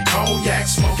drinking cognac,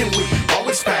 smoking weed,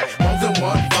 always pack more than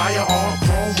one firearm,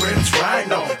 chrome rims,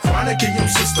 riding on chronic in your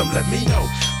system. Let me know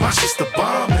my shit's the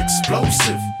bomb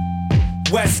explosive.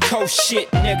 West Coast shit,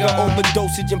 nigga.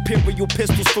 Overdosage, imperial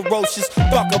pistols, ferocious.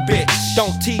 Fuck a bitch.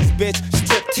 Don't tease, bitch.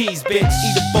 Strip tease, bitch.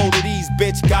 Eat a bowl of these,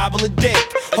 bitch. Gobble a dick.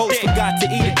 Hoes forgot to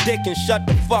eat a dick and shut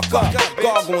the fuck up.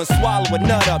 Gargle and swallow a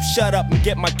nut up. Shut up and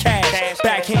get my cash.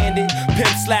 Backhanded. Pimp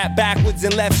slap backwards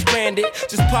and left stranded.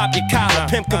 Just pop your collar.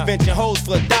 Pimp convention hoes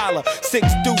for $1. 6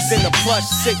 deuce in the plush,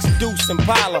 6 deuce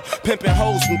Impala. Pimpin'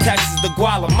 hoes from Texas to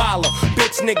Guatemala.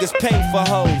 Bitch niggas pay for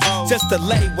hoes. Just to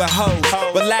lay with hoes.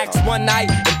 Relax one night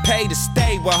and pay to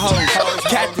stay with hoes.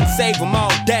 Captain save them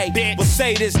all day. Well,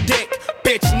 say this dick,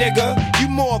 bitch nigga. You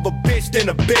more of a bitch than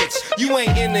a bitch. You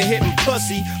ain't into hitting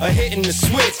pussy or hitting the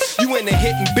switch. You into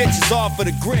hitting bitches off of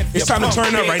the grip. It's time to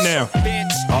turn up right now.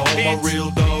 All my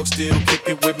real dogs still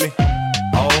kicking with me.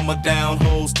 All my down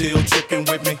hoes still tricking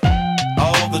with me.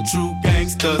 All the true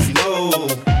gangsters know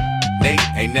Nate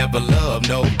ain't never loved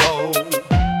no hoe.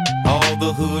 All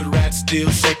the hood rats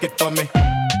still shake it for me.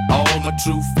 All my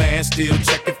true fans still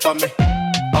check it for me.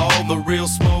 All the real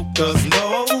smokers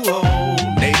know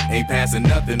Nate ain't passing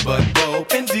nothing but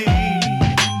dope and D.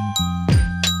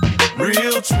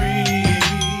 Real trees,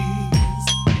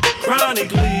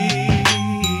 chronic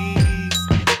leaves,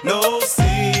 no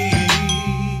seeds.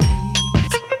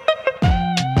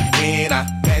 When I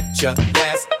met you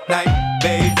last night,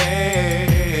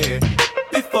 baby,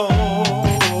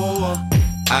 before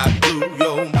I blew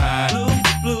your mind,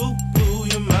 blew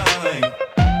your mind.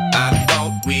 I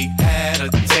thought we had a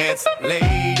chance,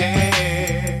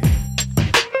 lady.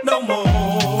 No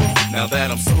more. Now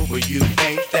that I'm sober, you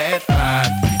ain't that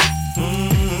fine.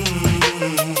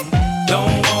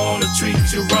 Don't wanna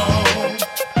treat you wrong.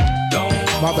 Don't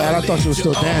My bad. I thought you were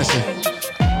still dancing.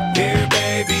 Here,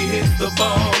 baby, hit the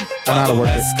bomb. I know how to work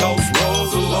it. West Coast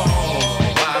rolls along.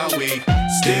 While we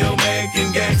still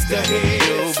making gangsta hits,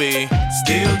 you'll be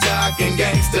still jocking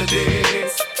gangsta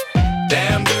dicks.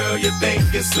 Damn girl, you think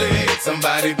you're slick?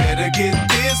 Somebody better get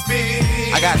this big.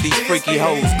 I got these freaky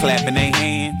hoes clapping their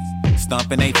hands,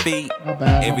 stomping their feet.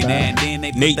 Every now and then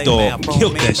they put Nate they Dogg mouth on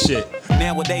killed me. that shit.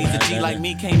 Nowadays, a G like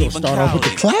me can't even start off call with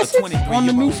the it. classics A 23-year-old on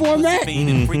the new format? freak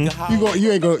You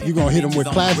gonna hit them with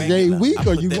classics every week,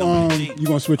 or you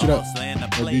gonna switch it up?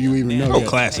 Or do you even know? No yet?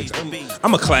 classics.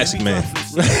 I'm a classic man.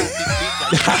 Hey,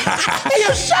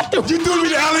 yo, shut the. You threw me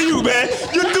the alley-oop, man.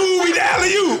 You threw me the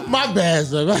alley-oop. My bad,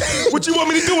 sir. What you want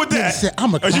me to do with that?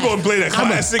 I'm a. Are you gonna play that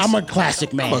classics? I'm a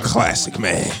classic man. I'm a classic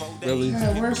man. Yeah,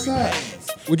 where's that?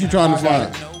 What you trying to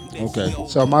find? Okay.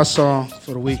 So my song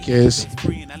for the week is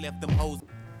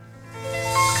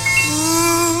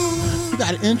You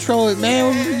got to intro it,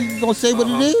 man. You gonna say what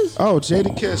it is?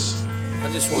 Jada Kiss. I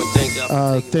just want to thank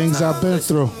y'all. Things I've been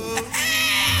through.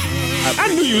 I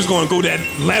knew you was gonna go that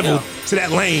level. to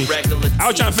that lane. I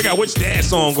was trying to figure out which dance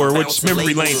song or which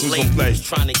memory lanes was gonna play.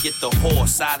 Trying to get the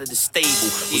horse out of the stable.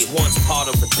 Was once part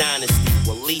of a dynasty.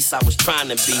 Well, at least I was trying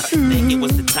to be. Think it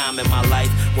was the time in my life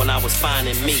when I was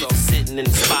finding me. Sitting in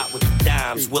the spot with the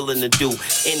dimes, willing to do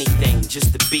anything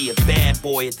just to be a bad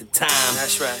boy at the time.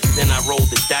 That's right. Then I rolled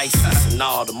the dice and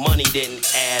all the money didn't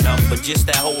add up. But just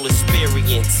that whole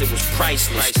experience, it was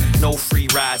priceless. No free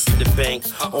rides to the bank.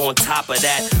 On top of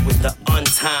that, with the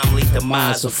untimely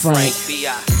demise of Frank.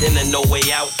 Then the No Way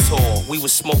Out tour, we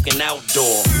was smoking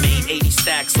outdoor. Made 80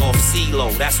 stacks off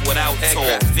CeeLo, that's without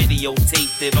tour.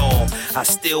 Videotaped it all, I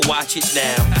still watch it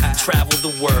now. Traveled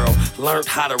the world, learned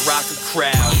how to rock a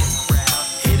crowd.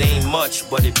 It ain't much,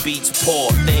 but it beats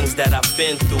poor. Things that I've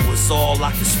been through is all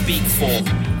I can speak for.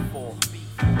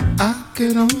 I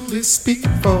can only speak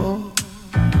for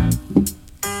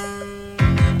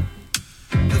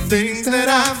the things that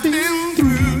I've been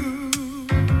through.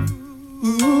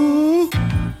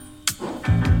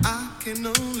 I can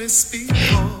only speak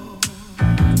for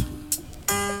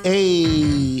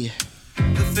Hey.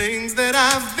 the things that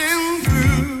I've been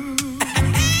through.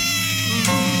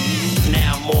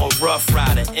 Now I'm on Rough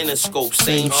Rider, Interscope,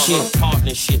 same shit.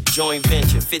 Partnership, joint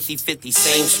venture, 50-50,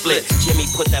 same split. Jimmy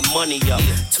put that money up.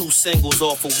 2 singles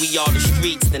off of We Are the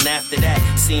Streets. Then after that,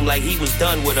 seemed like he was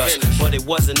done with us. But it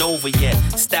wasn't over yet.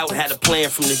 Stout had a plan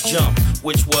from the jump,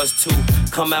 which was to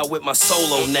come out with my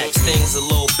solo next. Things a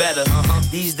little better.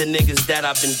 These the niggas that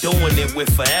I've been doing it with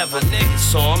forever.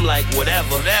 So I'm like,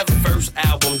 whatever. First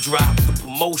album dropped, the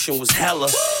promotion was hella.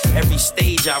 Every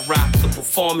stage I rocked, the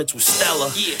performance was stellar.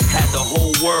 Had the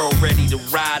whole world ready to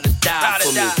ride or die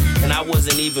for me. And I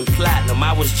wasn't even platinum,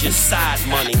 I was just side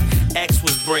money. X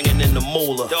was bringing in the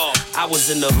moolah. I was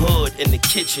in the hood, in the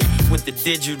kitchen, with the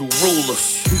digital ruler.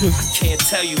 I can't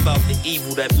tell you about the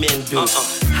evil that men do.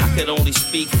 I could only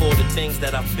speak for the things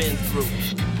that I've been through.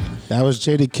 That was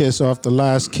Jada Kiss off The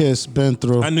Last Kiss, Been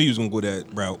Through. I knew you was gonna go that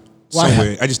route Why?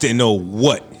 somewhere. I just didn't know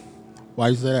what. Why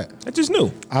you say that? I just knew.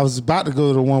 I was about to go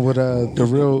to the one with the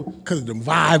real. Because of the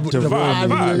vibe. The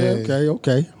vibe. Yeah,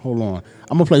 okay. Hold on.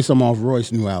 I'm going to play some off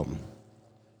Royce's new album.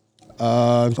 It's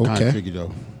kind Okay. of tricky,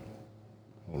 though.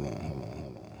 Hold on.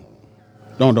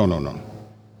 No.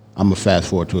 I'm going to fast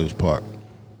forward to his part.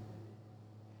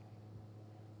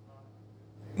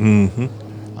 I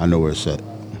know where it's at.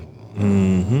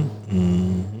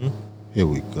 Here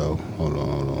we go. Hold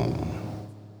on.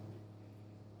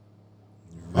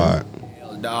 All right.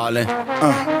 Darling.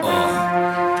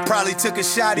 Probably took a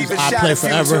shot, even I shot Play a few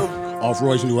Forever too. off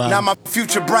Royce's new Now album. my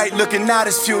future bright, looking not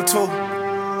as futile.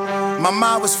 My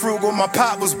mind was frugal, my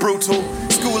pop was brutal.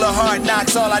 School of hard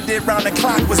knocks, all I did round the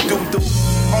clock was do-do.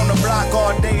 On the block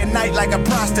all day and night like a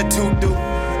prostitute do.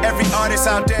 Every artist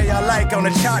out there y'all like on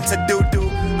the charts a do-do.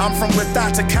 I'm from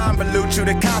without to convolute you,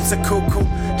 the cops are cuckoo.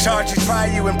 Charge you, try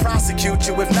you, and prosecute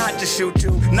you, if not to shoot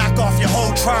you. Knock off your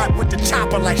whole tribe with the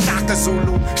chopper like Shaka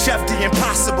Zulu. Chef the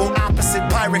impossible, opposite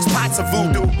Pyrex pots of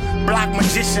voodoo. Black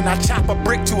magician, I chop a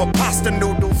brick to a pasta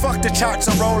noodle. Fuck the charts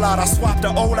and roll out, I swap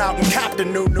the old out and cop the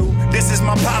new. This is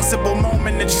my possible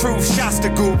moment, the truth, shots the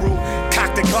guru.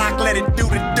 Cock the clock, let it do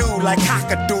the do like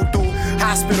cock-a-doo-doo.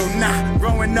 Hospital, nah,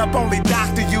 growing up only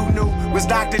doctor you knew was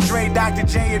Dr. Dre, Dr.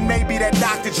 J, and maybe that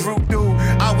Dr. Drew do.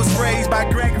 I was raised by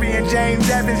Gregory and James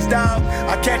Evans, dog.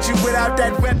 I catch you without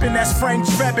that weapon, that's Frank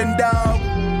Drebin, dog.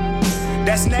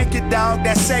 That's naked, dog,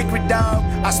 that's sacred, dog.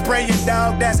 I spray it,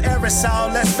 dog, that's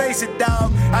aerosol, let's face it,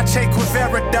 dog. I check with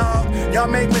Vera, dog. Y'all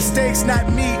make mistakes,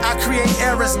 not me, I create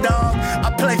errors, dog.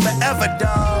 I play forever,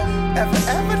 dog. Ever,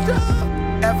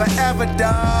 dog. Ever,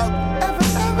 dog.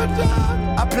 Ever, dog.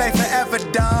 I play forever,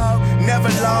 dog. Never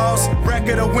lost.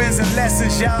 Record of wins and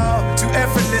lessons, y'all. Too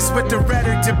effortless with the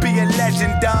rhetoric to be a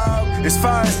legend, dog. As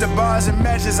far as the bars and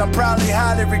measures, I'm probably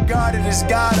highly regarded as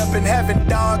God up in heaven,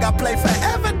 dog. I play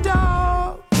forever,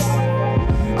 dog.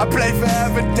 I play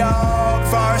forever, dog.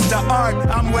 Far as the art,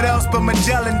 I'm what else but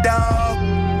Magellan, dog.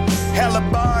 Hella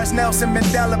bars, Nelson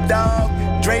Mandela, dog.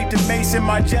 Draped in Mason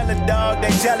Margiela, dog.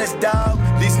 They jealous, dog.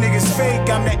 These niggas fake.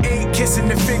 I'm the 8, kissing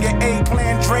the figure 8,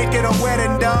 playing Drake at a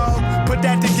wedding, dog. Put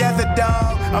that together,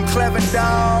 dog. I'm clever,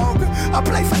 dog. I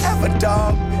play forever,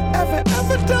 dog. Ever,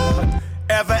 dog.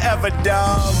 Ever,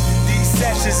 dog. These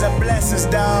sessions are blessings,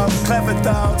 dog. Clever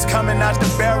thoughts coming out the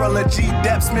barrel of G.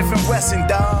 Depp, Smith and Wesson,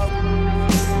 dog.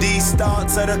 These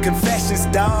thoughts are the confessions,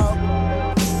 dog.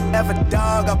 Ever,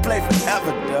 dog. I play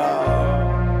forever, dog.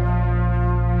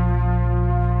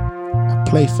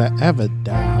 Play forever,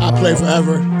 dog. I Play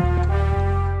Forever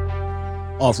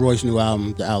off Royce's new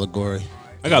album, The Allegory.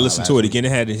 I gotta listen to it again.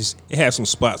 It had some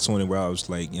spots on it where I was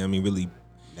like, you know what I mean, really.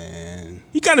 Man.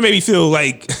 he kind of made me feel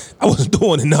like I wasn't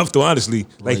doing enough, though. Honestly,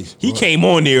 like he came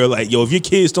on there like, yo, if your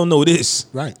kids don't know this,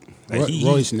 right? Like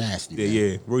Royce nasty.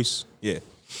 Yeah, Royce. Yeah,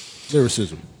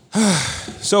 lyricism.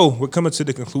 So we're coming to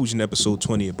the conclusion, episode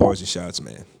 20 of Bars and Shots,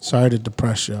 man. Sorry to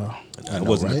depress y'all. It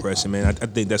wasn't depressing, man. I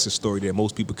think that's a story that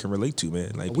most people can relate to,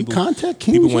 man. Like we contact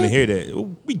kings. People want to hear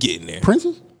that. We getting there.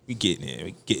 Princes. We getting there.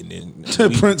 We getting there.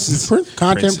 Princes.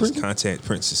 Content princess. Content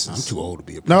princesses. I'm too old to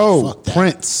be a prince. No,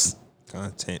 Prince.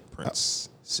 Content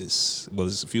princesses. Well,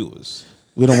 there's a few of us.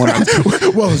 We don't want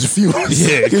to. Well, there's a few of us.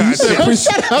 Yeah, You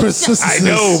said princesses. I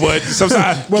know, but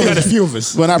sometimes Well, there's a few of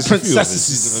us. When I there's a few of us,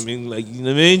 princesses. you know what I mean? Like, you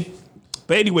know what I mean?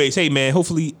 But anyways, hey, man,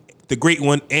 hopefully the great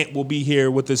one, Ant, will be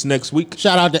here with us next week.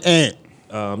 Shout out to Ant.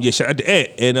 Yeah, shout out to Ant.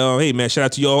 And hey, man, shout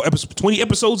out to y'all. 20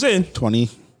 episodes in. 20. You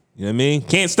know what I mean?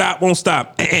 Can't stop, won't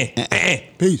stop.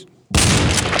 Peace.